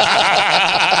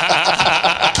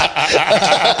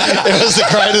 It was the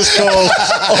greatest call of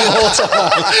all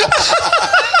time.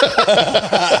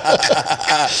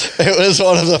 It was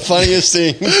one of the funniest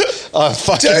things I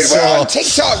fucking Dude, saw. we're on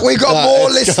TikTok. We've got more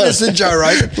listeners than Joe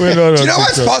Rogan. Do you know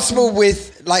what's possible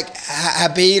with like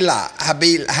Habila?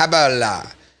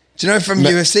 Do you know from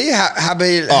UFC?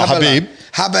 Habib.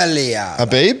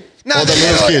 Habalia. No, or the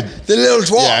little kid. The little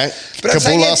dwarf. Yeah. But I'm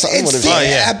saying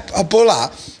Kabula,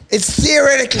 Abdullah. It's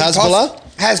theoretically Hasbullah?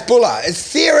 Hasbullah.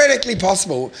 It's theoretically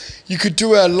possible. You could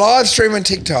do a live stream on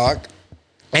TikTok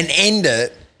and end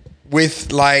it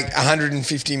with like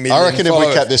 150 million I reckon followers. if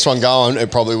we kept this one going,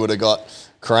 it probably would have got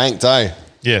cranked, eh?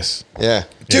 Yes. Yeah.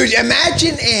 Dude,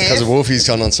 imagine Because if... Wolfie's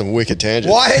gone on some wicked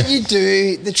tangents. Why don't you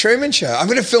do the Truman Show? I'm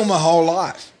going to film my whole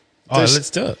life. Oh, let's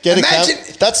do it.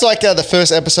 That's like the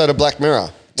first episode of Black Mirror.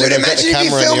 Dude, where they've got imagine the if you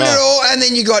camera in filmed the it eye. all and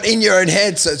then you got in your own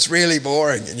head, so it's really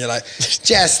boring. And you're like,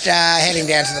 just heading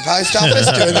down to the post office,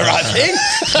 doing the right thing.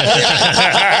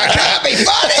 I can't be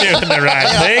funny. Doing the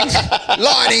right thing.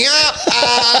 Lining up,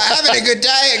 having a good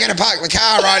day. I'm going to park the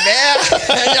car right now.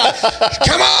 And you're like,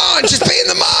 come on, just be in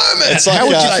the moment. It's like, How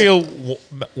would you feel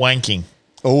wanking?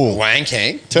 Oh,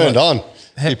 wanking? turned on.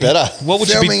 Be better. What would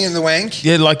Filming you be? in the wank?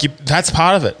 Yeah, like that's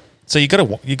part of it. So you got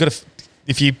to.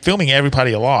 If you're filming every part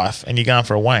of your life and you're going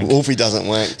for a wank, Wolfie doesn't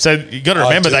wank. so you got to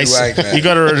remember do wank, man. you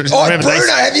got to remember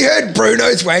Bruno, have you heard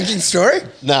Bruno's wanking story?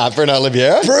 Nah, Bruno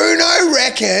Oliveira. Bruno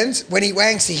reckons when he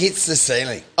wanks, he hits the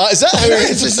ceiling. Is that who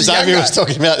It's just a young Xavier guy. was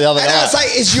talking about the other And I night? was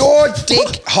like, is your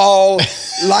dick hole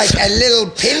like a little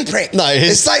pinprick? No,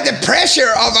 it's like the pressure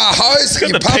of a hose that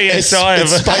you got the pump. PSI of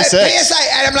it's it. SpaceX.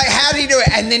 PSA, and I'm like, how did he do it?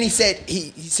 And then he said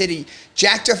he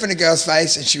jacked off in a girl's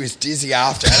face and she was dizzy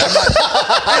after. And I'm like,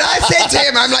 and I said to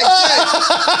him, I'm like,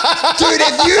 dude,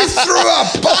 if you threw a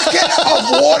bucket of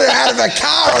water out of a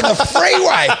car on the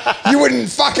freeway, you wouldn't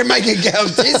fucking make a girl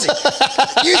dizzy.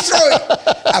 You threw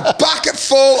a bucket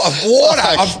full of water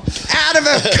out of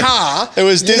a car. It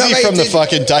was you know dizzy what I from the did?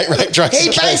 fucking date rape drugs. He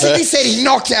basically said he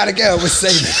knocked out a girl with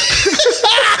semen.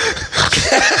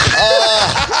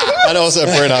 And also,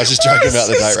 Bruno, I was just joking about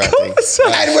the date rape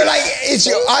thing. And we're like,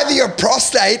 either your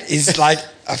prostate is like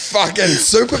a fucking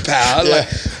superpower, like,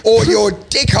 or your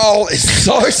dick hole is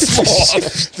so small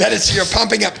that you're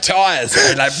pumping up tires.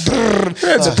 And like,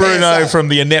 That's Bruno from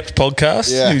the Inept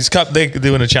podcast. Yeah. Who's they're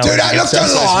doing a challenge. Dude, I against looked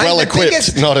us. online. Well the equipped,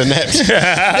 biggest- not inept.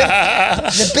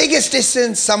 The biggest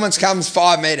distance someone's come is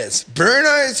 5 meters.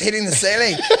 Bruno's hitting the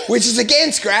ceiling, which is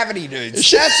against gravity,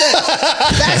 dudes.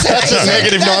 That's That's a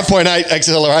negative 9.8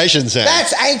 acceleration, Sam.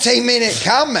 That's 18-minute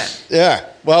come, man. Yeah.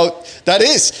 Well, that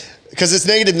is. Because it's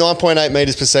negative 9.8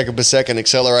 meters per second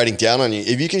accelerating down on you.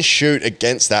 If you can shoot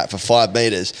against that for 5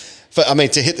 meters,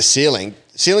 to hit the ceiling,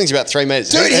 ceiling's about 3 meters.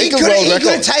 Dude, he could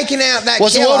have taken out that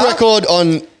Was the killer. world record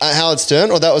on Howard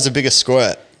Stern, or that was the biggest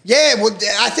squirt? Yeah, well,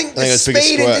 I think the it was biggest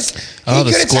speed and squirt. he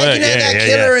could have squirt, taken out that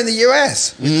killer in the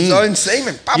US with his own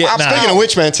semen. Speaking of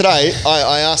which, man, today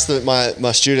I asked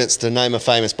my students to name a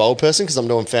famous bold person because I'm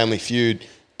doing Family Feud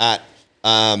at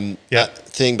that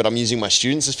thing, but I'm using my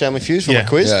students as Family Feud for my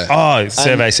quiz. Yeah. Oh,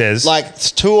 survey says. Like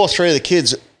 2 or 3 of the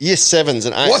kids, year 7s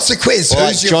and 8s. What's the quiz? were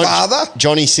Who's your father?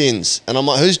 Johnny Sins. And I'm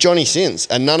like, who's Johnny Sins?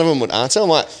 And none of them would answer. I'm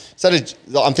like,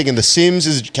 I'm thinking The Sims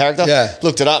is a character. Yeah.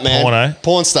 Looked it up, man. Porno.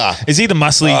 Porn star. Is he the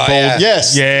muscly bald? yeah.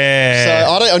 Yes. Yeah.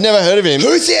 So I've never heard of him.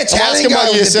 Who's the Italian guy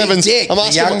with the big dick? I'm The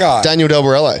asking young guy. Daniel Del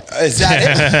Borello. Is that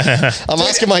it? I'm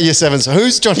asking my year 7s,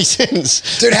 who's Johnny Sins?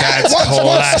 Dude, That's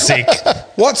classic.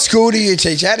 what school do you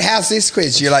teach at? How's this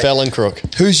quiz? You're like, Felon crook.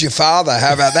 who's your father?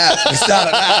 How about that? We start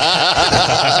at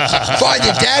that. Find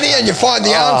your Daddy, and you find the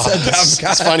answer.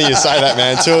 It's funny you say that,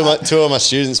 man. Two of my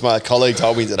students, my colleague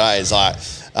told me today, is like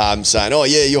saying, "Oh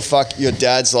yeah, your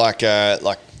dad's like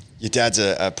your dad's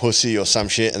a pussy or some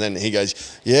shit," and then he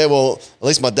goes, "Yeah, well, at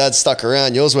least my dad stuck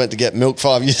around. Yours went to get milk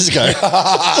 5 years ago."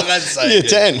 That's so You're good.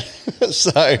 10.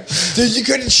 So, Dude, you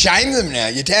couldn't shame them now.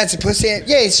 Your dad's a pussy.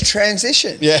 Yeah, he's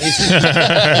transition. yeah.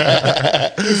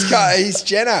 He's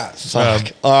Jenna.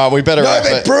 Fuck. We better No, wrap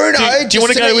but it. Bruno, Do you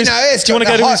want to go to his? Do you want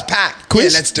to go to his pack?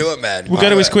 quiz? Yeah, let's do it, man. We'll go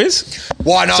to his quiz.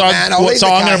 Why not, So, man? I'll leave the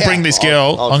I'm car going to bring here. this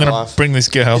girl. I'll I'm going drive. to bring this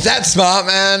girl. Is that smart,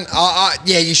 man?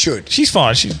 Yeah, you should. She's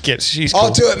fine. She's cool.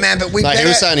 I'll do it, man. But we No, better. he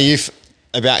was saying to you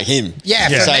about him. Yeah,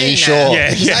 Yeah. for Saying me, he's man. sure.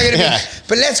 Yeah, It's yeah. not gonna be- Yeah.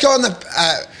 But let's go on the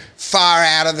far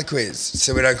out of the quiz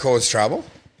so we don't cause trouble.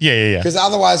 Yeah. Because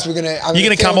otherwise, we're gonna. You're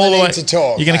going to come all the way to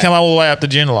talk. You're going to come all the way up to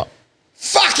Joondalup.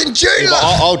 Fucking Joondalup.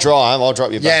 I'll drive. I'll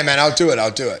drop you back. Yeah, man. I'll do it.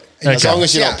 Okay. As long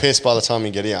as you're Yeah. not pissed by the time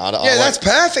you get here. Yeah, that's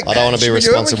perfect. I don't want to be Should we do it?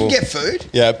 responsible. We can get food.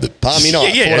 Yeah, palm me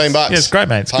not. Yeah, $14. yeah, it's great,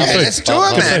 mate. It's good Palm Yeah, food. me. let's do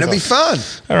it, man. It'll be fun.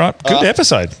 All right, good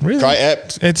episode. Really, Great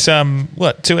app. It's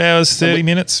 2 hours 30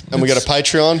 minutes, And we got a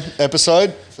Patreon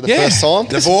episode for the Yeah. first time.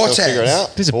 The We'll Vortex. figure it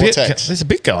out. There's a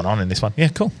bit going on in this one. Yeah,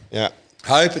 cool. Yeah.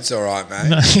 Hope it's all right,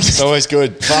 mate. It's always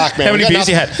good. Fuck, man. How many we got beers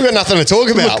you nothing- had? We got nothing to talk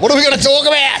about. What are we going to talk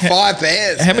about? 5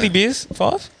 beers. How many beers?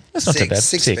 5? That's not too Six. bad.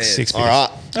 6 beers. Six beers. All right.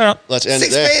 All right. Let's end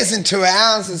 6 it there. beers in 2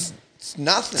 hours is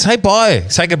nothing. Say bye.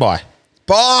 Say goodbye.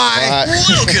 Bye. All right.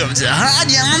 Welcome to Hard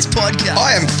Yarns Podcast.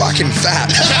 I am fucking fat.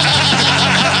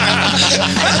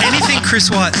 Anything Chris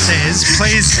White says,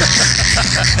 please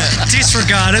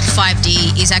disregard it.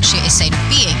 5D is actually a state of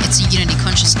being. It's a unity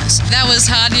consciousness. That was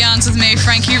Hard Yarns with me,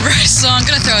 Frankie Rose. So I'm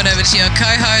going to throw it over to your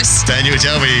co-host. Daniel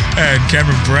Jelby. And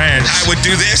Cameron Branch. I would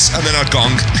do this and then I'd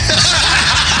gong.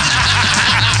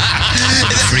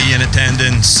 Free in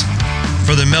attendance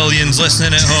for the millions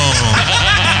listening at home.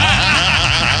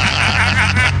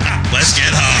 Let's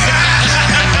get hard.